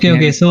the math.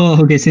 Okay.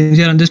 So since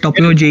you're on this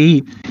topic of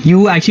JEE,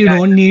 you actually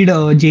don't need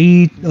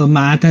JEE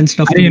math and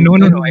stuff. No.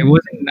 I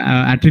wasn't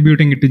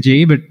attributing it to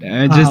JEE, but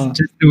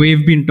just the way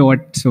we've been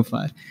taught so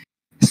far.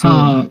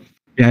 So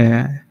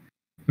yeah.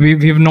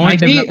 We've not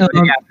developed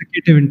any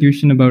applicative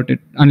intuition about it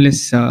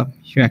unless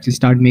you actually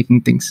start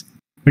making things.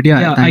 But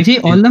actually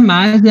all the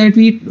math that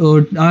we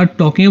are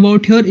talking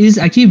about here is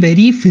actually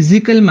very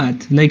physical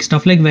math, like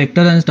stuff like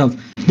vector and stuff.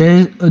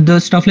 There's the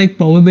stuff like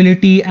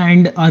probability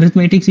and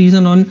arithmetic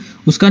season on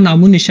uska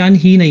namu nishan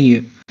hi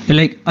nahi hai.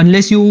 Like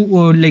unless you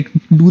like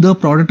do the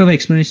product of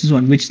explanations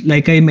one, which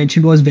like I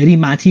mentioned was very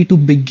mathy to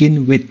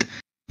begin with.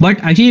 But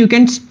actually you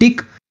can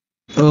stick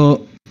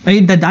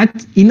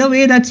that in a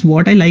way, that's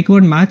what I like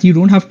about math. You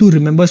don't have to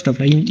remember stuff.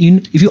 Like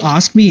if you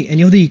ask me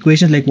any of the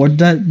equations, like what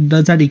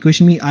does that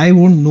equation mean, I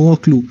won't know a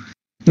clue.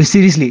 But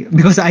seriously,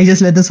 because I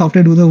just let the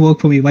software do the work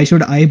for me. Why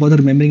should I bother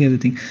remembering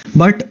everything?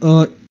 But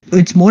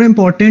it's more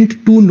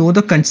important to know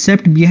the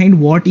concept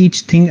behind what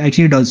each thing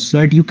actually does,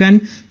 so that you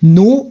can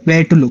know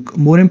where to look.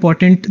 More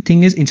important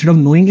thing is, instead of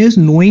knowing, is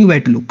knowing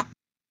where to look.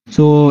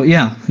 So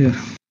yeah.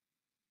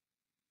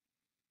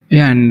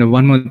 And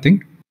one more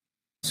thing.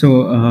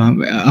 So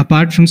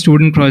apart from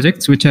student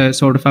projects, which are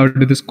sort of out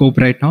of the scope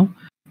right now,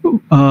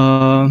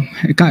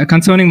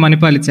 concerning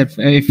Manipal itself,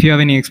 if you have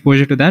any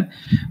exposure to that,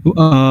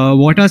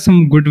 what are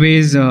some good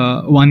ways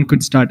one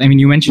could start? I mean,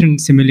 you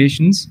mentioned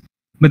simulations,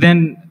 but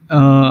then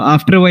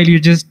after a while, you're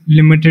just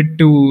limited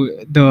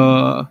to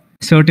the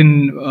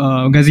certain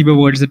gazebo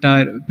words that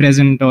are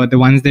present, or the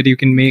ones that you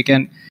can make.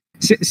 And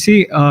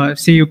say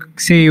you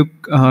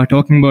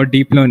talking about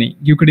deep learning,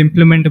 you could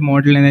implement a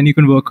model and then you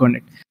can work on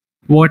it.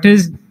 What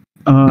is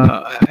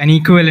an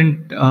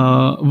equivalent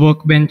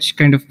workbench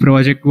kind of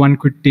project one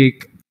could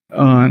take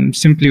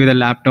simply with a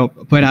laptop,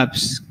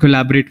 perhaps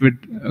collaborate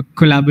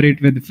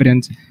with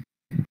friends?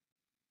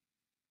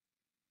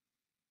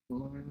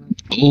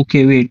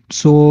 Okay, wait.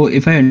 So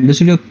if I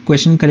understood your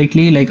question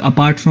correctly, like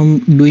apart from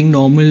doing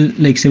normal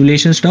like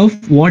simulation stuff,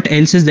 what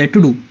else is there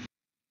to do?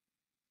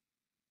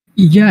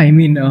 Yeah, I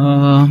mean,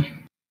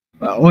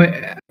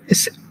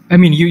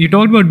 you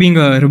talked about being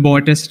a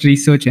robotist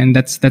researcher, and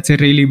that's a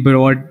really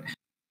broad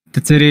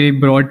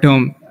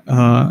term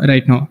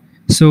right now.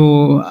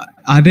 So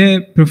are there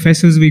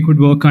professors we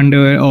could work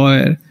under,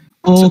 or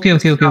okay.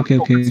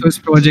 Those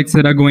projects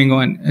that are going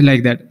on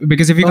like that?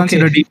 Because if you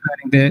consider deep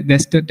learning,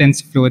 there's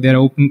TensorFlow, there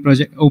are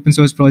open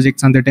source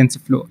projects under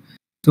TensorFlow.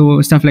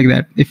 So stuff like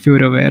that, if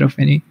you're aware of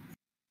any.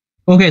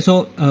 Okay,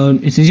 so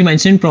since you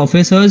mentioned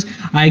professors,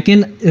 I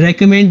can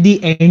recommend the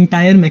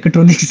entire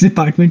mechatronics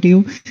department to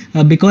you,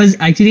 because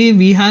actually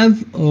we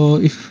have,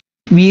 if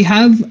we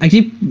have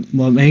actually,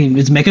 well, I mean,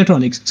 it's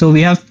mechatronics. So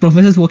we have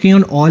professors working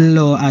on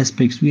all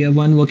aspects. We have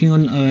one working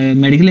on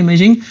medical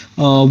imaging,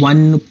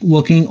 one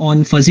working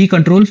on fuzzy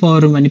control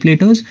for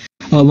manipulators,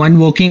 one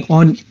working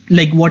on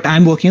like what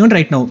I'm working on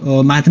right now,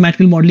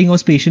 mathematical modeling of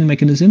spatial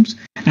mechanisms,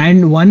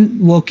 and one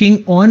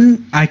working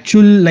on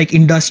actual like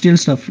industrial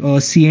stuff,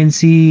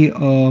 CNC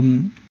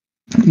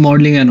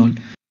modeling and all.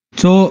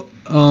 So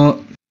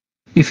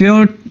if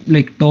you're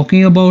like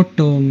talking about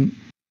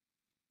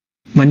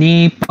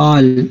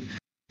Manipal,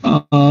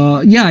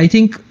 yeah, I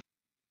think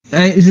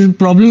this is a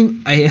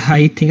problem.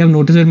 I think I've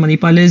noticed with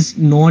Manipal is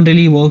no one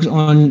really works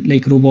on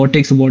like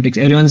robotics.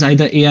 Everyone's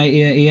either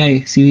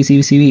AI,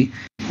 CV,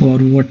 or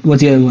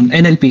what's the other one?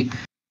 NLP.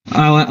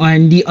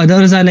 And the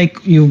others are like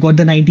you've got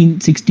the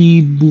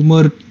 1960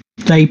 boomer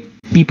type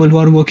people who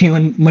are working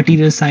on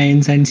material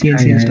science and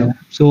CNC and stuff.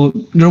 So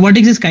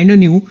robotics is kind of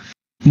new,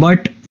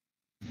 but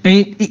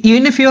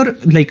even if you're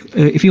like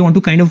if you want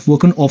to kind of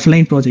work on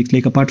offline projects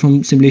like apart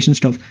from simulation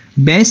stuff,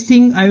 best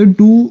thing I would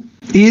do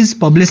is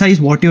publicize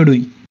what you're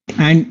doing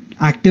and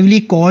actively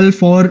call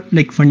for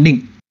like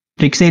funding.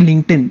 Like say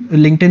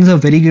LinkedIn is a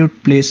very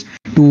good place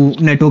to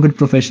network with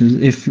professionals,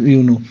 if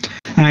you know.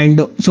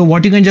 And so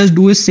what you can just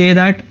do is say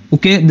that,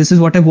 okay, this is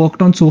what I've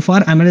worked on so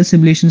far, I'm at a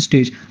simulation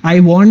stage, I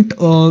want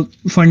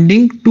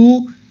funding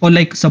to or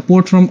like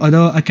support from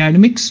other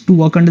academics to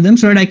work under them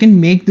so that I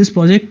can make this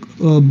project,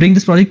 bring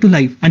this project to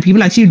life. And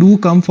people actually do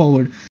come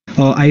forward.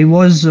 I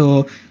was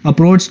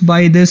approached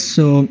by this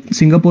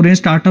Singaporean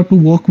startup to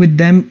work with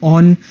them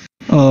on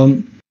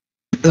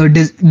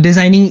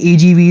designing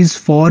AGVs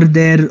for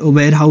their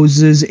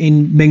warehouses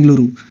in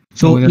Bengaluru.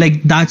 So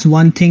like that's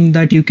one thing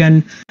that you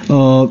can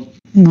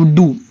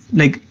do,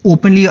 like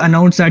openly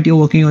announce that you're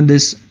working on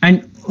this.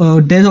 And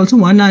there's also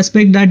one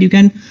aspect that you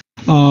can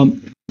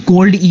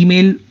cold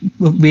email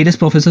various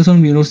professors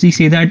from university,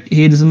 say that,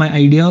 hey, this is my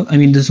idea, I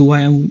mean, this is who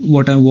I am,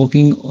 what I'm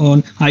working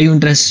on, are you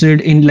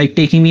interested in like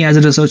taking me as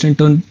a research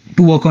intern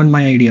to work on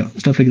my idea,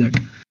 stuff like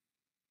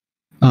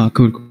that.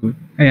 Cool.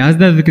 I asked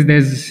that because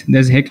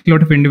there's a heck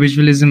lot of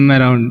individualism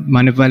around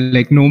Manipal.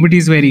 Like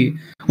nobody's very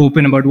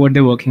open about what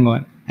they're working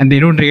on, and they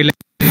don't realize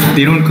if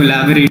they don't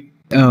collaborate,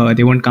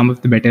 they won't come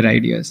up with better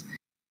ideas.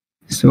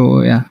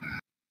 So yeah,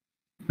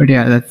 but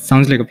yeah, that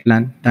sounds like a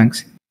plan.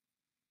 Thanks.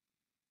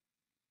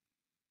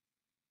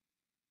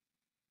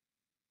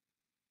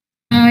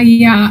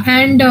 Yeah,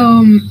 and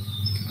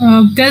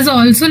there's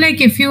also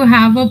like if you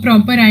have a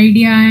proper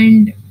idea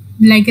and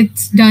like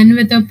it's done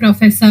with a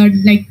professor,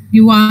 like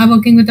you are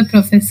working with a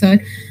professor.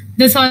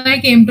 This all I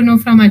came to know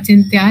from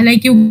Achintya.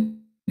 Like you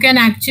can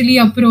actually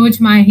approach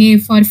Mahe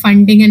for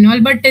funding and all,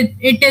 but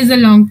it is a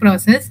long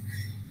process.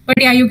 But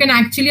yeah, you can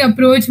actually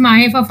approach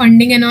Mahe for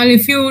funding and all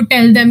if you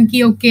tell them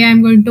ki, okay,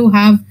 I'm going to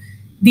have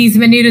these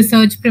many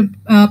research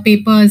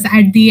papers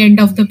at the end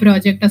of the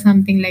project or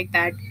something like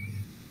that.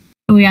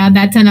 So yeah,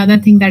 that's another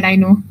thing that I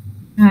know.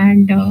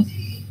 And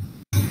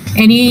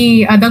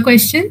any other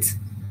questions?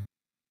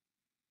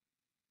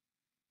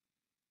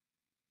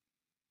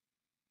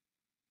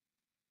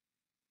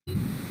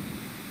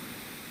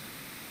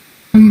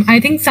 I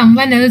think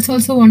someone else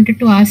also wanted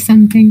to ask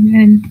something.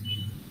 And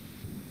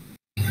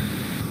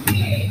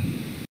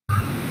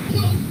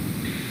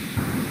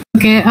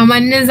okay,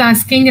 Aman is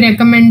asking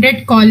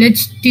recommended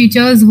college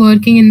teachers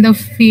working in the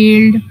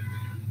field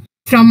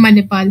from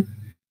Manipal.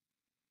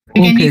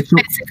 Like okay, any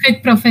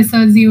specific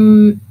professors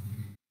you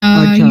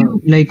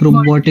like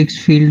robotics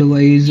field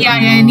wise? Yeah,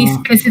 any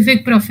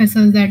specific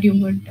professors that you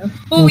would.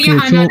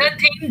 Another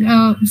thing.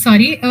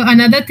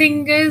 Another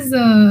thing is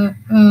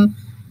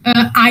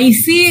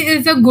IC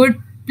is a good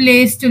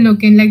place to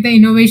look in, like the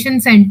innovation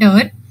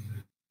center.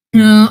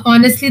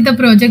 Honestly, the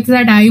projects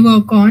that I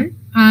work on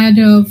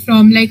are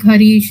from like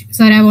Harish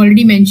sir, I've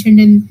already mentioned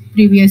in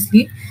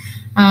previously,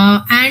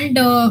 and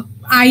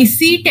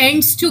IC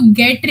tends to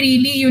get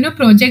really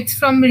projects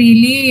from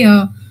really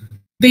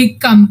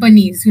big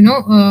companies,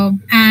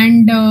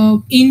 and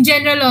in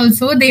general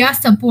also they are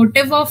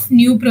supportive of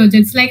new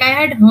projects. Like I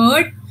had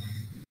heard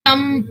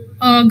some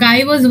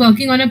guy was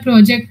working on a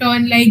project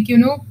on like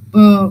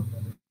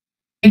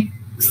like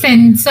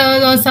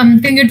sensors or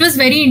something. It was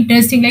very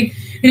interesting, like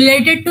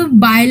related to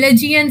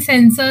biology and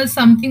sensors,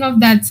 something of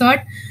that sort.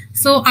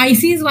 So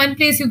IC is one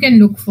place you can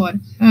look for.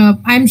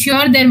 I'm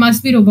sure there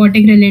must be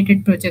robotic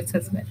related projects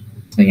as well.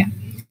 So yeah,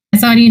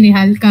 sorry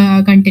Nihal,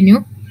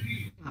 continue.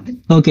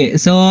 Okay,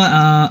 so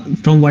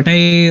from what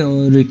I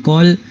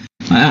recall,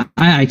 I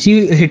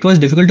actually, it was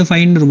difficult to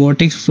find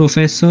robotics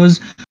professors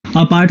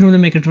apart from the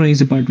mechatronics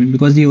department,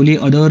 because the only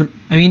other,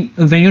 I mean,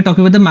 when you're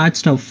talking about the math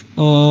stuff,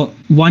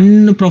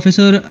 one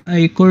professor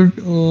I could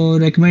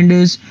recommend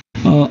is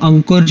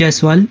Ankur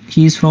Jaiswal.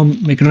 He's from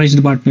mechatronics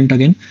department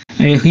again.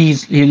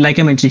 Like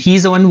I mentioned,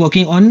 he's the one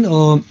working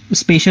on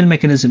spatial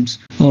mechanisms,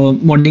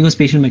 modeling of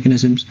spatial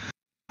mechanisms.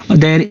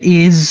 There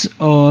is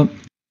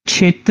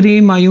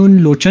Kshetri Mayun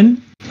Lochan,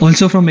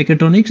 also from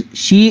mechatronics.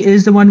 She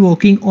is the one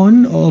working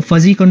on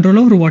fuzzy control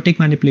of robotic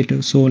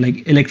manipulators, so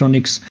like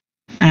electronics.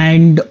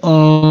 And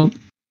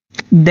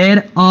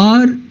there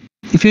are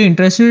if you're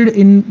interested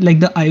in like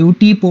the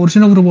IoT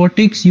portion of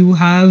robotics, you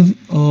have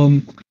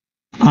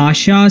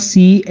Asha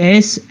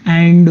CS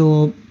and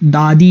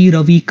Dadi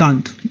Ravi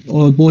Kant,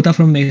 or both are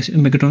from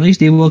mechatronics.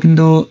 They work in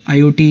the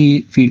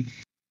IoT field.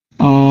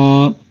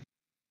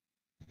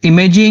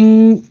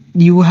 Imaging,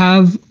 you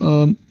have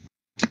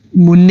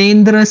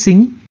Munendra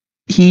Singh.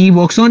 He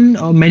works on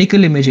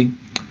medical imaging.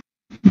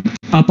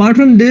 Apart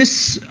from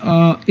this,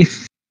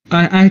 if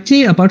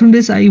actually apart from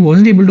this, I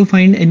wasn't able to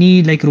find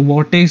any like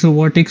robotics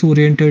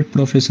oriented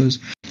professors.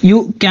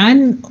 You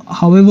can,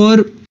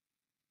 however,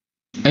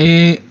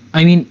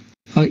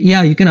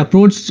 yeah, you can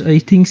approach, I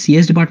think,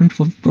 CS department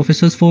for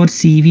professors for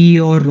CV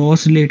or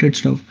ROS related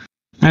stuff.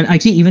 And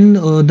actually, even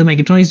the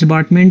mechatronics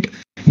department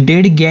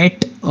did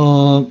get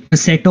a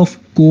set of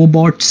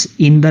cobots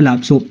in the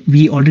lab. So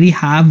we already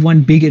have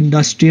one big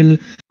industrial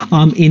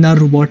in our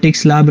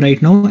robotics lab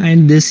right now.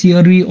 And this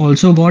year we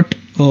also got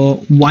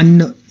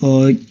one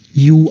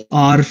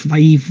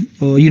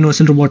UR5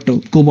 universal robot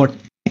cobot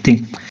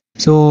thing.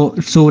 So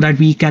that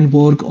we can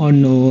work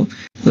on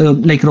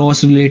like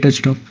ROS related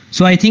stuff.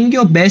 So I think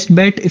your best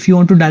bet if you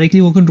want to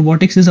directly work on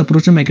robotics is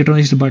approach the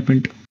mechatronics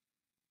department.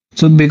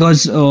 So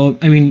because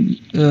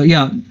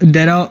yeah,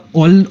 there are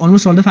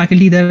almost all the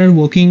faculty that are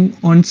working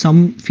on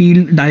some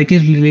field directly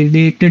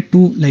related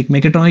to like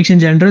mechatronics in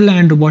general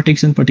and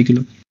robotics in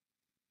particular.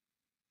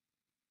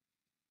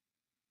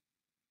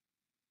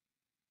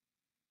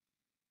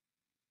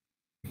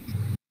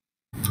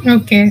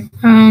 Okay.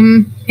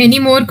 Any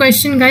more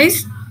question,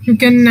 guys? You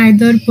can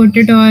either put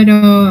it or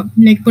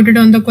like put it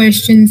on the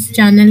questions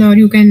channel, or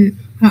you can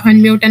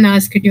unmute and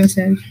ask it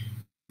yourself.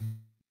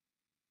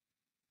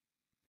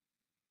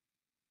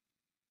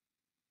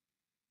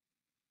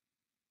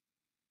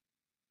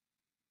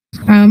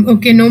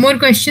 Okay, no more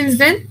questions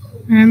then.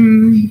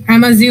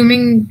 I'm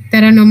assuming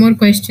there are no more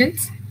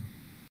questions.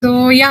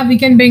 So yeah, we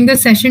can bring the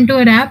session to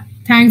a wrap.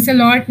 Thanks a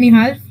lot,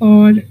 Nihal,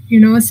 for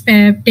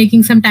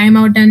taking some time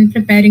out and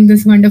preparing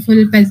this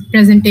wonderful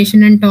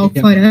presentation and talk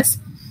for us.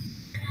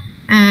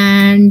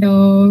 And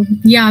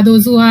yeah,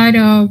 those who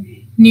are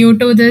new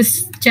to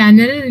this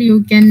channel,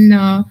 you can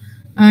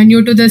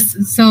new to this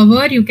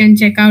server, you can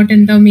check out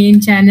in the main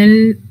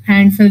channel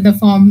and fill the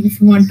form if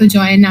you want to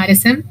join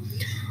RSM.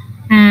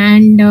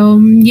 And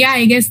yeah,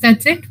 I guess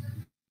that's it.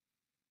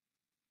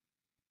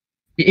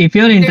 If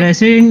you're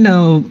interested in,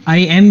 I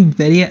am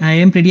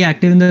pretty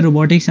active in the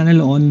robotics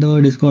channel on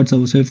the Discord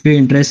server. So if you're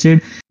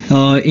interested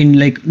in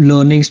like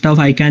learning stuff,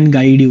 I can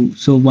guide you.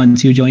 So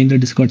once you join the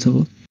Discord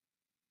server.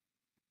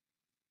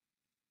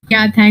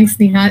 Yeah, thanks,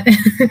 Nihal,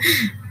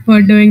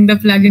 for doing the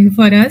plugin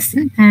for us.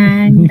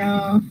 And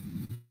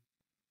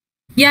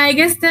yeah, I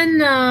guess then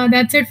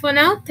that's it for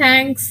now.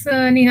 Thanks,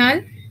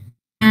 Nihal.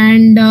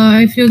 And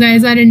if you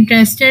guys are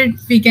interested,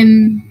 we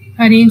can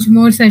arrange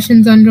more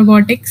sessions on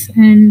robotics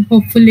and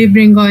hopefully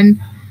bring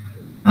on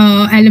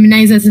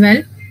alumni as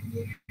well.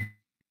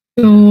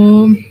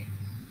 So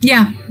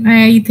yeah,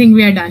 I think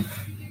we are done.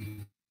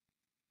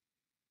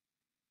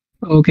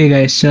 Okay,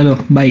 guys. Chalo,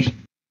 bye.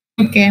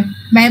 Okay,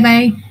 bye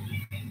bye.